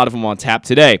 We got a lot of them on tap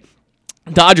today.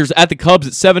 Dodgers at the Cubs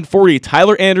at 7:40.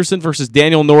 Tyler Anderson versus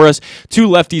Daniel Norris. 2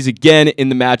 lefties again in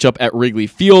the matchup at Wrigley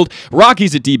Field.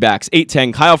 Rockies at D-backs.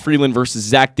 8:10. Kyle Freeland versus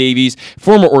Zach Davies,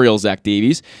 former Orioles Zach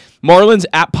Davies. Marlins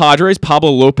at Padres.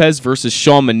 Pablo Lopez versus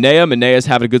Sean Manaea. Manea's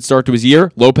having a good start to his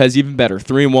year. Lopez even better.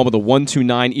 3-1 with a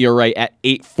 1.29 ERA at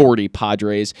 8:40.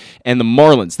 Padres and the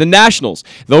Marlins. The Nationals,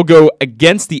 they'll go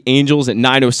against the Angels at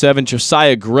 9:07.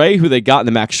 Josiah Gray, who they got in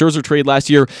the Max Scherzer trade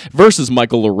last year, versus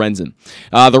Michael Lorenzen.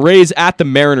 The Rays at the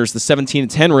Mariners. The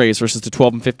 17-10 Rays versus the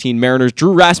 12-15 Mariners.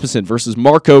 Drew Rasmussen versus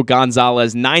Marco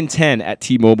Gonzalez. 9:10 at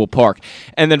T-Mobile Park.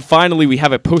 And then finally, we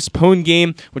have a postponed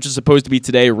game, which is supposed to be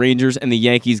today. Rangers and the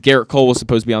Yankees. Garrett Cole was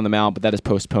supposed to be on the mound, but that is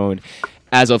postponed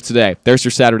as of today. There's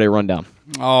your Saturday rundown.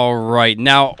 All right.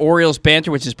 Now, Orioles Banter,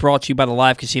 which is brought to you by the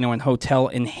Live Casino and Hotel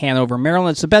in Hanover,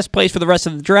 Maryland. It's the best place for the rest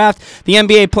of the draft.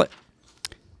 The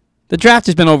draft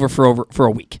has been over for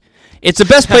a week. It's the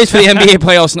best place for the NBA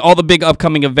playoffs and all the big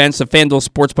upcoming events. The FanDuel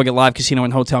Sportsbook at Live Casino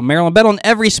and Hotel Maryland. Bet on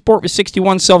every sport with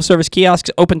 61 self-service kiosks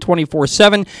open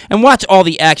 24/7 and watch all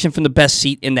the action from the best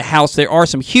seat in the house. There are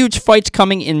some huge fights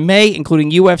coming in May, including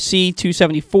UFC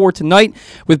 274 tonight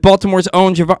with Baltimore's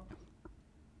own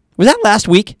Was that last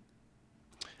week?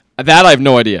 That I have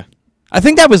no idea. I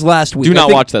think that was last week. Do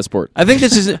not watch that sport. I think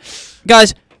this is...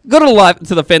 Guys... Go to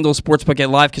the FanDuel Sportsbook at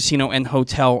Live Casino and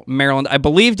Hotel Maryland. I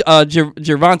believe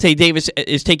Gervonta Davis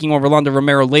is taking over Rolando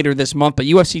Romero later this month, but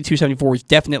UFC 274 was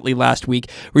definitely last week.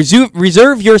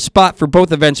 Reserve your spot for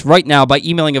both events right now by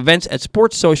emailing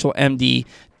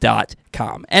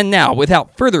events@sportssocialmd.com. And now,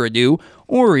 without further ado,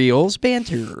 Orioles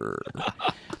banter.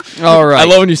 All right. I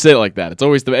love when you say it like that. It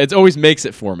always makes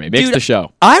it for me. It makes the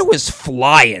show. I was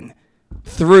flying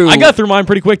through. I got through mine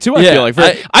pretty quick too. I feel like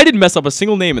I didn't mess up a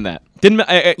single name in that. Didn't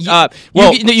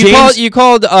you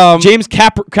called James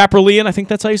Caprolian? I think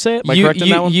that's how you say it. Am I correct in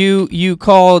that one? You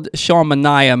called Sean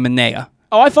Manaea.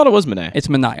 Oh, I thought it was Manaea. It's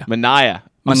Manaea.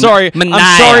 I'm sorry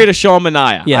to Sean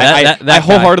Manaea. Yeah, I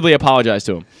wholeheartly apologize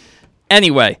to him.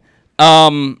 Anyway,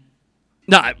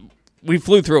 we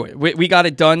flew through it. We got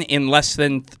it done in less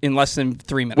than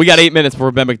 3 minutes. We got 8 minutes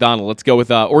before Ben McDonald. Let's go with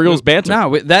Orioles banter.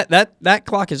 No, that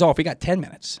clock is off. We got 10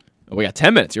 minutes. Oh, we got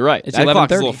 10 minutes. You're right. It's that 11:30.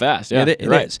 clock is a little fast. Yeah, it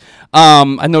right. is.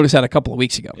 I noticed that a couple of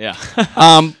weeks ago. Yeah.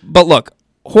 But look,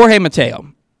 Jorge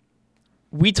Mateo.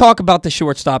 We talk about the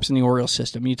shortstops in the Orioles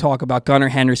system. You talk about Gunnar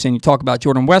Henderson. You talk about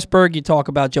Jordan Westberg. You talk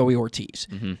about Joey Ortiz.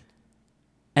 Mm-hmm.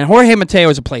 And Jorge Mateo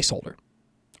is a placeholder,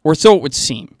 or so it would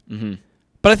seem. Mm-hmm.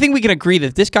 But I think we can agree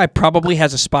that this guy probably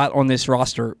has a spot on this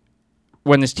roster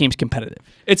when this team's competitive.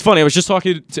 It's funny. I was just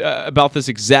talking about this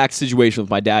exact situation with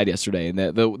my dad yesterday, and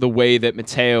the way that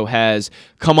Mateo has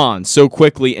come on so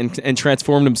quickly and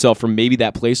transformed himself from maybe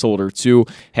that placeholder to,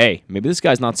 hey, maybe this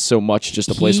guy's not so much just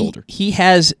a placeholder. He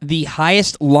has the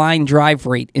highest line drive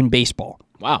rate in baseball.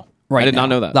 Wow. Right I did now. not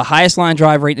know that. The highest line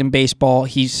drive rate in baseball.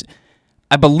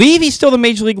 I believe he's still the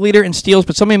major league leader in steals,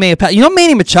 but somebody may have passed. You know,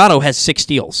 Manny Machado has 6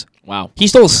 steals. Wow. He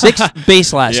stole 6th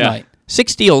base last night.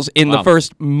 6 steals in the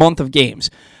first month of games.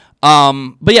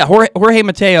 But yeah, Jorge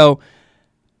Mateo,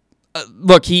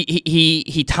 look,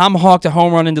 he tomahawked a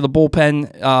home run into the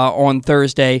bullpen on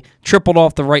Thursday, tripled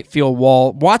off the right field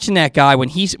wall. Watching that guy when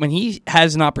he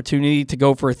has an opportunity to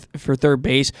go for third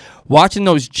base, watching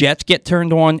those jets get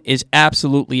turned on is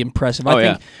absolutely impressive. I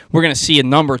think we're going to see a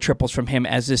number of triples from him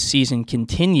as this season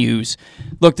continues.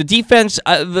 Look, the defense,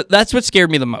 that's what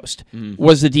scared me the most,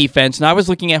 was the defense. And I was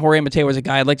looking at Jorge Mateo as a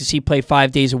guy I'd like to see play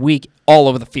 5 days a week all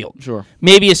over the field. Sure.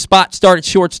 Maybe a spot start at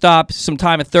shortstop, some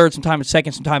time at third, some time at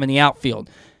second, some time in the outfield.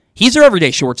 He's their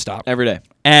everyday shortstop. Every day.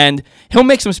 And he'll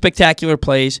make some spectacular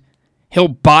plays. He'll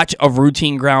botch a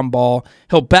routine ground ball.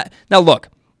 Now, look,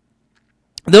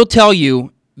 they'll tell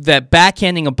you that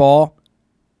backhanding a ball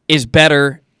is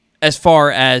better as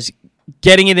far as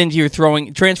getting it into your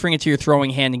throwing, transferring it to your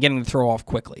throwing hand and getting the throw off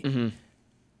quickly. Mm-hmm.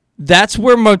 That's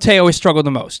where Mateo has struggled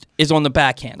the most, is on the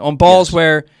backhand. On balls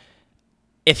where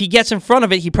if he gets in front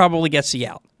of it, he probably gets the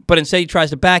out. But instead he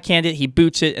tries to backhand it, he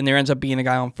boots it, and there ends up being a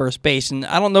guy on first base. And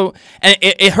I don't know, and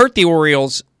it hurt the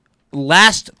Orioles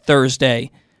last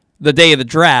Thursday, the day of the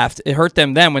draft. It hurt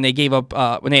them then when they gave up,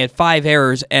 when they had 5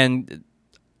 errors, and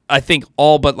I think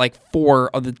all but like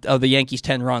 4 of the Yankees'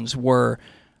 10 runs were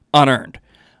unearned.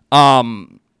 But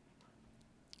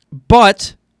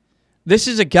this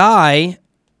is a guy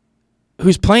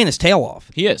who's playing his tail off.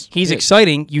 He is. He's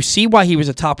exciting. You see why he was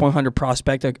a top 100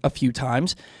 prospect a few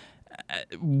times.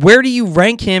 Where do you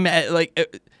rank him at,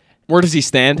 where does he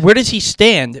stand? Where does he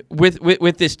stand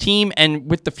with this team and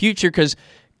with the future? Because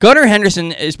Gunnar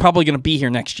Henderson is probably going to be here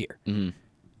next year. Mm-hmm.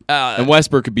 And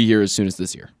Westberg could be here as soon as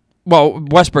this year. Well,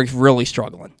 Westberg's really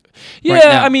struggling. Yeah, right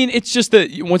now. I mean, it's just that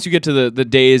once you get to the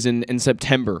days in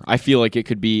September, I feel like it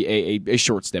could be a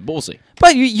short step. But we'll see.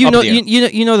 But you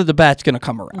know that the bat's going to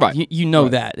come around. Right. You know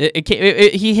that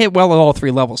he hit well at all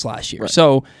 3 levels last year. Right.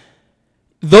 So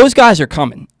those guys are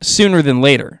coming sooner than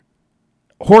later.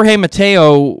 Jorge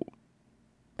Mateo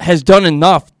has done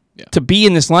enough to be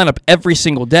in this lineup every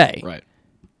single day. Right.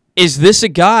 Is this a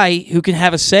guy who can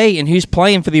have a say in who's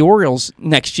playing for the Orioles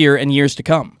next year and years to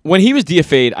come? When he was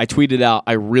DFA'd, I tweeted out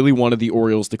I really wanted the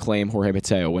Orioles to claim Jorge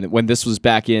Mateo when this was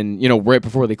back in, right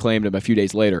before they claimed him a few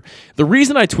days later. The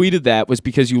reason I tweeted that was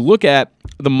because you look at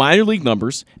the minor league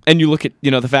numbers and you look at,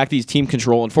 the fact that he's team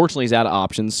control. Unfortunately, he's out of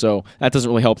options, so that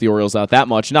doesn't really help the Orioles out that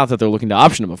much. Not that they're looking to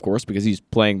option him, of course, because he's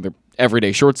playing their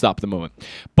everyday shortstop at the moment.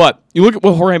 But you look at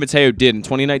what Jorge Mateo did in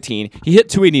 2019. He hit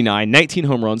 .289, 19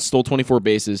 home runs, stole 24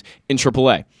 bases in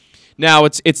AAA. Now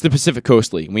it's the Pacific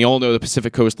Coast League. We all know the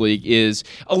Pacific Coast League is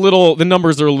the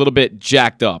numbers are a little bit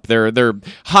jacked up. They're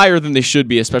higher than they should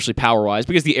be, especially power-wise,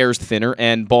 because the air is thinner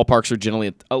and ballparks are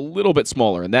generally a little bit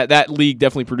smaller. And that league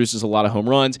definitely produces a lot of home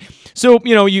runs. So,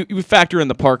 you factor in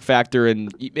the park factor,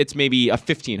 and it's maybe a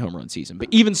 15 home run season. But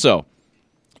even so,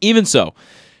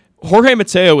 Jorge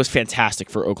Mateo was fantastic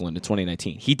for Oakland in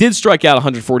 2019. He did strike out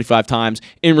 145 times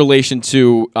in relation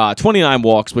to 29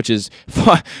 walks, which is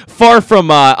far from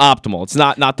optimal. It's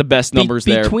not the best numbers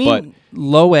there. Between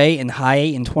low A and high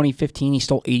A in 2015, he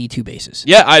stole 82 bases.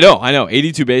 Yeah, I know,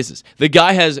 82 bases. The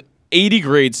guy has 80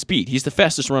 grade speed. He's the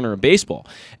fastest runner in baseball.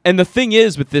 And the thing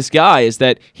is with this guy is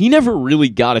that he never really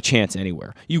got a chance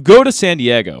anywhere. You go to San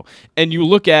Diego, and you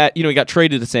look at, he got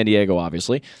traded to San Diego,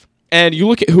 obviously. And you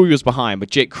look at who he was behind, with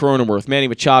Jake Cronenworth, Manny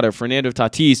Machado, Fernando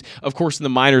Tatis. Of course, in the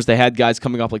minors, they had guys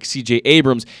coming up like C.J.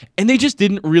 Abrams, and they just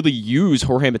didn't really use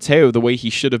Jorge Mateo the way he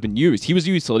should have been used. He was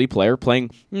a utility player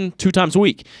playing 2 times a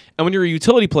week. And when you're a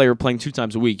utility player playing 2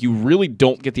 times a week, you really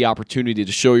don't get the opportunity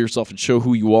to show yourself and show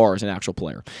who you are as an actual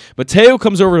player. Mateo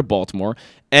comes over to Baltimore,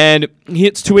 and he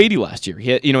hits 280 last year. He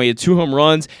had 2 home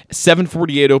runs,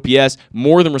 748 OPS,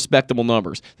 more than respectable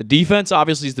numbers. The defense,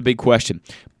 obviously, is the big question.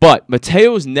 But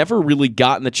Mateo has never really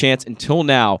gotten the chance until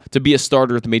now to be a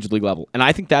starter at the major league level. And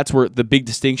I think that's where the big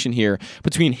distinction here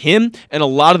between him and a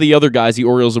lot of the other guys the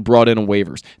Orioles have brought in on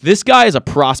waivers. This guy is a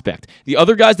prospect. The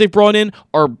other guys they've brought in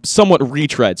are somewhat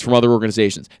retreads from other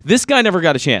organizations. This guy never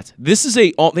got a chance.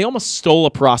 They almost stole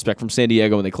a prospect from San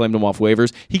Diego when they claimed him off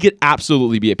waivers. He could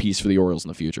absolutely be a piece for the Orioles in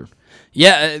the future.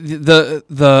 Yeah,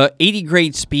 the 80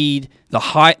 grade speed, the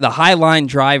high line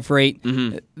drive rate.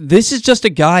 Mm-hmm. This is just a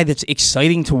guy that's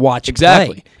exciting to watch.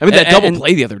 Exactly. Play. I mean, that double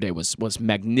play the other day was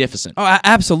magnificent. Oh,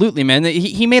 absolutely, man.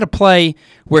 He made a play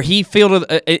where he fielded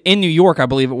in New York, I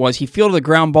believe it was. He fielded a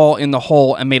ground ball in the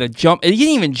hole and made a jump. He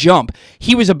didn't even jump.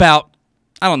 He was about,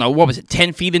 I don't know,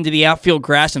 10 feet into the outfield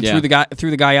grass and threw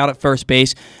the guy out at first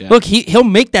base. Yeah. Look, he'll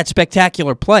make that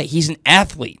spectacular play. He's an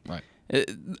athlete. Right.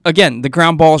 Again, the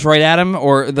ground balls right at him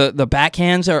or the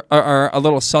backhands are a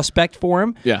little suspect for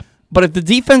him. Yeah. But if the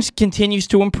defense continues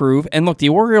to improve, and look, the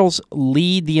Orioles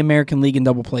lead the American League in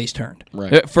double plays turned.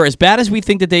 Right. For as bad as we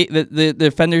think that the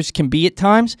defenders can be at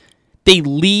times, they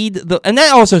lead and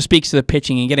that also speaks to the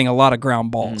pitching and getting a lot of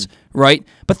ground balls, right?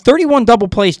 But 31 double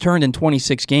plays turned in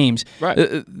 26 games.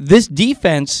 Right. This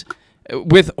defense,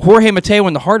 with Jorge Mateo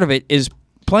in the heart of it, is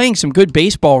playing some good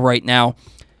baseball right now.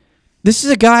 This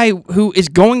is a guy who is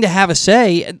going to have a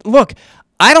say. Look,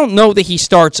 I don't know that he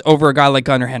starts over a guy like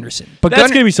Gunnar Henderson. But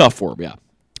that's going to be tough for him, yeah.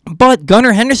 But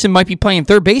Gunnar Henderson might be playing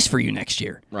third base for you next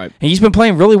year. Right. And he's been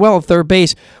playing really well at third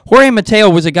base. Jorge Mateo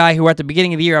was a guy who at the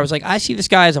beginning of the year, I was like, I see this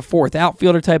guy as a fourth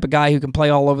outfielder type of guy who can play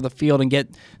all over the field and get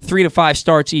 3 to 5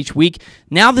 starts each week.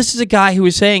 Now this is a guy who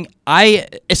is saying,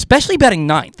 especially batting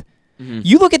ninth. Mm-hmm.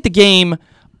 You look at the game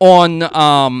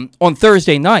on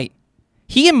Thursday night.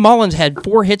 He and Mullins had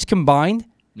 4 hits combined.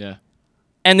 Yeah.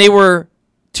 And they were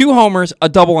 2 homers, a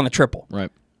double, and a triple.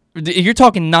 Right. You're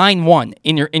talking 9-1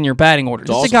 in your batting order.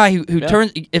 This is a guy who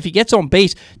turns, if he gets on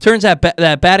base, turns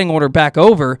that batting order back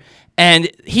over,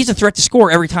 and he's a threat to score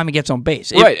every time he gets on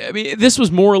base. Right. I mean, this was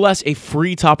more or less a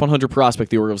free top 100 prospect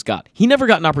the Orioles got. He never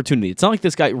got an opportunity. It's not like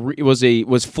this guy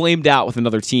was flamed out with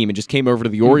another team and just came over to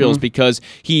the Orioles because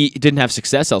he didn't have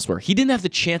success elsewhere. He didn't have the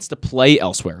chance to play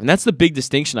elsewhere, and that's the big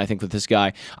distinction, I think, with this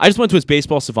guy. I just went to his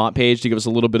Baseball Savant page to give us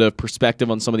a little bit of perspective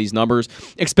on some of these numbers.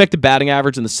 Expected batting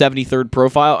average in the 73rd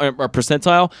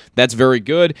percentile. That's very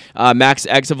good. Max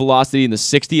exit velocity in the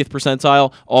 60th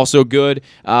percentile, also good.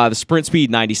 The sprint speed,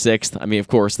 96th. I mean, of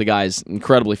course, the guy's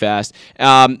incredibly fast.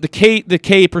 The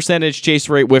K percentage, chase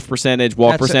rate, whiff percentage,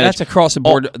 walk percentage. That's across the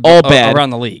board all bad.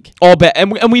 Around the league. All bad.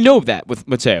 And we know that with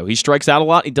Mateo. He strikes out a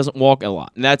lot. He doesn't walk a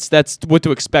lot. And that's what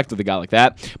to expect with a guy like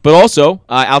that. But also,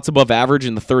 outs above average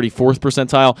in the 34th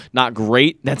percentile. Not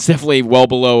great. That's definitely well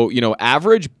below,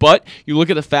 average. But you look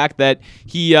at the fact that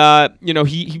he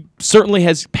certainly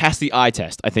has passed the eye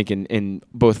test, I think, in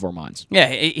both of our minds. Yeah,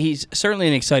 he's certainly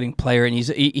an exciting player, and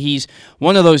he's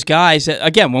one of those guys that,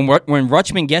 again, when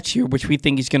Rutschman gets here, which we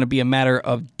think is going to be a matter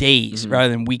of days rather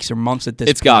than weeks or months at this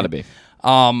point. It's got to be.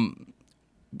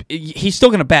 He's still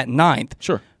going to bat ninth.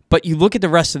 Sure. But you look at the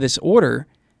rest of this order,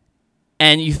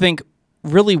 and you think,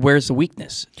 really, where's the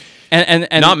weakness? And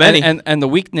not many. And the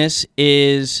weakness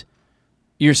is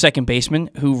your second baseman,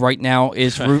 who right now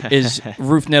is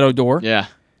Rougned Odor. Yeah.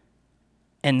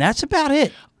 And that's about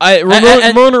it.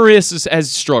 Ramon Urias has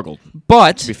struggled,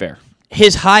 but to be fair.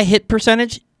 His high hit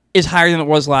percentage is higher than it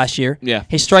was last year. Yeah.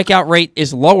 His strikeout rate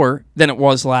is lower than it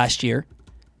was last year.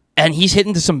 And he's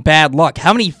hitting to some bad luck.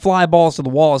 How many fly balls to the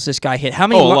wall has this guy hit? How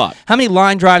many a lot. How many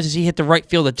line drives has he hit to right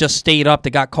field that just stayed up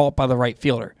that got caught by the right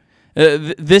fielder?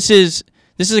 This is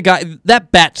a guy,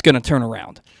 that bat's going to turn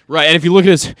around. Right, and if you look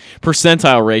at his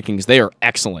percentile rankings, they are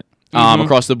excellent.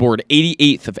 Across the board,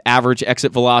 88th of average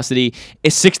exit velocity,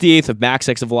 68th of max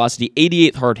exit velocity,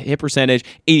 88th hard hit percentage,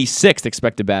 86th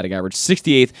expected batting average,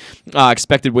 68th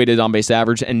expected weighted on base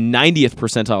average, and 90th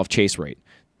percentile of chase rate.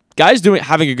 Guys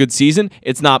having a good season,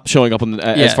 it's not showing up on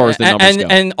as far as the numbers go.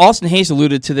 And Austin Hayes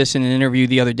alluded to this in an interview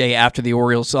the other day after the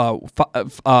Orioles win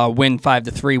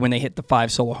 5-3 when they hit the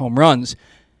 5 solo home runs.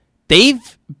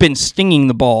 They've been stinging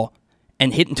the ball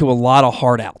and hitting to a lot of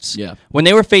hard outs. Yeah. When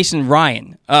they were facing when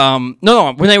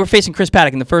they were facing Chris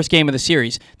Paddock in the first game of the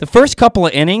series, the first couple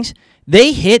of innings,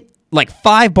 they hit like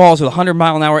 5 balls with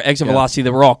 100-mile-an-hour exit velocity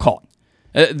that were all caught.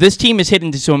 This team is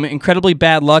hitting to some incredibly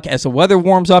bad luck. As the weather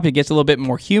warms up, it gets a little bit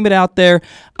more humid out there.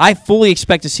 I fully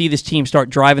expect to see this team start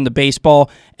driving the baseball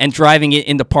and driving it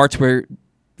into parts where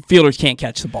fielders can't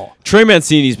catch the ball. Trey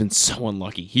Mancini's been so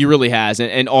unlucky. He really has,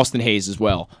 and Austin Hayes as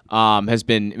well has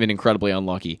been incredibly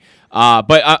unlucky.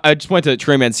 But I just went to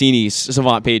Trey Mancini's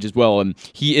Savant page as well, and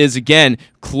he is, again,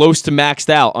 close to maxed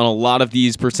out on a lot of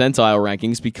these percentile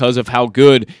rankings because of how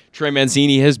good Trey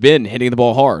Mancini has been hitting the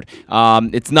ball hard.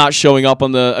 It's not showing up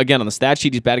on the stat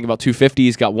sheet. He's batting about 250.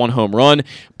 He's got 1 home run,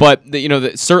 but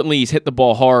certainly he's hit the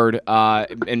ball hard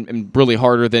and really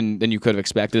harder than you could have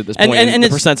expected at this point. And the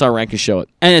percentile rankings show it.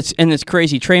 And it's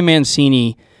crazy. Trey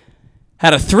Mancini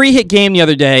had a 3-hit game the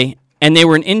other day, and they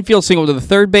were an infield single to the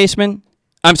third baseman.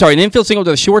 I'm sorry, an infield single to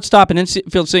the shortstop, an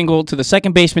infield single to the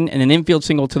second baseman, and an infield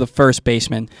single to the first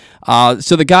baseman.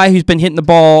 So the guy who's been hitting the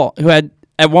ball, who had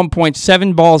at one point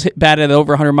 7 balls batted at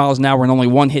over 100 miles an hour and only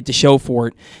 1 hit to show for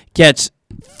it, gets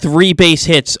 3 base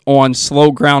hits on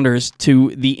slow grounders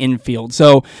to the infield.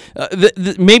 So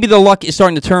maybe the luck is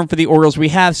starting to turn for the Orioles. We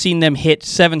have seen them hit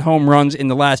 7 home runs in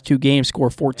the last 2 games, score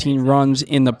 14 runs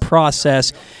in the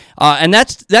process. And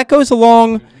that goes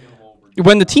along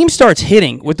when the team starts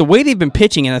hitting with the way they've been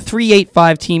pitching in a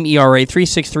 3.85 team ERA,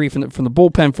 3.63 from the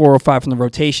bullpen, 4.05 from the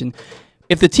rotation.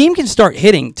 If the team can start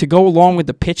hitting to go along with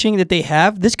the pitching that they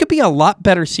have, this could be a lot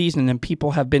better season than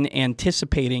people have been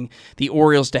anticipating the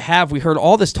Orioles to have. We heard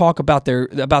all this talk about their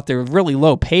really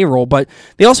low payroll, but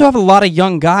they also have a lot of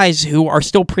young guys who are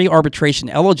still pre-arbitration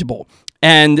eligible.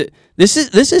 And this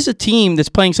is a team that's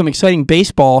playing some exciting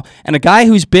baseball, and a guy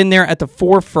who's been there at the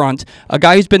forefront,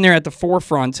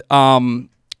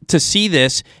 to see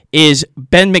this is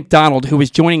Ben McDonald, who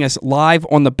is joining us live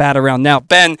on the Bat Around now.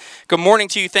 Ben, good morning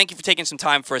to you. Thank you for taking some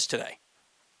time for us today.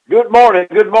 Good morning.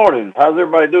 Good morning. How's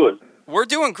everybody doing? We're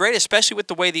doing great, especially with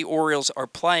the way the Orioles are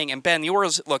playing. And Ben, the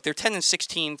Orioles, look, they're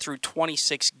 10-16 through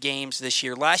 26 games this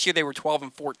year. Last year they were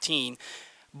 12-14,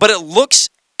 but it looks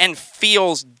and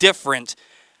feels different.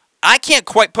 I can't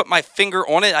quite put my finger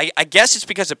on it. I guess it's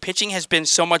because the pitching has been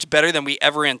so much better than we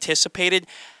ever anticipated.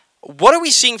 What are we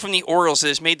seeing from the Orioles that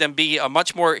has made them be a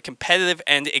much more competitive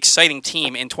and exciting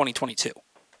team in 2022?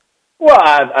 Well,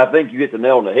 I think you hit the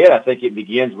nail on the head. I think it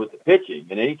begins with the pitching.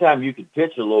 And anytime you can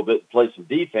pitch a little bit and play some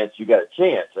defense, you got a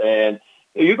chance. And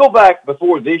you go back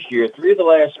before this year, 3 of the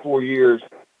last 4 years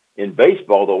in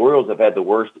baseball, the Orioles have had the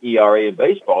worst ERA in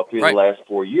baseball 3 of the last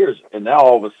 4 years. And now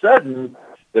all of a sudden,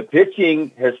 the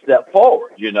pitching has stepped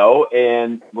forward,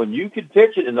 and when you can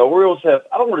pitch it, and the Orioles have,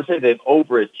 I don't want to say they've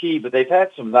overachieved, but they've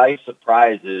had some nice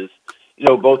surprises,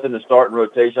 both in the starting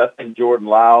rotation. I think Jordan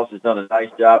Lyles has done a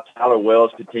nice job. Tyler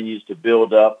Wells continues to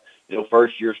build up,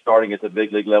 first year starting at the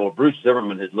big league level. Bruce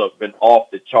Zimmerman has been off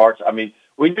the charts. I mean,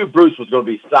 we knew Bruce was going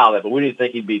to be solid, but we didn't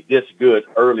think he'd be this good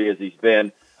early as he's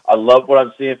been. I love what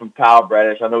I'm seeing from Kyle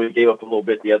Bradish. I know he gave up a little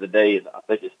bit the other day, and I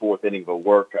think his 4th inning of a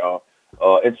work.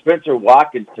 And Spencer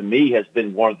Watkins, to me, has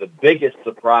been one of the biggest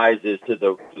surprises to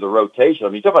the rotation. I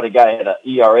mean, you talk about a guy who had an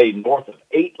ERA north of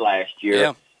 8 last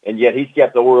year, and yet he's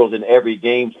kept the Orioles in every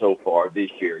game so far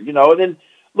this year. And then,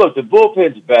 look, the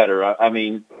bullpen's better. I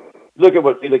mean, look at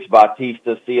what Felix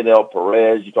Bautista, Cionel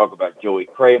Perez, you talk about Joey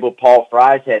Crable. Paul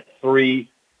Fry's had 3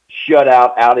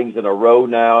 shutout outings in a row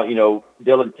now.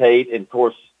 Dylan Tate, and, of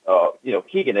course,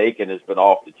 Keegan Aiken has been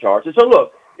off the charts. And so,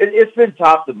 look, it's been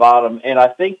top to bottom, and I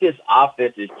think this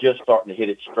offense is just starting to hit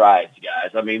its strides,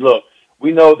 guys. I mean, look,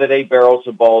 we know that they barreled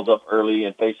some balls up early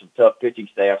and faced some tough pitching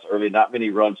staffs early, not many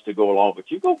runs to go along.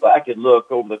 But you go back and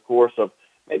look over the course of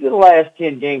maybe the last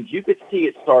 10 games, you could see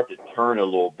it start to turn a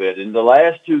little bit. In the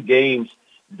last 2 games,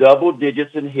 double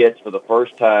digits in hits for the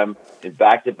first time in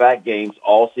back-to-back games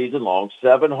all season long,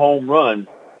 7 home runs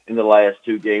in the last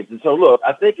 2 games. And so, look,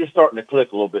 I think it's starting to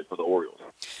click a little bit for the Orioles.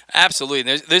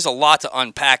 Absolutely. There's a lot to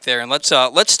unpack there. And let's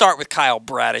start with Kyle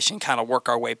Bradish and kind of work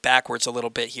our way backwards a little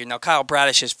bit here. Now, Kyle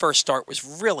Bradish's first start was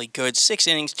really good. 6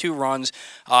 innings, 2 runs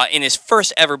in his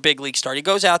first ever big league start. He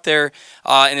goes out there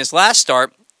in his last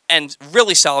start and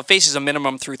really solid, faces a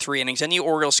minimum through 3 innings, and the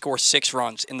Orioles score 6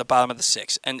 runs in the bottom of the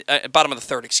 6th, and bottom of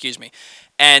the 3rd, excuse me.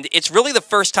 And it's really the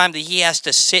first time that he has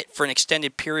to sit for an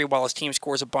extended period while his team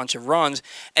scores a bunch of runs,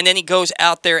 and then he goes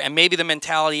out there, and maybe the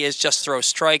mentality is just throw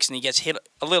strikes, and he gets hit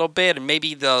a little bit, and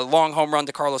maybe the long home run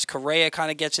to Carlos Correa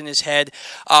kind of gets in his head.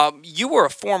 You were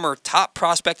a former top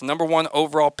prospect, number 1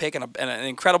 overall pick, and an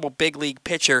incredible big league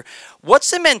pitcher.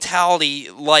 What's the mentality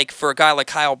like for a guy like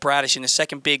Kyle Bradish in his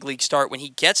second big league start when he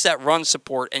gets that run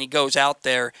support and he goes out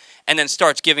there and then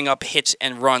starts giving up hits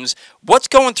and runs? What's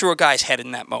going through a guy's head in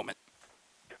that moment?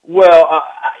 Well,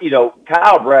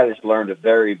 Kyle Bradish learned a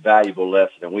very valuable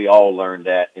lesson, and we all learned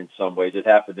that in some ways. It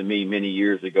happened to me many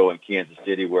years ago in Kansas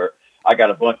City where I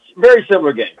got a bunch, very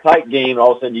similar game, tight game, and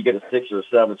all of a sudden you get a 6 or a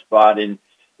 7 spot, and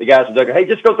the guys are like, hey,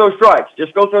 just go throw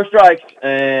strikes,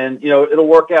 and, it'll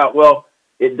work out. Well,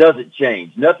 it doesn't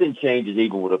change. Nothing changes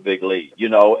even with a big lead,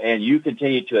 and you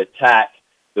continue to attack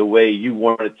the way you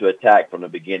wanted to attack from the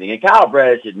beginning. And Kyle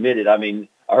Bradish admitted, I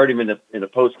heard him in the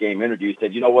post-game interview, he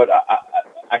said, you know what,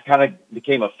 I kind of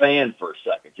became a fan for a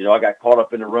second. I got caught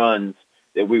up in the runs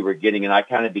that we were getting, and I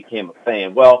kind of became a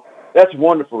fan. Well, that's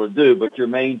wonderful to do, but your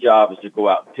main job is to go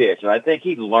out and pitch. And I think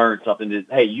he learned something that,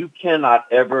 hey, you cannot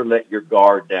ever let your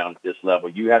guard down at this level.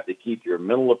 You have to keep your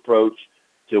mental approach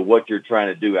to what you're trying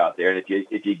to do out there. And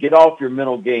if you get off your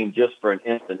mental game just for an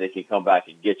instant, they can come back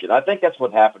and get you. And I think that's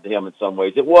what happened to him in some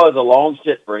ways. It was a long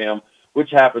sit for him,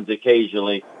 which happens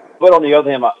occasionally. But on the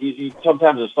other hand,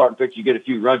 sometimes in a starting pitch, you get a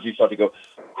few runs, you start to go,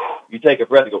 you take a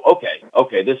breath and go,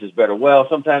 okay, this is better. Well,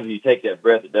 sometimes when you take that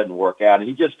breath, it doesn't work out. And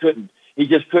he just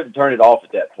couldn't turn it off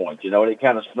at that point, and it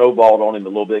kind of snowballed on him a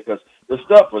little bit because the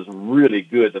stuff was really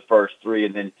good the first 3.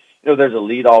 And then, there's a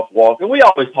leadoff walk. And we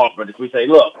always talk about this. We say,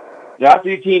 look, after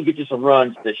your team gets you some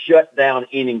runs, the shutdown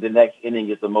inning, the next inning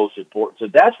is the most important. So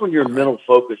that's when your mental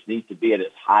focus needs to be at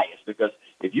its highest, because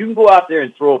if you can go out there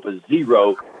and throw up a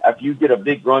 0 after you get a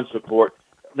big run support,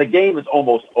 the game is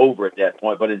almost over at that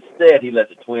point. But instead, he let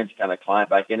the Twins kind of climb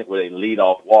back in it with a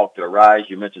leadoff walk to Arise.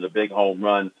 You mentioned a big home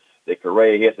run that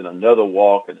Correa hits and another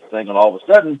walk and a single. All of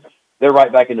a sudden, they're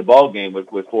right back in the ball game with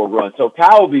 4 runs. So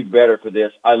Kyle will be better for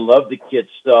this. I love the kid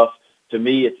stuff. To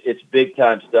me, it's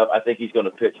big-time stuff. I think he's going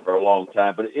to pitch for a long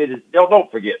time. But it is, don't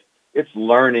forget, it's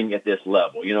learning at this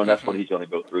level, and that's what he's going to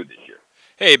go through this year.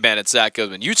 Hey, Ben, it's Zach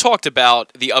Goodman. You talked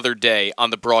about the other day on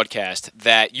the broadcast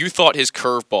that you thought his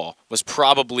curveball was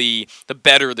probably the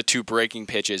better of the 2 breaking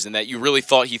pitches and that you really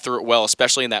thought he threw it well,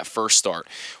 especially in that first start.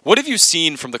 What have you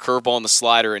seen from the curveball and the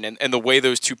slider and the way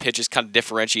those 2 pitches kind of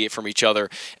differentiate from each other,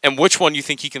 and which one you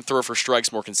think he can throw for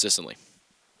strikes more consistently?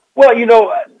 Well,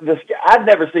 I'd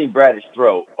never seen Bradish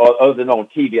throw other than on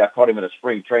TV. I caught him in a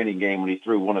spring training game when he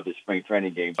threw one of his spring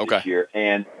training games this year.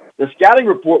 And the scouting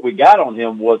report we got on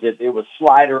him was that it was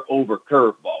slider over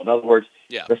curveball. In other words,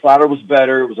 the slider was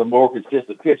better. It was a more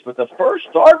consistent pitch. But the first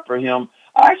start for him,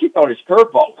 I actually thought his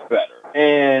curveball was better.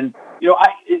 And,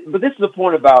 but this is the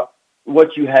point about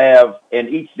what you have, and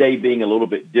each day being a little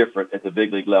bit different at the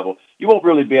big league level. You won't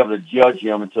really be able to judge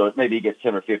him until maybe he gets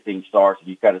 10 or 15 starts and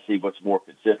you kind of see what's more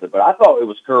consistent. But I thought it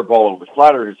was curveball over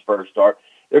slider his first start.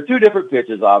 They're 2 different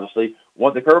pitches, obviously.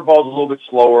 One, the curveball is a little bit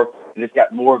slower, and it's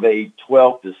got more of a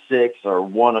 12 to 6 or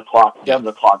 1 o'clock, 7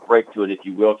 o'clock break to it, if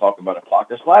you will, talking about a clock.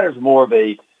 The slider is more of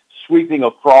a sweeping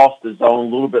across the zone, a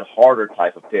little bit harder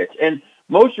type of pitch. And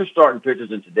most of your starting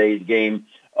pitchers in today's game,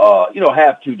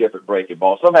 have 2 different breaking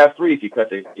balls. Some have 3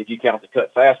 if you count the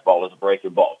cut fastball as a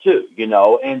breaking ball too,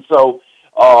 And so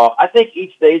I think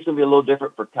each day is going to be a little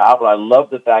different for Kyle, but I love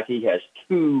the fact he has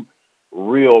 2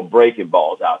 real breaking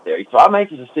balls out there. So I'm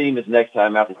anxious to see him this next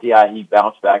time out to see how he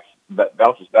bounces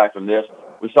back from this.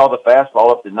 We saw the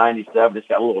fastball up to 97. It's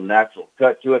got a little natural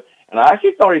cut to it. And I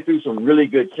actually thought he threw some really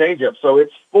good changeups. So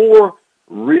it's 4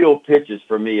 real pitches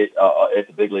for me at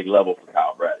the big league level for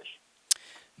Kyle Bradish.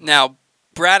 Now,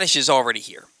 Bradish is already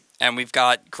here, and we've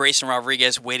got Grayson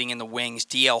Rodriguez waiting in the wings.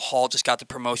 DL Hall just got the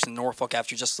promotion to Norfolk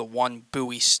after just the 1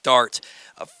 buoy start.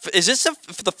 Is this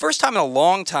for the first time in a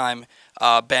long time,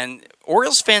 Ben,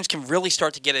 Orioles fans can really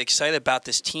start to get excited about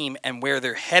this team and where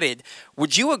they're headed?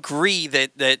 Would you agree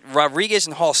that Rodriguez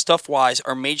and Hall stuff-wise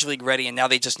are Major League ready, and now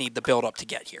they just need the build-up to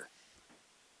get here?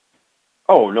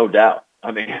 Oh, no doubt.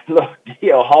 Look,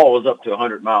 DL Hall was up to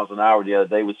 100 miles an hour the other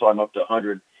day. We saw him up to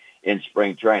 100 in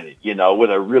spring training,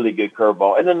 with a really good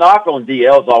curveball. And the knock on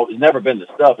DL's always never been the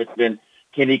stuff. It's been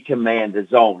can he command the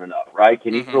zone enough, right?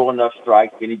 Can he throw enough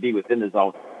strikes? Can he be within the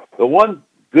zone? The one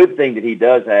good thing that he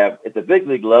does have, at the big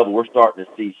league level, we're starting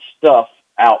to see stuff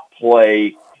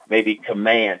outplay maybe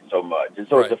command so much. And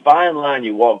so it's a fine line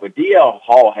you walk. But DL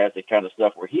Hall has the kind of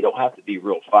stuff where he don't have to be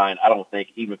real fine, I don't think,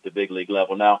 even at the big league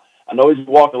level. Now, I know he's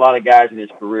walked a lot of guys in his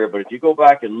career, but if you go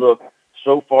back and look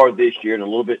so far this year and a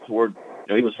little bit toward,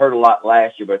 he was hurt a lot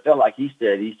last year, but it felt like he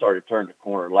started to turn the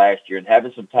corner last year, and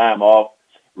having some time off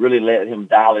really let him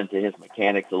dial into his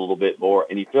mechanics a little bit more,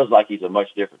 and he feels like he's a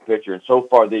much different pitcher. And so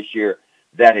far this year,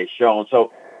 that has shown.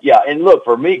 So, yeah, and look,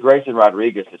 for me, Grayson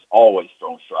Rodriguez has always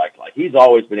thrown strike. Like, he's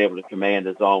always been able to command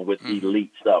the zone with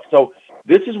elite stuff. So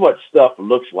this is what stuff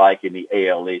looks like in the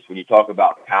AL East. When you talk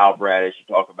about Kyle Bradish,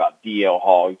 you talk about DL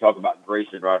Hall, you talk about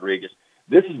Grayson Rodriguez,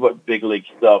 this is what big league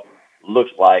stuff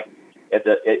looks like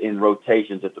in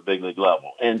rotations at the big league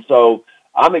level. And so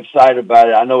I'm excited about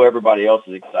it. I know everybody else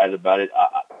is excited about it.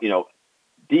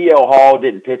 DL Hall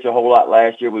didn't pitch a whole lot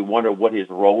last year. We wonder what his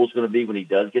role is going to be when he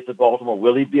does get to Baltimore.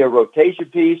 Will he be a rotation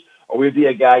piece, or will he be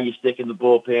a guy you stick in the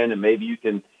bullpen and maybe you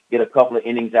can get a couple of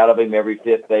innings out of him every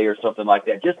fifth day or something like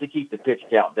that, just to keep the pitch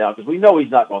count down? Because we know he's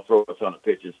not going to throw a ton of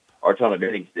pitches or a ton of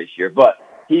innings this year, but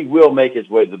he will make his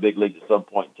way to the big leagues at some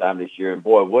point in time this year. And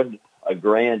boy, wouldn't a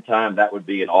grand time that would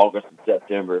be in August and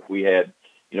September if we had,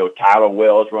 Tyler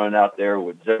Wells running out there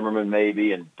with Zimmerman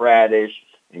maybe, and Bradish,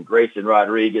 and Grayson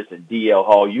Rodriguez and DL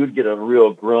Hall. You'd get a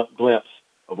real glimpse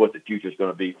of what the future is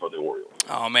going to be for the Orioles.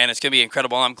 Oh, man, it's going to be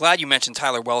incredible. And I'm glad you mentioned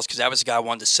Tyler Wells, because that was the guy I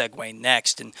wanted to segue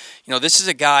next. And, this is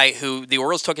a guy who the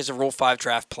Orioles took as a Rule 5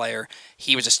 draft player.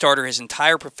 He was a starter his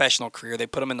entire professional career. They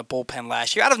put him in the bullpen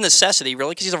last year out of necessity,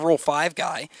 really, because he's a Rule 5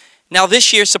 guy. Now,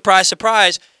 this year, surprise,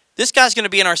 surprise, this guy's going to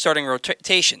be in our starting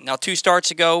rotation. Now, 2 starts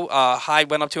ago,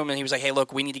 Hyde went up to him and he was like, hey,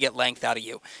 look, we need to get length out of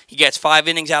you. He gets 5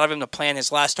 innings out of him. The plan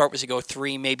his last start was to go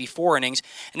 3, maybe 4 innings.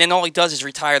 And then all he does is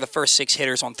retire the first 6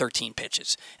 hitters on 13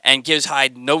 pitches and gives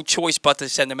Hyde no choice but to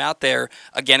send him out there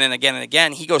again and again and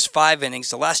again. He goes 5 innings.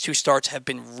 The last 2 starts have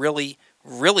been really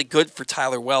good for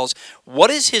Tyler Wells.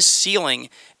 What is his ceiling,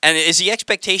 and is the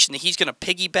expectation that he's going to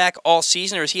piggyback all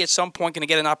season, or is he at some point going to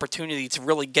get an opportunity to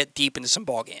really get deep into some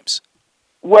ball games?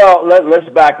 Well, let's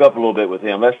back up a little bit with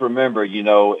him. Let's remember,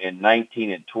 in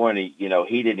 19 and 20,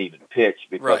 he didn't even pitch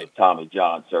because of Tommy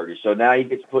John surgery. So now he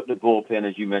gets put in the bullpen,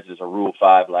 as you mentioned, as a Rule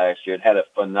 5 last year, and had a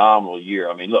phenomenal year.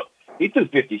 I mean, look, he threw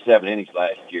 57 innings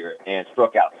last year and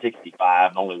struck out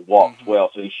 65 and only walked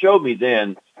 12. So he showed me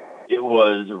then it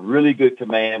was a really good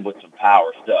command with some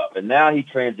power stuff. And now he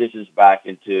transitions back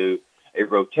into a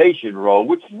rotation role,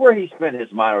 which is where he spent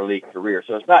his minor league career.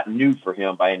 So it's not new for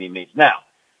him by any means. Now,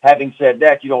 having said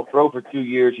that, you don't throw for 2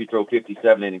 years. You throw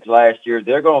 57 innings last year.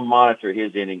 They're going to monitor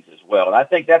his innings as well. And I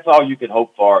think that's all you can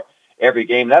hope for every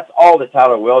game. That's all that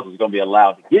Tyler Wells is going to be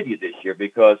allowed to give you this year,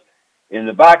 because in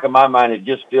the back of my mind, it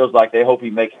just feels like they hope he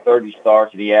makes 30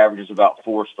 starts and he averages about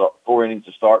 4 innings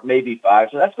to start, maybe 5.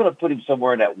 So that's going to put him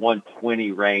somewhere in that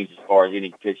 120 range as far as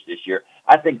innings pitched this year.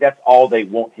 I think that's all they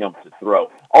want him to throw.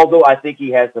 Although I think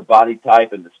he has the body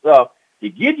type and the stuff to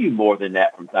give you more than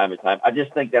that from time to time. I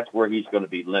just think that's where he's going to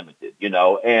be limited,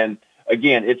 And,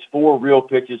 again, it's 4 real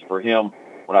pitches for him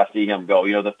when I see him go.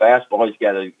 The fastball, he's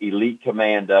got an elite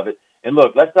command of it. And,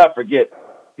 look, let's not forget,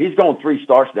 he's gone 3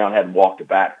 starts now and hadn't walked a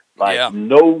batter.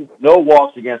 No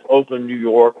walks against Oakland, New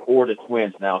York, or the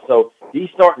Twins now. So he's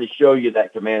starting to show you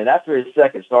that command. And after his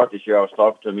second start this year, I was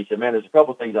talking to him. He said, man, there's a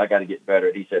couple things I got to get better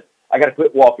at. He said, I got to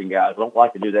quit walking guys. I don't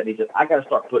like to do that. And he said, I got to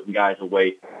start putting guys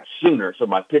away sooner so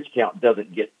my pitch count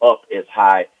doesn't get up as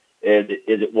high as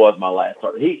it was my last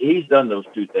start. He's done those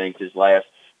 2 things his last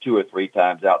 2 or 3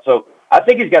 times out. So I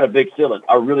think he's got a big ceiling.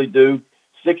 I really do.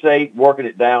 6'8", working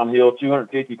it downhill,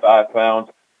 255 pounds.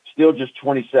 Still just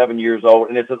 27 years old,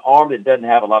 and it's an arm that doesn't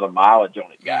have a lot of mileage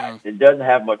on it, guys. It doesn't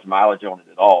have much mileage on it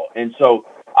at all. And so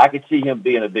I could see him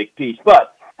being a big piece.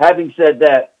 But having said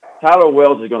that, Tyler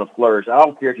Wells is going to flourish. I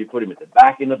don't care if you put him at the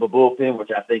back end of a bullpen,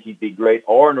 which I think he'd be great,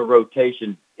 or in a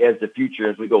rotation as the future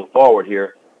as we go forward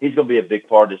here. He's going to be a big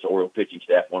part of this Orioles pitching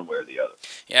staff one way or the other.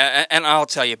 Yeah, and I'll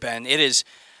tell you, Ben, it is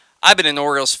 – I've been an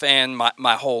Orioles fan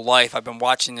my whole life. I've been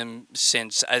watching them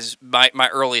since as my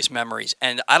earliest memories,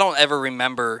 and I don't ever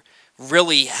remember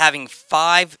really having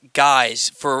 5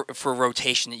 guys for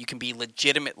rotation that you can be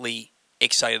legitimately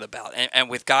excited about. And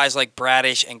with guys like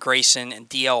Bradish and Grayson and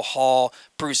DL Hall,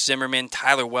 Bruce Zimmerman,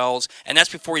 Tyler Wells, and that's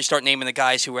before you start naming the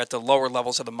guys who are at the lower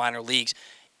levels of the minor leagues,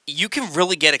 you can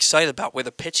really get excited about where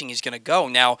the pitching is going to go.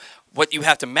 Now, what you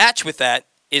have to match with that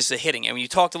is the hitting. And when you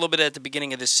talked a little bit at the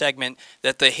beginning of this segment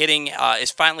that the hitting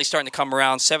is finally starting to come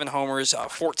around, 7 homers,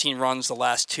 14 runs the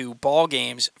last 2 ball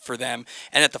games for them.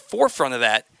 And at the forefront of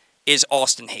that is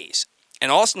Austin Hayes.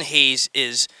 And Austin Hayes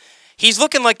he's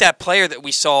looking like that player that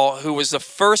we saw who was the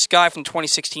first guy from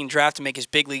 2016 draft to make his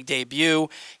big league debut.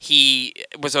 He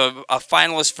was a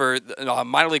finalist for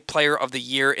minor league player of the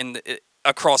year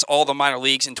across all the minor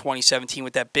leagues in 2017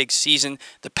 with that big season.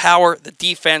 The power, the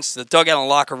defense, the dugout and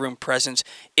locker room presence.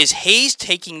 Is Hayes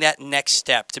taking that next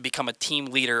step to become a team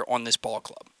leader on this ball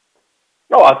club?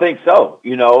 No, I think so.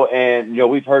 And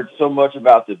we've heard so much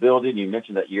about the ability. You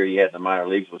mentioned that year he had in the minor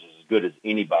leagues, which is as good as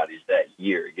anybody's that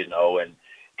year, and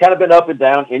kind of been up and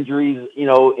down, injuries,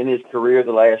 in his career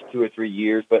the last 2 or 3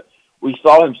 years, but we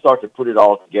saw him start to put it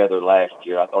all together last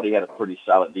year. I thought he had a pretty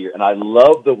solid year, and I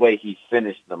love the way he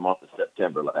finished the month of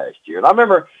September last year. And I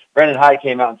remember Brandon Hyde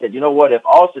came out and said, you know what, if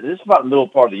Austin, this is about the middle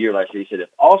part of the year last year, he said, if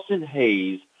Austin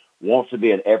Hayes wants to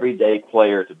be an everyday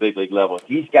player at the big league level,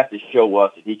 he's got to show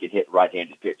us that he can hit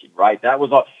right-handed pitching, right? That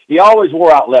was all. He always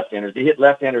wore out left-handers. He hit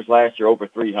left-handers last year over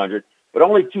 300, but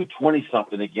only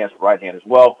 220-something against right-handers.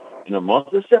 Well, in the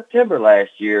month of September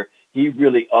last year, he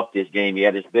really upped his game. He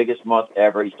had his biggest month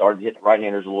ever. He started to hit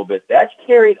right-handers a little bit. That's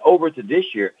carried over to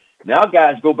this year. Now,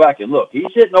 guys, go back and look.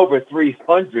 He's hitting over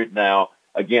 300 now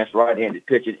against right-handed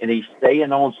pitching, and he's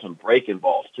staying on some breaking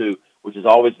balls, too, which has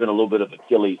always been a little bit of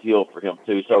Achilles heel for him,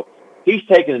 too. So he's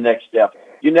taking the next step.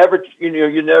 You never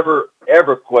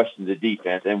ever question the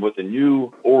defense. And with the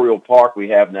new Oriole Park we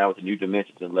have now with the new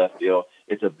dimensions in left field,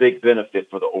 it's a big benefit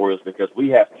for the Orioles because we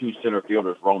have 2 center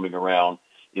fielders roaming around,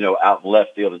 out in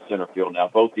left field and center field. Now,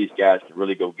 both these guys can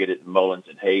really go get it in Mullins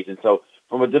and Hayes. And so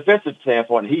from a defensive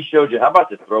standpoint, he showed you, how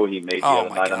about the throw he made the other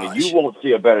night? Gosh. I mean, you won't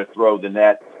see a better throw than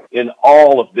that in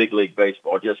all of big league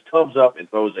baseball. Just comes up and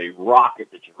throws a rocket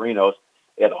to Chirinos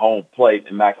at home plate,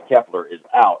 and Max Kepler is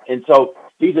out. And so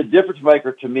he's a difference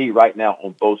maker to me right now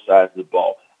on both sides of the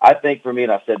ball. I think for me,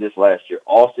 and I said this last year,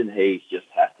 Austin Hayes just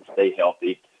has to stay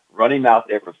healthy, run him out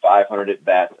there for 500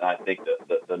 at-bats, and I think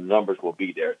the numbers will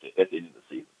be there at the end of the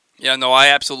season. Yeah, no, I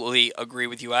absolutely agree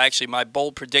with you. My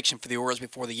bold prediction for the Orioles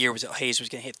before the year was that Hayes was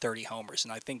going to hit 30 homers,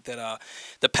 and I think that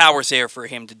the power's there for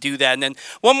him to do that. And then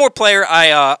one more player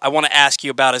I want to ask you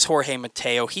about is Jorge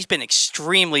Mateo. He's been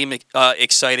extremely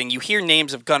exciting. You hear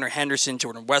names of Gunnar Henderson,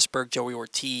 Jordan Westberg, Joey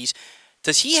Ortiz.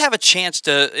 Does he have a chance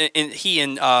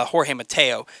Jorge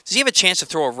Mateo, does he have a chance to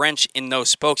throw a wrench in those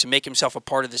spokes and make himself a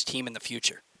part of this team in the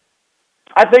future?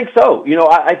 I think so.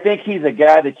 I think he's a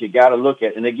guy that you got to look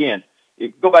at. And again,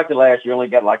 go back to last year, only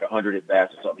got like 100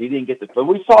 at-bats or something. He didn't get but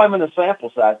we saw him in the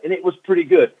sample size, and it was pretty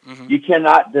good. Mm-hmm. You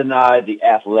cannot deny the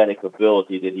athletic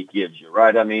ability that he gives you,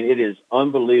 right? I mean, it is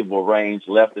unbelievable range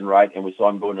left and right, and we saw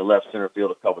him go into left center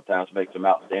field a couple of times, make some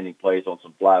outstanding plays on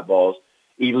some fly balls.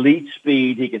 Elite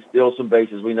speed. He can steal some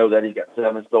bases. We know that he's got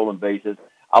 7 stolen bases.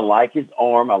 I like his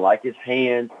arm. I like his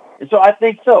hands. And so I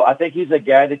think so. I think he's a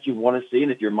guy that you want to see.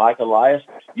 And if you're Mike Elias,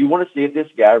 you want to see if this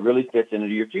guy really fits into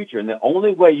your future. And the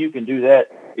only way you can do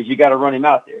that is you got to run him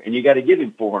out there. And you got to give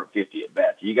him 450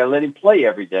 at-bats. You got to let him play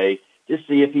every day to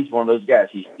see if he's one of those guys.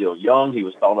 He's still young. He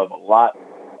was thought of a lot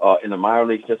in the minor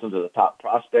league systems as a top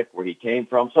prospect where he came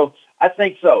from. So I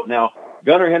think so. Now,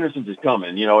 Gunnar Henderson's is coming,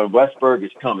 and Westberg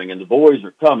is coming, and the boys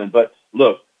are coming. But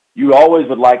look, you always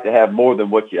would like to have more than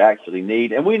what you actually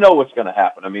need, and we know what's going to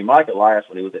happen. I mean, Mike Elias,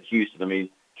 when he was at Houston,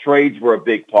 trades were a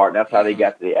big part, and that's how they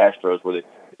got to the Astros.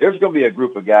 There's going to be a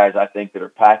group of guys, I think, that are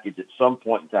packaged at some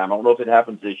point in time. I don't know if it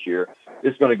happens this year.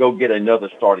 It's going to go get another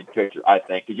starting pitcher, I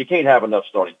think, because you can't have enough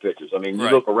starting pitchers. You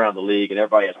look around the league, and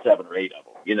everybody has 7 or 8 of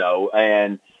them,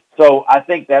 and so I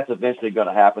think that's eventually going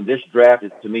to happen. This draft,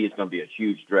 to me, is going to be a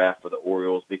huge draft for the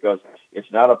Orioles because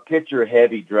it's not a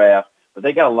pitcher-heavy draft, but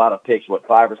they got a lot of picks,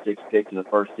 5 or 6 picks in the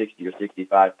first 60 or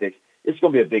 65 picks. It's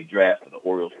going to be a big draft for the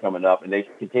Orioles coming up, and they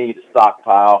continue to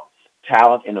stockpile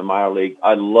talent in the minor league.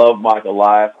 I love Mike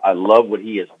Elias. I love what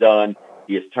he has done.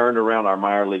 He has turned around our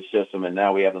minor league system, and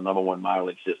now we have the number 1 minor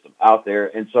league system out there.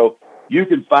 And so you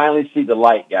can finally see the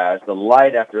light, guys, the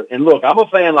light after. And look, I'm a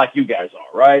fan like you guys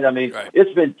are, right?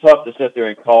 It's been tough to sit there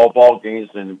and call ball games,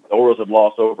 and the Orioles have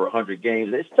lost over 100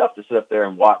 games. It's tough to sit up there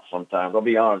and watch sometimes, I'll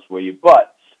be honest with you.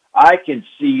 But I can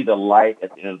see the light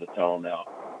at the end of the tunnel now.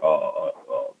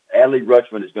 Adley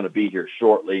Rutschman is going to be here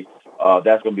shortly.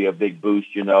 That's going to be a big boost.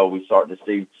 We're starting to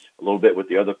see a little bit with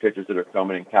the other pitchers that are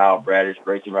coming in. Kyle Bradish,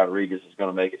 Grayson Rodriguez is going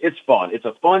to make it. It's fun. It's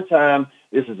a fun time.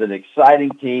 This is an exciting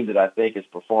team that I think is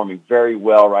performing very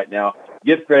well right now.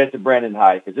 Give credit to Brandon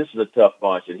Hyde because this is a tough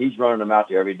bunch, and he's running them out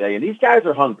there every day. And these guys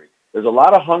are hungry. There's a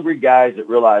lot of hungry guys that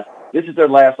realize this is their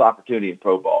last opportunity in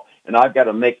pro ball, and I've got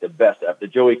to make the best of it. The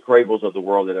Joey Crabels of the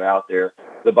world that are out there,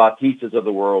 the Bautistas of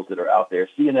the world that are out there,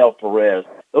 CNL Perez,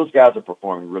 those guys are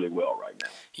performing really well right now.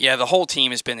 Yeah, the whole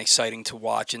team has been exciting to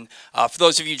watch. And for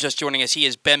those of you just joining us, he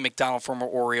is Ben McDonald, former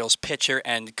Orioles pitcher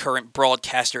and current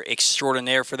broadcaster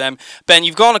extraordinaire for them. Ben,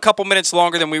 you've gone a couple minutes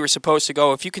longer than we were supposed to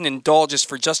go. If you can indulge us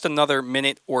for just another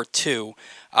minute or two,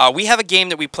 we have a game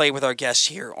that we play with our guests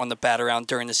here on the Bat Around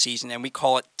during the season, and we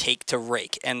call it Take to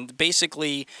Rake. And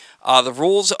basically, the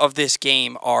rules of this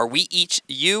game are we each,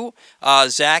 you,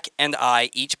 Zach, and I,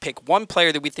 each pick one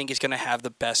player that we think is going to have the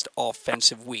best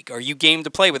offensive week. Are you game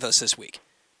to play with us this week?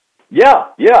 Yeah,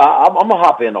 I'm going to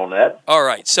hop in on that. All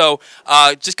right, so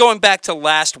just going back to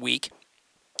last week,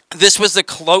 this was the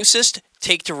closest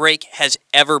Take to Rake has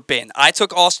ever been. I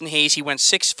took Austin Hayes. He went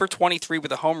 6 for 23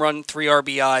 with a home run, 3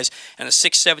 RBIs, and a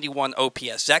 671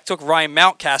 OPS. Zach took Ryan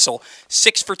Mountcastle,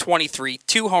 6 for 23,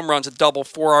 2 home runs, a double,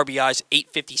 4 RBIs,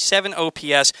 857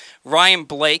 OPS. Ryan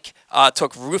Blake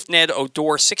took Rufned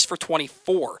Odor, 6 for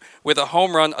 24 with a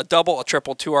home run, a double, a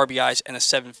triple, 2 RBIs, and a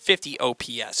 750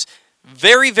 OPS.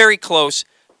 Very, very close,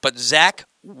 but Zach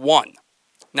won.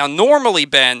 Now, normally,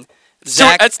 Ben,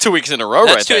 Zach... That's 2 weeks in a row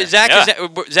right there. Zach and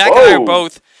I are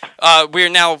both... we're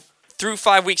now through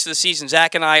 5 weeks of the season.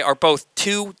 Zach and I are both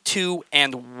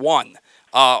 2-2-1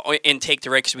 in Take to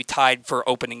Rake because we tied for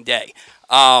opening day.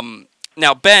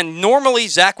 Now, Ben, normally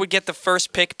Zach would get the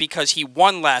first pick because he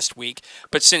won last week,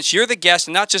 but since you're the guest,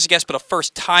 and not just a guest, but a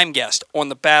first-time guest on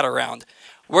the Bat Around,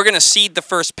 we're going to cede the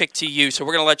first pick to you, so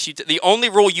we're going to let you... the only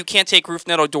rule, you can't take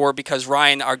Rufned Odor because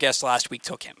Ryan, our guest last week,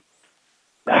 took him.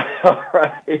 All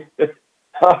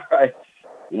right.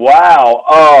 Wow.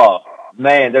 Oh,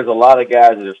 man, there's a lot of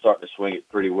guys that are starting to swing it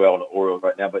pretty well in the Orioles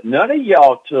right now, but none of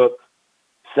y'all took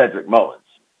Cedric Mullins.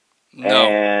 No.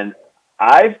 And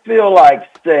I feel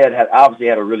like Ced obviously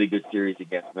had a really good series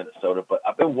against Minnesota, but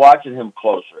I've been watching him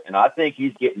closer, and I think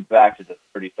he's getting back to the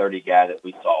 30-30 guy that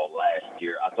we saw last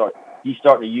year. I thought he's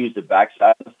starting to use the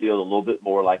backside of the field a little bit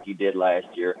more like he did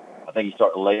last year. I think he's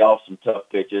starting to lay off some tough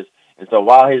pitches. And so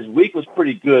while his week was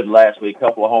pretty good last week, a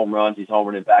couple of home runs, he's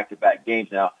homering in back-to-back games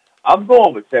now, I'm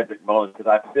going with Cedric Mullins because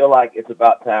I feel like it's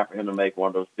about time for him to make one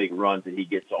of those big runs that he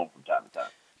gets on from time to time.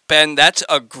 Ben, that's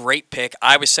a great pick.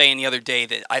 I was saying the other day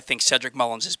that I think Cedric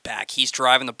Mullins is back. He's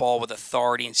driving the ball with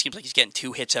authority, and it seems like he's getting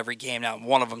 2 hits every game now, and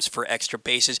one of them's for extra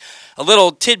bases. A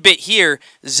little tidbit here,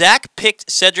 Zach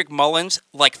picked Cedric Mullins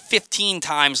like 15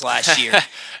 times last year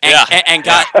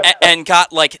and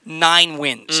got like 9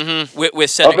 wins with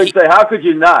Cedric. I was going to say, how could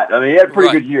you not? I mean, he had a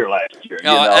pretty good year last year,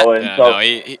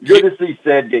 good to see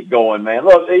Ced get going, man.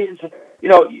 Look,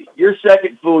 your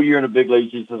second full year in the big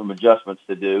leagues, he's some adjustments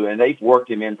to do, and they've worked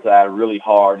him inside really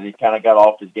hard, and he kind of got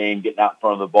off his game, getting out in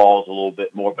front of the balls a little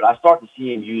bit more. But I start to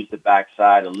see him use the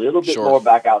backside a little bit more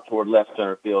back out toward left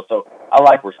center field. So I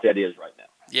like where Stead is right now.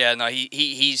 Yeah, no,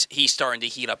 he's starting to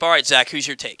heat up. All right, Zach, who's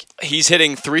your take? He's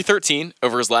hitting .313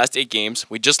 over his last 8 games.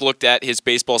 We just looked at his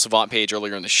Baseball Savant page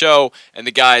earlier in the show, and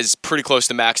the guy's pretty close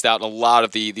to maxed out in a lot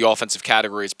of the offensive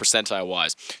categories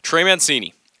percentile-wise. Trey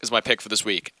Mancini is my pick for this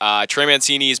week. Trey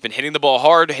Mancini has been hitting the ball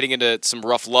hard, hitting into some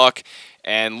rough luck.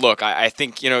 And look, I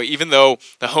think even though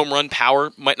the home run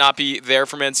power might not be there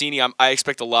for Mancini, I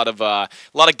expect a lot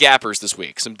of gappers this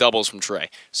week, some doubles from Trey.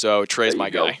 So Trey's my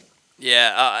guy.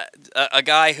 Yeah, a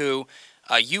guy who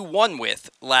you won with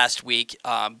last week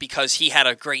because he had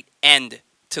a great end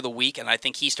to the week, and I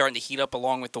think he's starting to heat up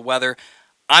along with the weather.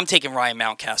 I'm taking Ryan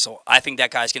Mountcastle. I think that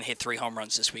guy's going to hit 3 home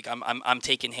runs this week. I'm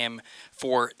taking him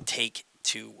for Take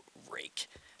to Rake.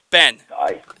 Ben,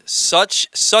 such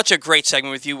a great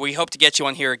segment with you. We hope to get you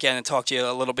on here again and talk to you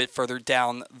a little bit further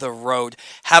down the road.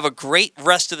 Have a great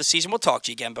rest of the season. We'll talk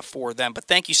to you again before then, but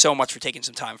thank you so much for taking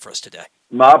some time for us today.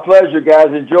 My pleasure, guys.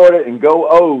 Enjoyed it, and go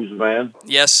O's, man.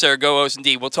 Yes, sir. Go O's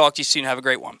indeed. We'll talk to you soon. Have a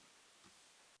great one.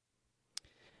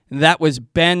 That was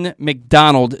Ben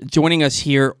McDonald joining us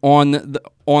here on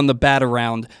the Bat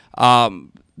Around.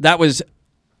 That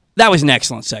was an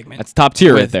excellent segment. That's top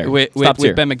tier right there. With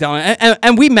Ben McDonald.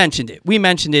 And we mentioned it. We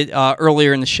mentioned it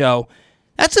earlier in the show.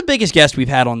 That's the biggest guest we've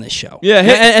had on this show. Yeah,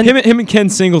 him and Ken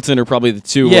Singleton are probably the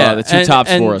two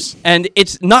tops for us. And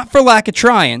it's not for lack of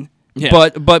trying. Yeah.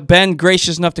 But Ben,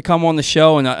 gracious enough to come on the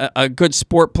show and a good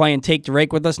sport play and Take to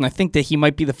Rake with us, and I think that he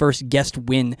might be the first guest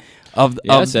win of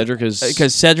Cedric is,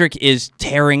 because Cedric is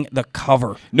tearing the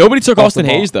cover. Nobody took Austin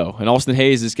Hayes though, and Austin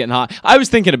Hayes is getting hot. I was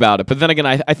thinking about it, but then again,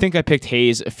 I think I picked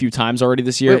Hayes a few times already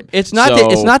this year. It's not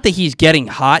that he's getting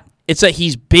hot. It's that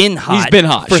he's been hot. He's been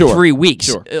hot for 3 weeks.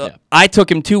 Sure. I took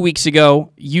him 2 weeks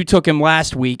ago. You took him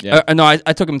last week. Yeah.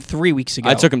 I took him 3 weeks ago.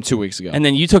 I took him 2 weeks ago. And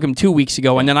then you took him 2 weeks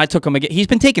ago, and then I took him again. He's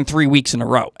been taking 3 weeks in a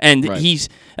row. And he's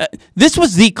this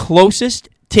was the closest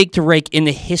Take to Rake in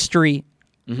the history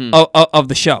of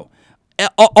the show.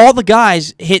 all the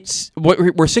guys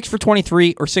were 6 for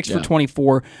 23 or 6 for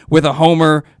 24 with a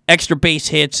homer, extra base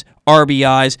hits,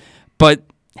 RBIs, but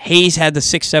Hayes had the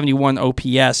 671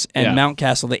 OPS and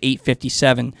Mountcastle the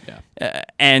 857.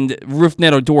 And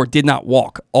Rougned Odor did not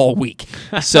walk all week.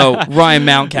 So Ryan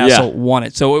Mountcastle won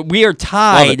it. So we are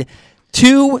tied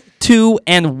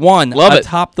 2-2-1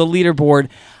 atop the leaderboard.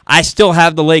 I still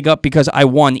have the leg up because I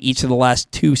won each of the last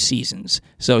 2 seasons.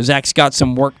 So Zach's got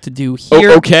some work to do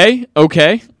here. Okay.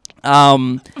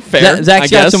 Fair.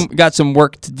 Zach's got some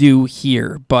work to do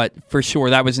here, but for sure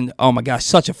that was oh my gosh,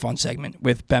 such a fun segment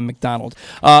with Ben McDonald.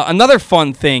 Another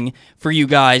fun thing for you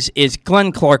guys is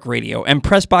Glenn Clark Radio, and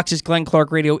Pressbox's Glenn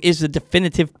Clark Radio is the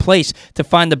definitive place to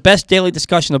find the best daily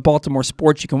discussion of Baltimore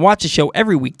sports. You can watch the show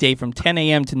every weekday from 10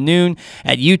 a.m. to noon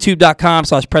at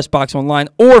youtube.com/PressBoxOnline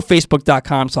or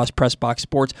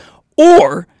Facebook.com/PressBoxSports,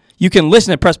 or you can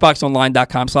listen at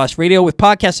PressBoxOnline.com/radio with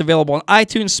podcasts available on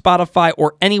iTunes, Spotify,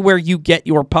 or anywhere you get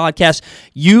your podcasts.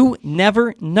 You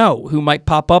never know who might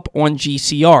pop up on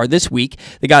GCR. This week,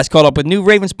 the guys caught up with new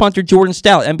Ravens punter Jordan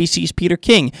Stout, NBC's Peter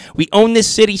King. We Own This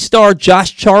City star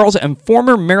Josh Charles and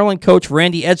former Maryland coach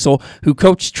Randy Edsall, who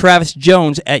coached Travis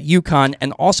Jones at UConn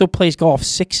and also plays golf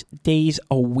 6 days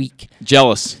a week.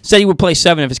 Jealous. Said he would play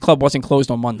 7 if his club wasn't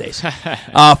closed on Mondays.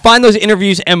 Find those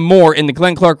interviews and more in the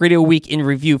Glenn Clark Radio Week in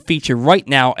Review feature right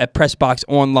now at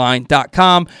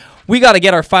PressBoxOnline.com. We got to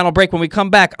get our final break. When we come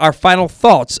back, our final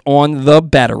thoughts on the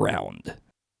bat-around.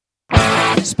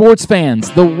 Sports fans,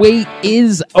 the wait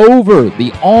is over.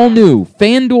 The all-new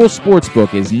FanDuel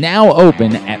Sportsbook is now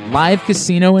open at Live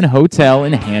Casino and Hotel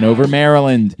in Hanover,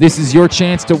 Maryland. This is your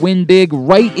chance to win big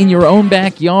right in your own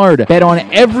backyard. Bet on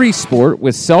every sport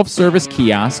with self-service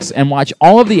kiosks and watch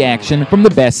all of the action from the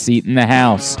best seat in the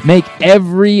house. Make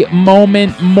every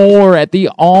moment more at the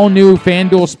all-new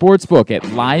FanDuel Sportsbook at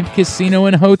Live Casino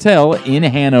and Hotel in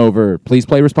Hanover. Please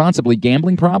play responsibly.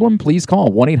 Gambling problem? Please call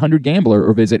 1-800-GAMBLER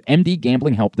or visit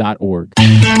mdgamblinghelp.org.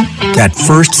 That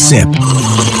first sip.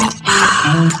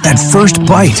 That first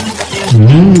bite.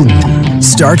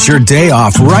 Start your day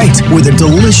off right with a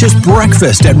delicious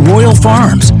breakfast at Royal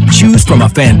Farms. Choose from a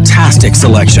fantastic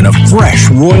selection of fresh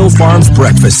Royal Farms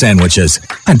breakfast sandwiches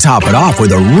and top it off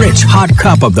with a rich hot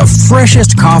cup of the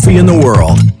freshest coffee in the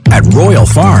world. At Royal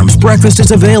Farms, breakfast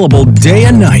is available day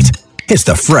and night. It's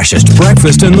the freshest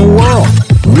breakfast in the world.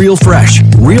 Real fresh,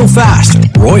 real fast.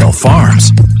 Royal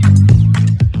Farms.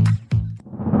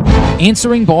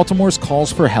 Answering Baltimore's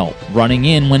calls for help, running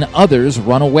in when others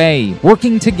run away,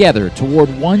 working together toward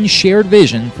one shared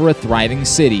vision for a thriving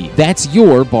city. That's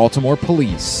your Baltimore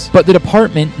Police. But the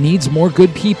department needs more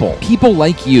good people. People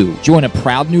like you. Join a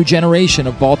proud new generation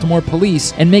of Baltimore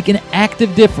Police and make an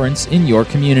active difference in your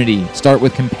community. Start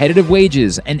with competitive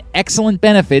wages and excellent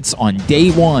benefits on day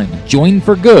one. Join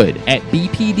for good at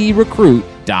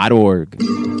bpdrecruit.org.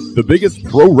 The biggest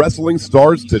pro wrestling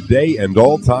stars today and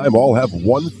all time all have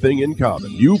one thing in common.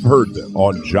 You've heard them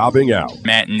on Jobbing Out.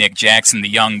 Matt and Nick Jackson, the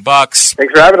Young Bucks.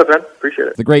 Thanks for having us, man. Appreciate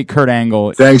it. The great Kurt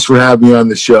Angle. Thanks for having me on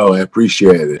the show. I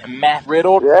appreciate it. Matt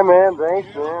Riddle. Yeah, man.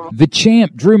 Thanks, man. The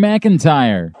champ, Drew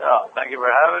McIntyre. Oh, thank you for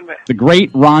having me. The great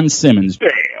Ron Simmons. Damn.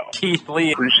 Keith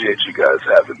Lee. Appreciate you guys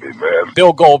having me, man.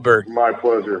 Bill Goldberg. My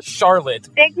pleasure. Charlotte.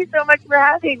 Thank you so much for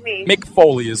having me. Mick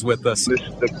Foley is with us. This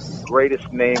is the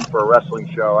greatest name for a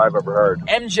wrestling show I've ever heard.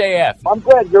 MJF. I'm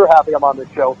glad you're happy I'm on this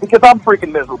show because I'm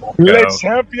freaking miserable. Le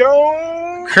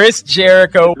Champion! Chris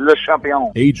Jericho. Le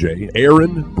Champion. AJ,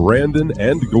 Aaron, Brandon,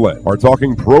 and Glenn are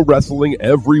talking pro wrestling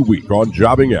every week on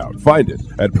Jobbing Out. Find it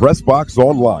at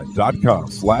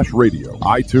PressBoxOnline.com/radio,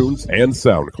 iTunes, and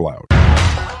SoundCloud.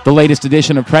 The latest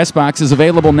edition of Pressbox is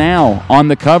available now. On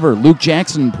the cover, Luke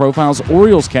Jackson profiles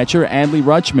Orioles catcher Adley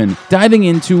Rutschman, diving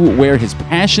into where his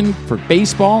passion for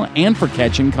baseball and for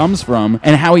catching comes from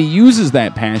and how he uses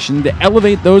that passion to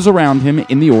elevate those around him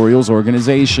in the Orioles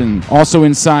organization. Also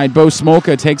inside, Bo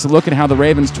Smolka takes a look at how the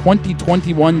Ravens'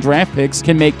 2021 draft picks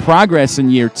can make progress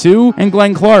in year 2, and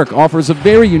Glenn Clark offers a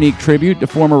very unique tribute to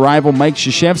former rival Mike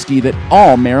Krzyzewski that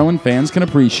all Maryland fans can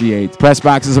appreciate.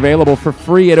 Pressbox is available for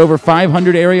free at over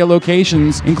 500 area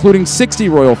locations, including 60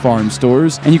 Royal Farm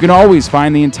stores, and you can always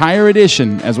find the entire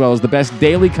edition, as well as the best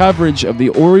daily coverage of the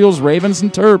Orioles, Ravens,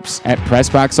 and Terps at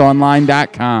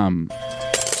PressBoxOnline.com.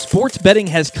 Sports betting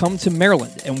has come to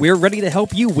Maryland, and we're ready to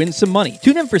help you win some money.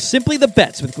 Tune in for Simply the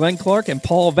Bets with Glenn Clark and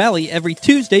Paul Valley every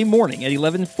Tuesday morning at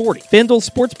 11:40. FanDuel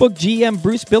Sportsbook GM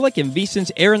Bruce Billick and VSiN's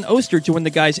Aaron Oster join the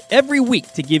guys every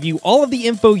week to give you all of the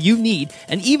info you need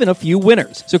and even a few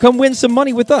winners. So come win some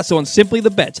money with us on Simply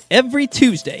the Bets every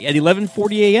Tuesday at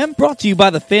 11:40 a.m. Brought to you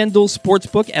by the FanDuel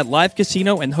Sportsbook at Live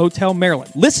Casino and Hotel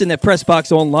Maryland. Listen at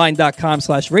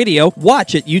PressBoxOnline.com/radio.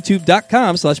 Watch at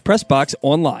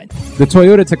YouTube.com/PressBoxOnline. The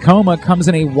Toyota Tacoma comes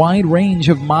in a wide range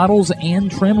of models and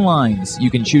trim lines.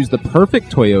 You can choose the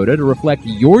perfect Toyota to reflect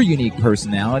your unique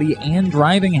personality and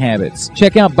driving habits.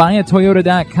 Check out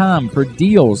buyatoyota.com for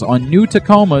deals on new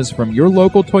Tacomas from your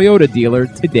local Toyota dealer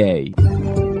today.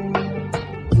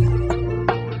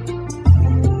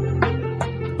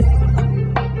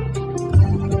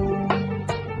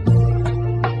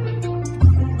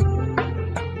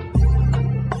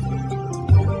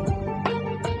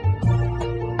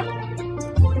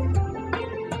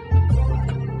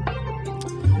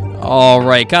 All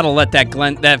right, gotta let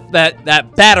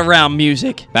that bat around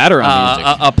music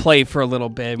play for a little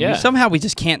bit. Yeah. Somehow we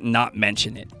just can't not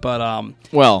mention it. But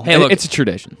hey, look, it's a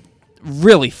tradition.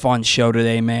 Really fun show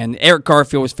today, man. Eric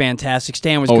Garfield was fantastic.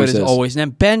 Stan was good as always, and then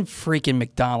Ben freaking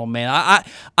McDonald, man.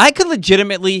 I could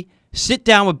legitimately sit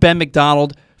down with Ben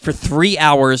McDonald for 3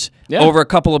 hours over a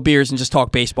couple of beers and just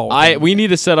talk baseball with him. We need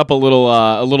to set up a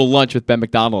little lunch with Ben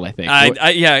McDonald, I think.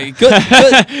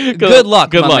 Good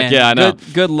luck. Good luck. Man. Yeah, I know.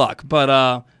 Good luck.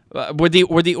 But would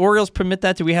the Orioles permit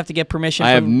that? Do we have to get permission?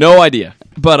 I have no idea.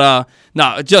 But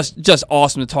no, just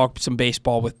awesome to talk some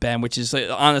baseball with Ben, which is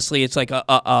honestly, it's like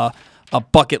a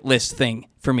bucket list thing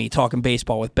for me, talking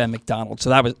baseball with Ben McDonald. So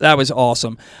that was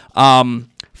awesome.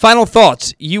 Final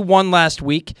thoughts. You won last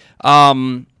week.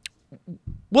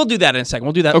 We'll do that in a second.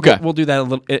 We'll do that. Okay. We'll do that a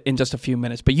little in just a few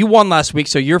minutes. But you won last week,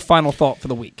 so your final thought for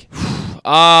the week.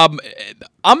 I'm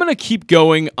going to keep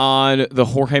going on the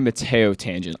Jorge Mateo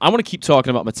tangent. I want to keep talking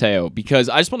about Mateo because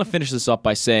I just want to finish this up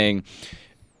by saying,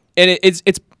 and it's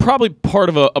probably part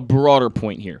of a broader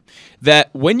point here, that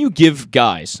when you give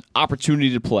guys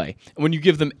opportunity to play, when you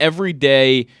give them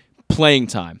everyday playing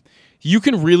time, you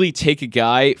can really take a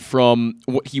guy from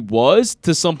what he was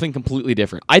to something completely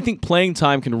different. I think playing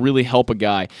time can really help a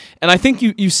guy. And I think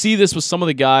you see this with some of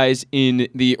the guys in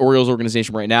the Orioles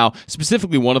organization right now,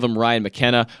 specifically one of them, Ryan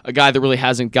McKenna, a guy that really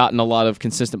hasn't gotten a lot of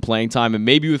consistent playing time. And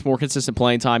maybe with more consistent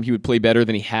playing time, he would play better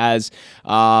than he has.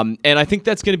 And I think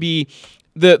that's going to be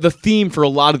the theme for a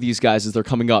lot of these guys as they're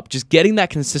coming up, just getting that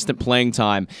consistent playing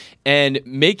time and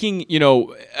making,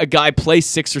 a guy play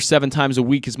 6 or 7 times a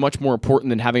week is much more important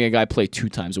than having a guy play 2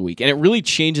 times a week. And it really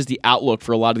changes the outlook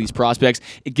for a lot of these prospects.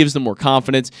 It gives them more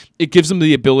confidence. It gives them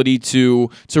the ability to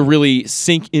really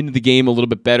sink into the game a little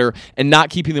bit better, and not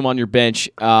keeping them on your bench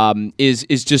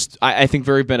is just, I think,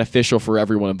 very beneficial for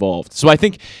everyone involved. So I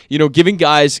think, giving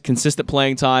guys consistent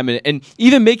playing time and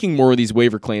even making more of these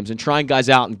waiver claims and trying guys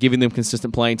out and giving them consistent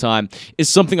playing time is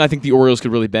something I think the Orioles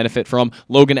could really benefit from.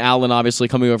 Logan Allen, obviously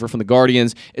coming over from the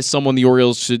Guardians, is someone the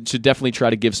Orioles should definitely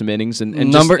try to give some innings and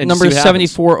number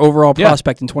 74 overall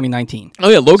prospect in 2019. Oh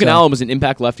yeah, Logan Allen was an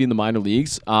impact lefty in the minor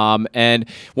leagues, and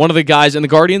one of the guys in the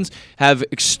Guardians have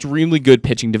extremely good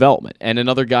pitching development. And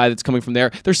another guy that's coming from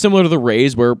there, they're similar to the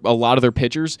Rays, where a lot of their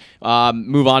pitchers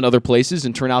move on to other places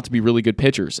and turn out to be really good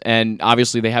pitchers. And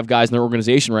obviously they have guys in their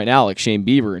organization right now like Shane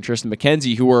Bieber and Tristan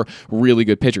McKenzie who are really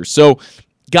good pitchers. So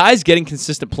guys getting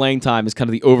consistent playing time is kind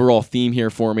of the overall theme here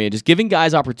for me, and just giving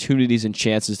guys opportunities and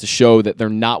chances to show that they're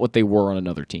not what they were on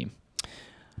another team.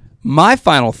 My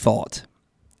final thought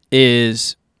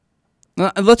is,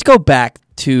 let's go back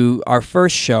to our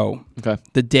first show,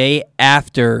 the day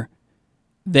after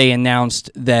they announced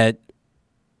that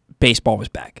baseball was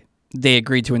back. They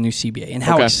agreed to a new CBA, and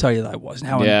how excited I was, and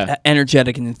how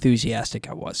energetic and enthusiastic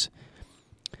I was.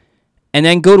 And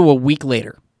then go to a week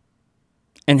later,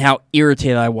 and how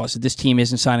irritated I was that this team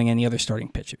isn't signing any other starting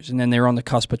pitchers. And then they're on the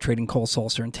cusp of trading Cole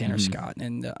Sulser and Tanner Scott.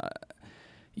 And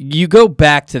you go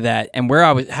back to that and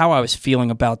how I was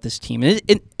feeling about this team. And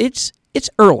it's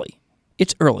early.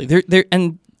 It's early. They're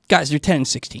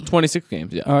 10-16. 26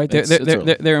 games, yeah. All right, they're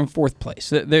in 4th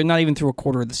place. They're not even through a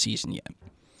quarter of the season yet.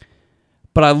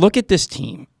 But I look at this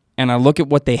team and I look at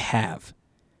what they have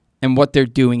and what they're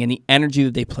doing and the energy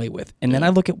that they play with. And then I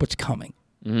look at what's coming.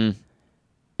 Mm-hmm.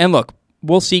 And look,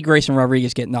 we'll see Grayson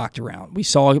Rodriguez get knocked around. We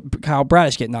saw Kyle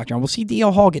Bradish get knocked around. We'll see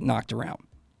D.L. Hall get knocked around.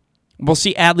 We'll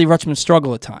see Adley Rutschman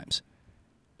struggle at times.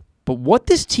 But what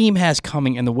this team has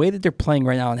coming and the way that they're playing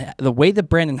right now and the way that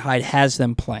Brandon Hyde has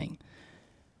them playing,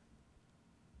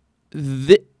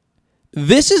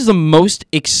 this is the most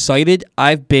excited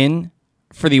I've been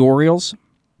for the Orioles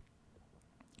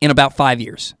in about 5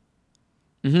 years.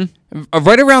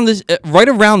 Right around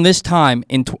this time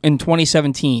in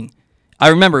 2017, I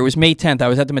remember it was May 10th. I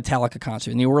was at the Metallica concert,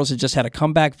 and the Orioles had just had a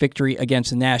comeback victory against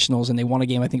the Nationals, and they won a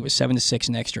game. I think it was 7-6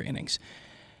 in extra innings,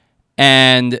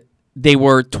 and they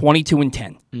were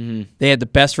 22-10. They had the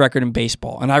best record in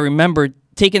baseball, and I remember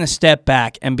taking a step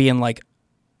back and being like,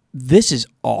 this is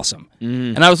awesome.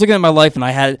 And I was looking at my life, and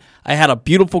I had a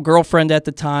beautiful girlfriend at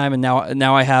the time, and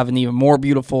now I have an even more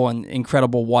beautiful and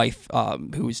incredible wife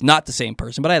who's not the same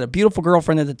person. But I had a beautiful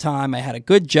girlfriend at the time. I had a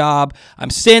good job. I'm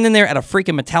standing there at a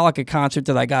freaking Metallica concert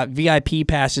that I got VIP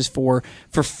passes for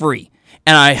free.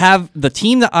 And I have the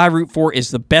team that I root for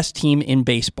is the best team in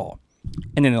baseball.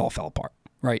 And then it all fell apart,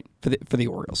 right, for the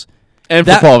Orioles. And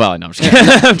for Paul Valley. No, I'm just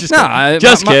kidding. I'm just kidding.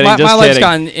 Just kidding. My life's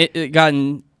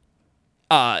gotten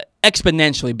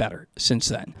exponentially better since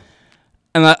then.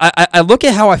 And I look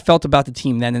at how I felt about the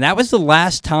team then, and that was the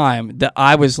last time that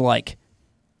I was like,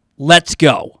 let's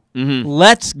go.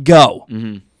 Let's go.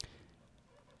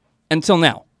 Until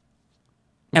now.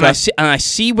 And I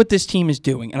see what this team is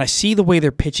doing, and I see the way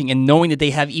they're pitching, and knowing that they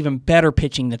have even better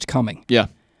pitching that's coming. Yeah.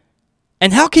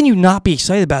 And how can you not be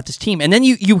excited about this team? And then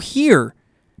you hear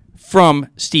from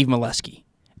Steve Molesky,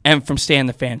 and from Stan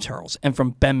the Fan Charles, and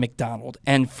from Ben McDonald,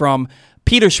 and from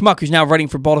Peter Schmuck, who's now writing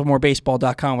for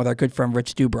BaltimoreBaseball.com with our good friend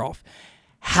Rich Dubroff,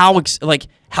 how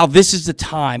this is the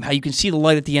time, how you can see the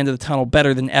light at the end of the tunnel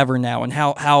better than ever now, and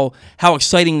how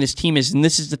exciting this team is, and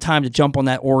this is the time to jump on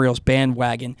that Orioles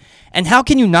bandwagon. And how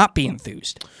can you not be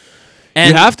enthused?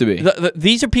 And you have to be.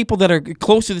 These are people that are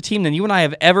closer to the team than you and I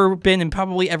have ever been and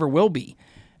probably ever will be.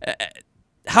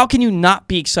 How can you not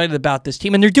be excited about this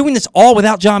team? And they're doing this all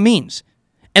without John Means,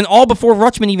 and all before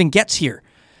Rutschman even gets here.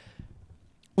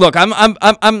 Look,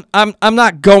 I'm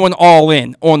not going all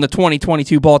in on the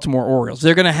 2022 Baltimore Orioles.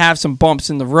 They're going to have some bumps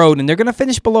in the road, and they're going to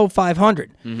finish below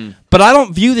 500. But I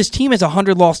don't view this team as a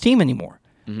 100-loss team anymore.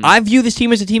 I view this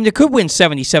team as a team that could win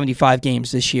 70, 75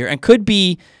 games this year, and could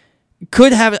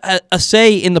have a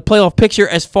say in the playoff picture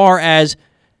as far as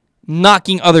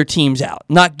knocking other teams out,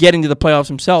 not getting to the playoffs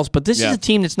themselves. But this is a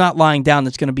team that's not lying down,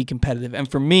 that's going to be competitive.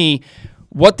 And for me,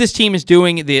 what this team is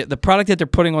doing, the product that they're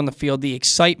putting on the field, the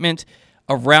excitement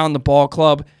around the ball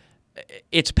club,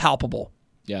 it's palpable.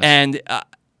 Yes. And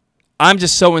I'm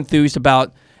just so enthused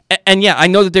about, and yeah, I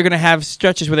know that they're going to have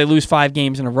stretches where they lose 5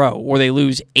 games in a row, or they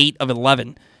lose 8 of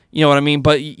 11. You know what I mean?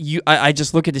 But I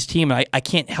just look at this team, and I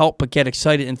can't help but get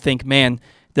excited and think, man,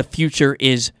 the future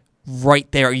is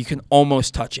right there. You can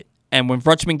almost touch it. And when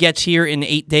Rutschman gets here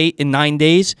in 9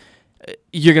 days,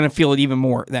 you're going to feel it even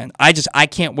more then. I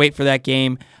can't wait for that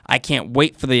game. I can't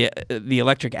wait for the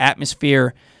electric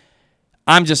atmosphere.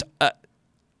 I'm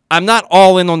not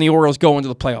all in on the Orioles going to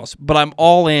the playoffs, but I'm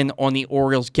all in on the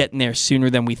Orioles getting there sooner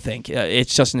than we think.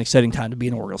 It's just an exciting time to be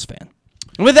an Orioles fan.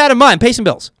 And with that in mind, pay some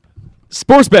bills.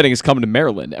 Sports betting is coming to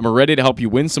Maryland, and we're ready to help you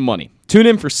win some money. Tune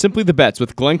in for Simply the Bets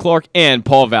with Glenn Clark and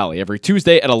Paul Valley every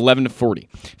Tuesday at 11:40.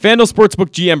 FanDuel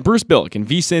Sportsbook GM Bruce Billick and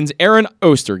VSiN's Aaron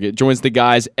Oster joins the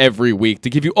guys every week to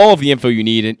give you all of the info you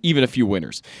need and even a few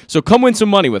winners. So come win some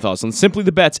money with us on Simply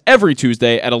the Bets every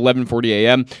Tuesday at 11:40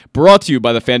 a.m. Brought to you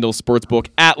by the FanDuel Sportsbook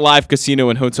at Live Casino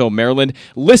and Hotel Maryland.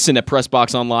 Listen at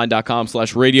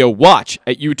PressBoxOnline.com/radio. Watch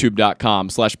at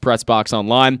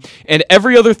YouTube.com/PressBoxOnline. And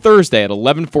every other Thursday at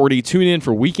 11:40, tune in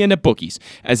for Weekend at Bookies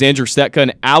as Andrew Stetka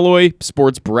and Alloy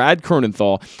Sports' Brad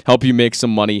Cronenthal help you make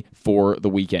some money for the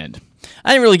weekend.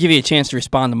 I didn't really give you a chance to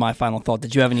respond to my final thought.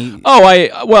 Did you have any? I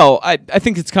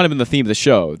think it's kind of been the theme of the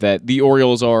show that the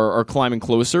Orioles are climbing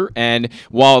closer, and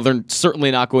while they're certainly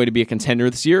not going to be a contender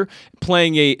this year,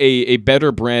 playing a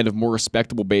better brand of more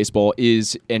respectable baseball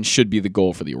is and should be the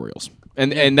goal for the Orioles,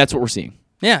 and that's what we're seeing.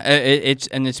 Yeah,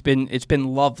 it's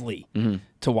been lovely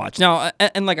to watch. Now,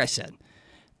 and like I said,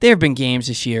 there have been games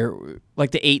this year, like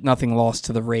the 8-0 loss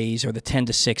to the Rays, or the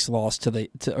 10-6 loss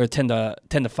or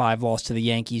 10-5 loss to the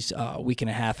Yankees a week and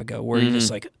a half ago, where you're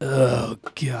just like, oh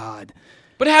God.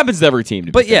 But it happens to every team.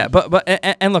 But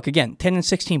look again,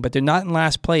 10-16, but they're not in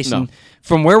last place. No. And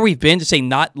from where we've been, to say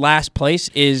not last place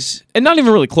is, and not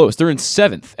even really close. They're in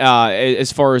 7th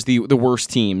as far as the worst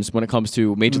teams when it comes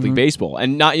to Major League Baseball,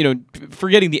 and not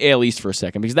forgetting the AL East for a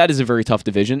second, because that is a very tough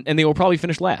division, and they will probably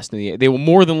finish last. They will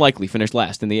more than likely finish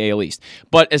last in the AL East.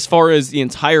 But as far as the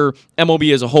entire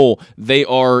MLB as a whole, they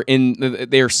are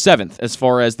 7th as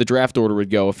far as the draft order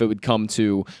would go. If it would come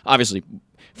to, obviously,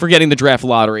 forgetting the draft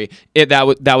lottery,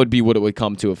 that would be what it would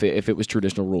come to if it was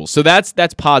traditional rules. So that's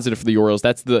positive for the Orioles.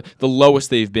 That's the lowest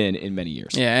they've been in many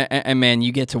years. Yeah, and man,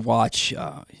 you get to watch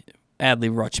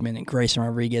Adley Rutschman and Grayson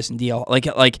Rodriguez and DL.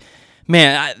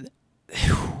 Man,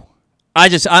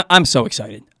 I'm so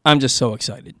excited. I'm just so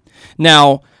excited.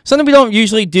 Now, something we don't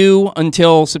usually do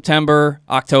until September,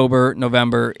 October,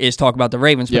 November is talk about the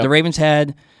Ravens. But the Ravens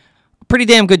had a pretty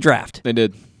damn good draft. They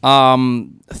did.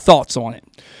 Thoughts on it?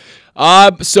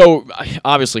 So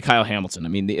obviously Kyle Hamilton. I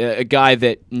mean, a guy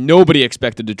that nobody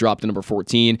expected to drop to number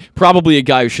 14. Probably a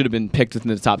guy who should have been picked within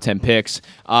the top 10 picks.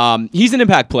 He's an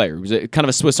impact player. He's kind of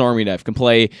a Swiss Army knife. Can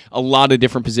play a lot of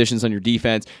different positions on your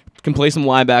defense. Can play some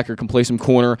linebacker. Can play some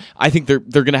corner. I think they're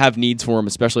going to have needs for him,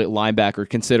 especially at linebacker,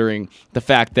 considering the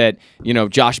fact that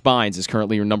Josh Bynes is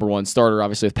currently your number one starter.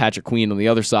 Obviously with Patrick Queen on the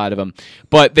other side of him,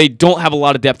 but they don't have a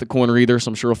lot of depth at corner either. So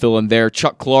I'm sure he'll fill in there.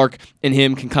 Chuck Clark and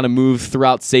him can kind of move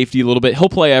throughout safety a little bit. He'll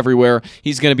play everywhere.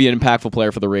 He's going to be an impactful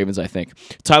player for the Ravens, I think.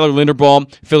 Tyler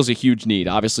Linderbaum fills a huge need.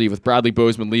 Obviously, with Bradley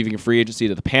Bozeman leaving a free agency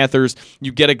to the Panthers,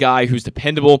 you get a guy who's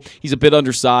dependable. He's a bit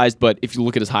undersized, but if you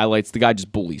look at his highlights, the guy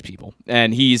just bullies people,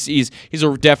 and he's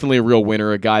definitely a real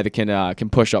winner, a guy that can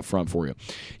push up front for you.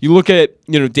 You look at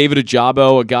David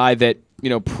Ojabo, a guy that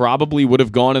probably would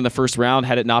have gone in the first round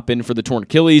had it not been for the torn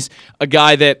Achilles. A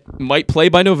guy that might play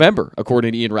by November,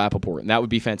 according to Ian Rappaport, and that would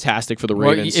be fantastic for the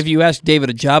Ravens. Well, if you ask David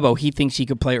Ojabo, he thinks he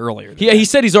could play earlier. He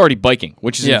said he's already biking,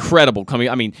 which is incredible.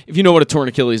 I mean, if you know what a torn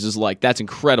Achilles is like, that's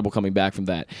incredible coming back from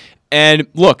that. And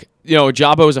look,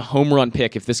 Ojabo is a home run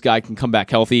pick if this guy can come back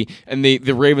healthy. And the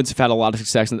Ravens have had a lot of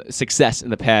success in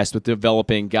the past with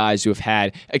developing guys who have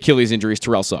had Achilles injuries.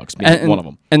 Terrell Suggs being one of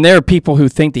them. And there are people who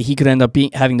think that he could end up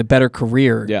having the better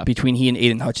career between he and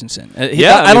Aiden Hutchinson.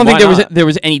 I don't think there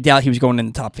was any doubt he was going in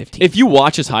the top 15. If you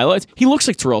watch his highlights, he looks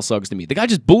like Terrell Suggs to me. The guy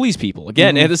just bullies people.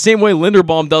 Again, and the same way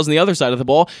Linderbaum does on the other side of the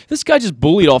ball, this guy just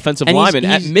bullied offensive linemen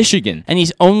at Michigan. And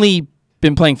he's only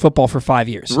been playing football for 5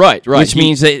 years. Right. Which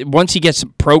means that once he gets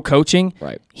pro coaching,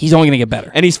 he's only going to get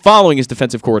better. And he's following his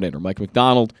defensive coordinator, Mike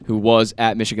McDonald, who was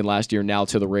at Michigan last year, now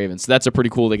to the Ravens. So that's a pretty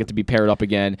cool, they get to be paired up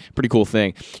again. Pretty cool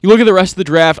thing. You look at the rest of the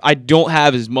draft, I don't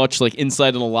have as much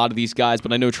insight on a lot of these guys,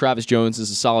 but I know Travis Jones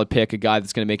is a solid pick, a guy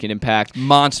that's going to make an impact.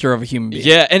 Monster of a human being.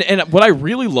 Yeah, and what I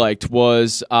really liked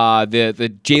was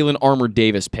the Jalen Armour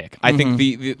Davis pick. I think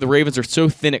the Ravens are so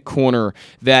thin at corner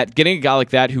that getting a guy like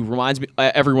that who reminds me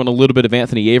everyone a little bit of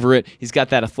Anthony Averett, he's got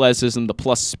that athleticism, the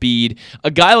plus speed.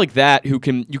 A guy like that who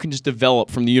you can just develop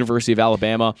from the University of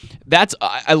Alabama.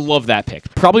 I love that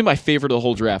pick. Probably my favorite of the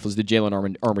whole draft was the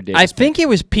Jalen Armour Davis. I think it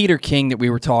was Peter King that we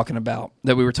were talking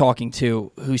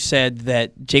to, who said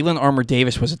that Jalen Armour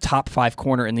Davis was a top 5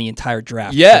 corner in the entire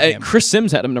draft. Yeah, Chris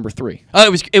Sims had him number 3. Oh,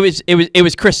 it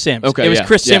was Chris Sims. Okay, it was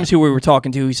Chris Sims who we were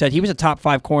talking to, who said he was a top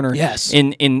 5 corner. Yes.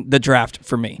 in the draft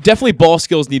for me. Definitely ball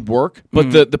skills need work,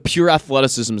 but the pure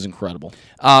athleticism is incredible.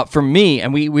 For me,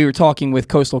 and we were talking with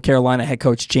Coastal Carolina head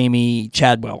coach Jamie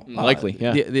Chadwell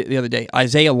the other day.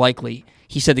 Isaiah Likely,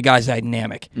 he said the guy's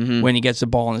dynamic when he gets the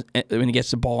ball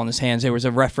in his hands. There was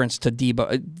a reference to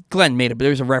Debo. Glenn made it, but there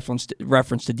was a reference to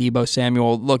Debo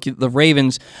Samuel. Look, the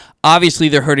Ravens, obviously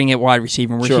they're hurting at wide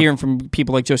receiver. We're hearing from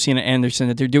people like Josina Anderson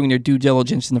that they're doing their due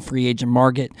diligence in the free agent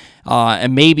market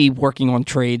and maybe working on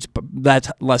trades, but that's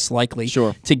less likely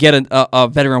to get a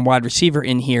veteran wide receiver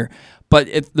in here. But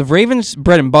if the Ravens'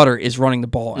 bread and butter is running the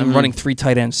ball and running 3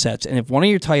 tight end sets, and if one of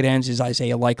your tight ends is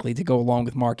Isaiah Likely to go along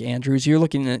with Mark Andrews, you're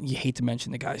looking at, you hate to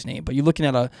mention the guy's name, but you're looking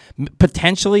at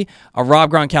potentially a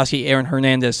Rob Gronkowski, Aaron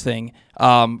Hernandez thing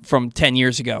from 10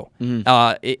 years ago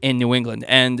in New England.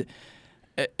 And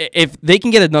if they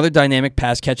can get another dynamic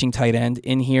pass catching tight end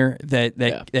in here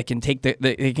that can take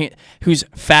who's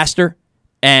faster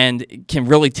and can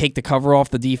really take the cover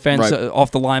off the defense, off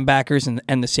the linebackers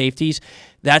and the safeties,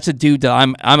 that's a dude that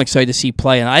I'm excited to see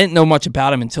play. And I didn't know much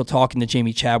about him until talking to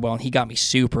Jamie Chadwell, and he got me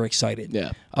super excited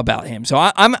about him. So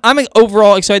I'm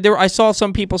overall excited. I saw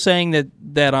some people saying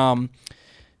that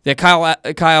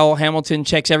Kyle Hamilton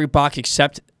checks every box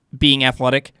except being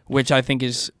athletic, which I think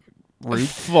is rude.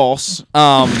 False.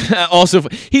 Also,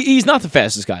 he's not the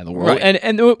fastest guy in the world,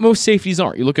 and most safeties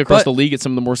aren't. You look across the league at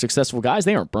some of the more successful guys;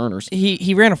 they aren't burners.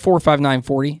 He ran a 4.59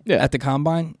 40 at the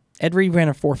combine. Ed Reed ran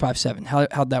a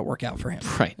 4.57. How'd that work out for him?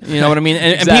 Right. You know what I mean?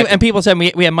 And people said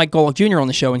we had Mike Golick Jr. on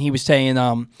the show, and he was saying,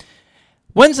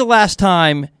 "When's the last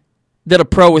time that a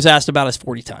pro was asked about his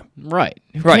 40 time?" Right.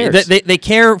 They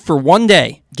care for one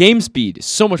day. Game speed is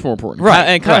so much more important. Right.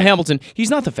 And Kyle Hamilton, he's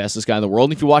not the fastest guy in the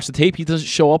world. And if you watch the tape, he doesn't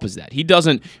show up as that. He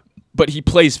doesn't, but he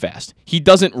plays fast. He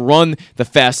doesn't run the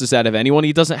fastest out of anyone.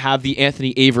 He doesn't have the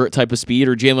Anthony Averett type of speed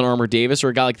or Jalen Armour Davis or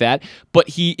a guy like that. But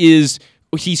he's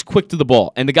quick to the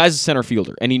ball, and the guy's a center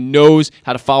fielder, and he knows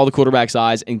how to follow the quarterback's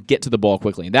eyes and get to the ball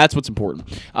quickly, and that's what's important.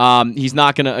 He's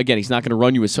not gonna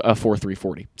run you a 4.3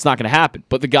 40. It's not gonna happen.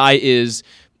 But the guy is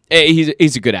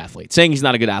he's a good athlete. Saying he's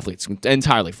not a good athlete is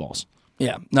entirely false.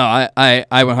 Yeah, no, I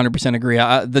 100% agree.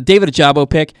 The David Ojabo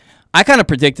pick, I kind of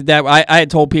predicted that. I had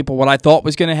told people what I thought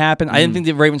was going to happen. I didn't think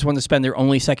the Ravens wanted to spend their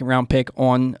only second-round pick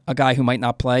on a guy who might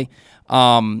not play.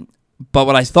 But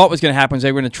what I thought was going to happen is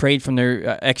they were going to trade from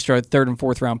their extra third and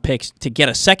fourth round picks to get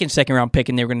a second-round pick,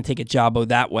 and they were going to take a Jabo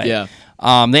that way. Yeah.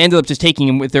 They ended up just taking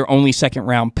him with their only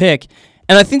second-round pick.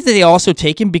 And I think that they also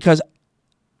take him because,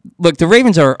 look, the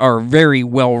Ravens are a very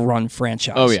well-run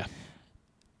franchise. Oh, yeah.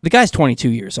 The guy's 22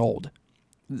 years old.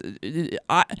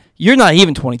 You're not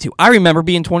even 22. I remember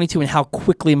being 22 and how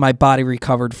quickly my body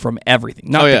recovered from everything.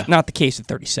 Not the case at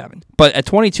 37. But at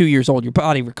 22 years old, your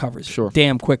body recovers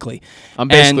damn quickly. I'm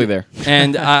basically there.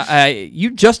 And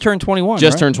you just turned 21,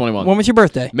 Just right? turned 21. When was your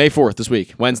birthday? May 4th this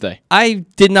week, Wednesday. I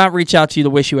did not reach out to you to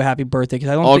wish you a happy birthday because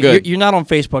I don't think you're not on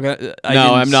Facebook. I no,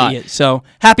 didn't I'm not. See it. So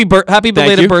happy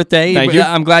belated birthday. Thank you.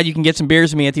 I'm glad you can get some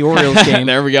beers with me at the Orioles game.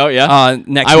 There we go, yeah.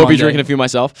 Next I will Monday. be drinking a few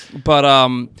myself.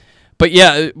 But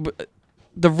yeah,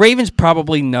 the Ravens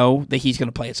probably know that he's going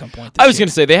to play at some point. I was going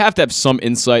to say, they have to have some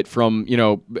insight from,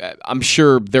 I'm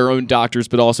sure their own doctors,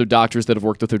 but also doctors that have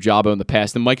worked with Ojabo in the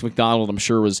past. And Mike McDonald, I'm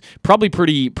sure, was probably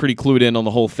pretty clued in on the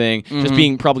whole thing. Just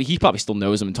being he probably still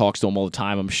knows him and talks to him all the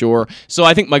time, I'm sure. So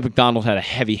I think Mike McDonald had a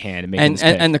heavy hand in making this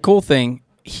pick. And the cool thing,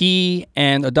 he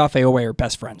and Odafe Owe are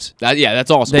best friends. That's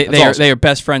awesome. They are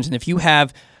best friends. And if you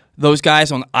have those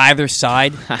guys on either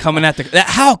side coming at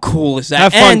how cool is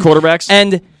that? Have fun,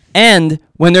 quarterbacks. And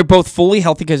when they're both fully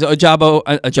healthy, because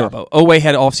Owe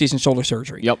had off-season shoulder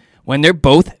surgery. Yep. When they're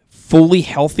both fully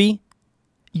healthy,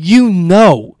 you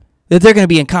know that they're going to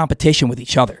be in competition with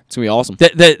each other. It's going to be awesome.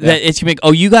 That it's going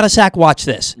to be, you got a sack, watch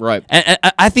this. Right. And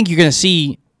I think you're going to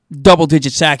see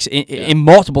double-digit sacks in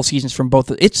multiple seasons from both.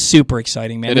 It's super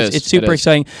exciting, man. It's super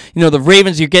exciting. The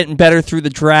Ravens, you're getting better through the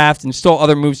draft, and still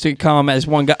other moves to come. As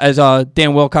one guy, as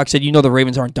Dan Wilcox said, the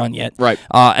Ravens aren't done yet. Right.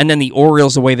 And then the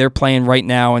Orioles, the way they're playing right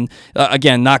now, and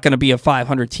again, not going to be a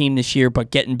 500 team this year,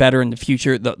 but getting better in the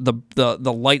future.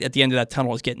 The light at the end of that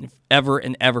tunnel is getting ever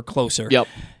and ever closer. Yep.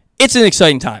 It's an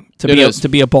exciting time to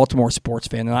be a Baltimore sports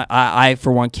fan, and I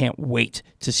for one can't wait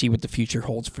to see what the future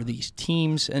holds for these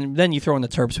teams. And then you throw in the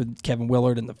Terps with Kevin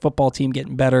Willard and the football team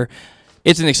getting better.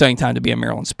 It's an exciting time to be a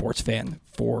Maryland sports fan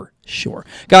for sure.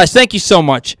 Guys, thank you so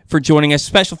much for joining us.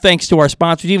 Special thanks to our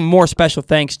sponsors. Even more special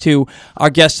thanks to our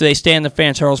guest today, Stan the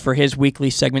Fan Charles, for his weekly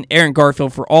segment, Aaron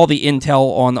Garfield for all the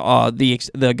intel on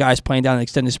the guys playing down in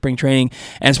extended spring training,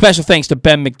 and special thanks to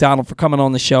Ben McDonald for coming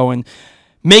on the show and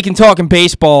making talking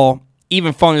baseball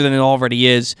even funner than it already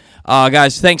is.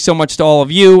 Guys, thanks so much to all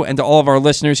of you and to all of our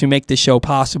listeners who make this show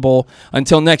possible.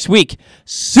 Until next week,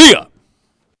 see ya!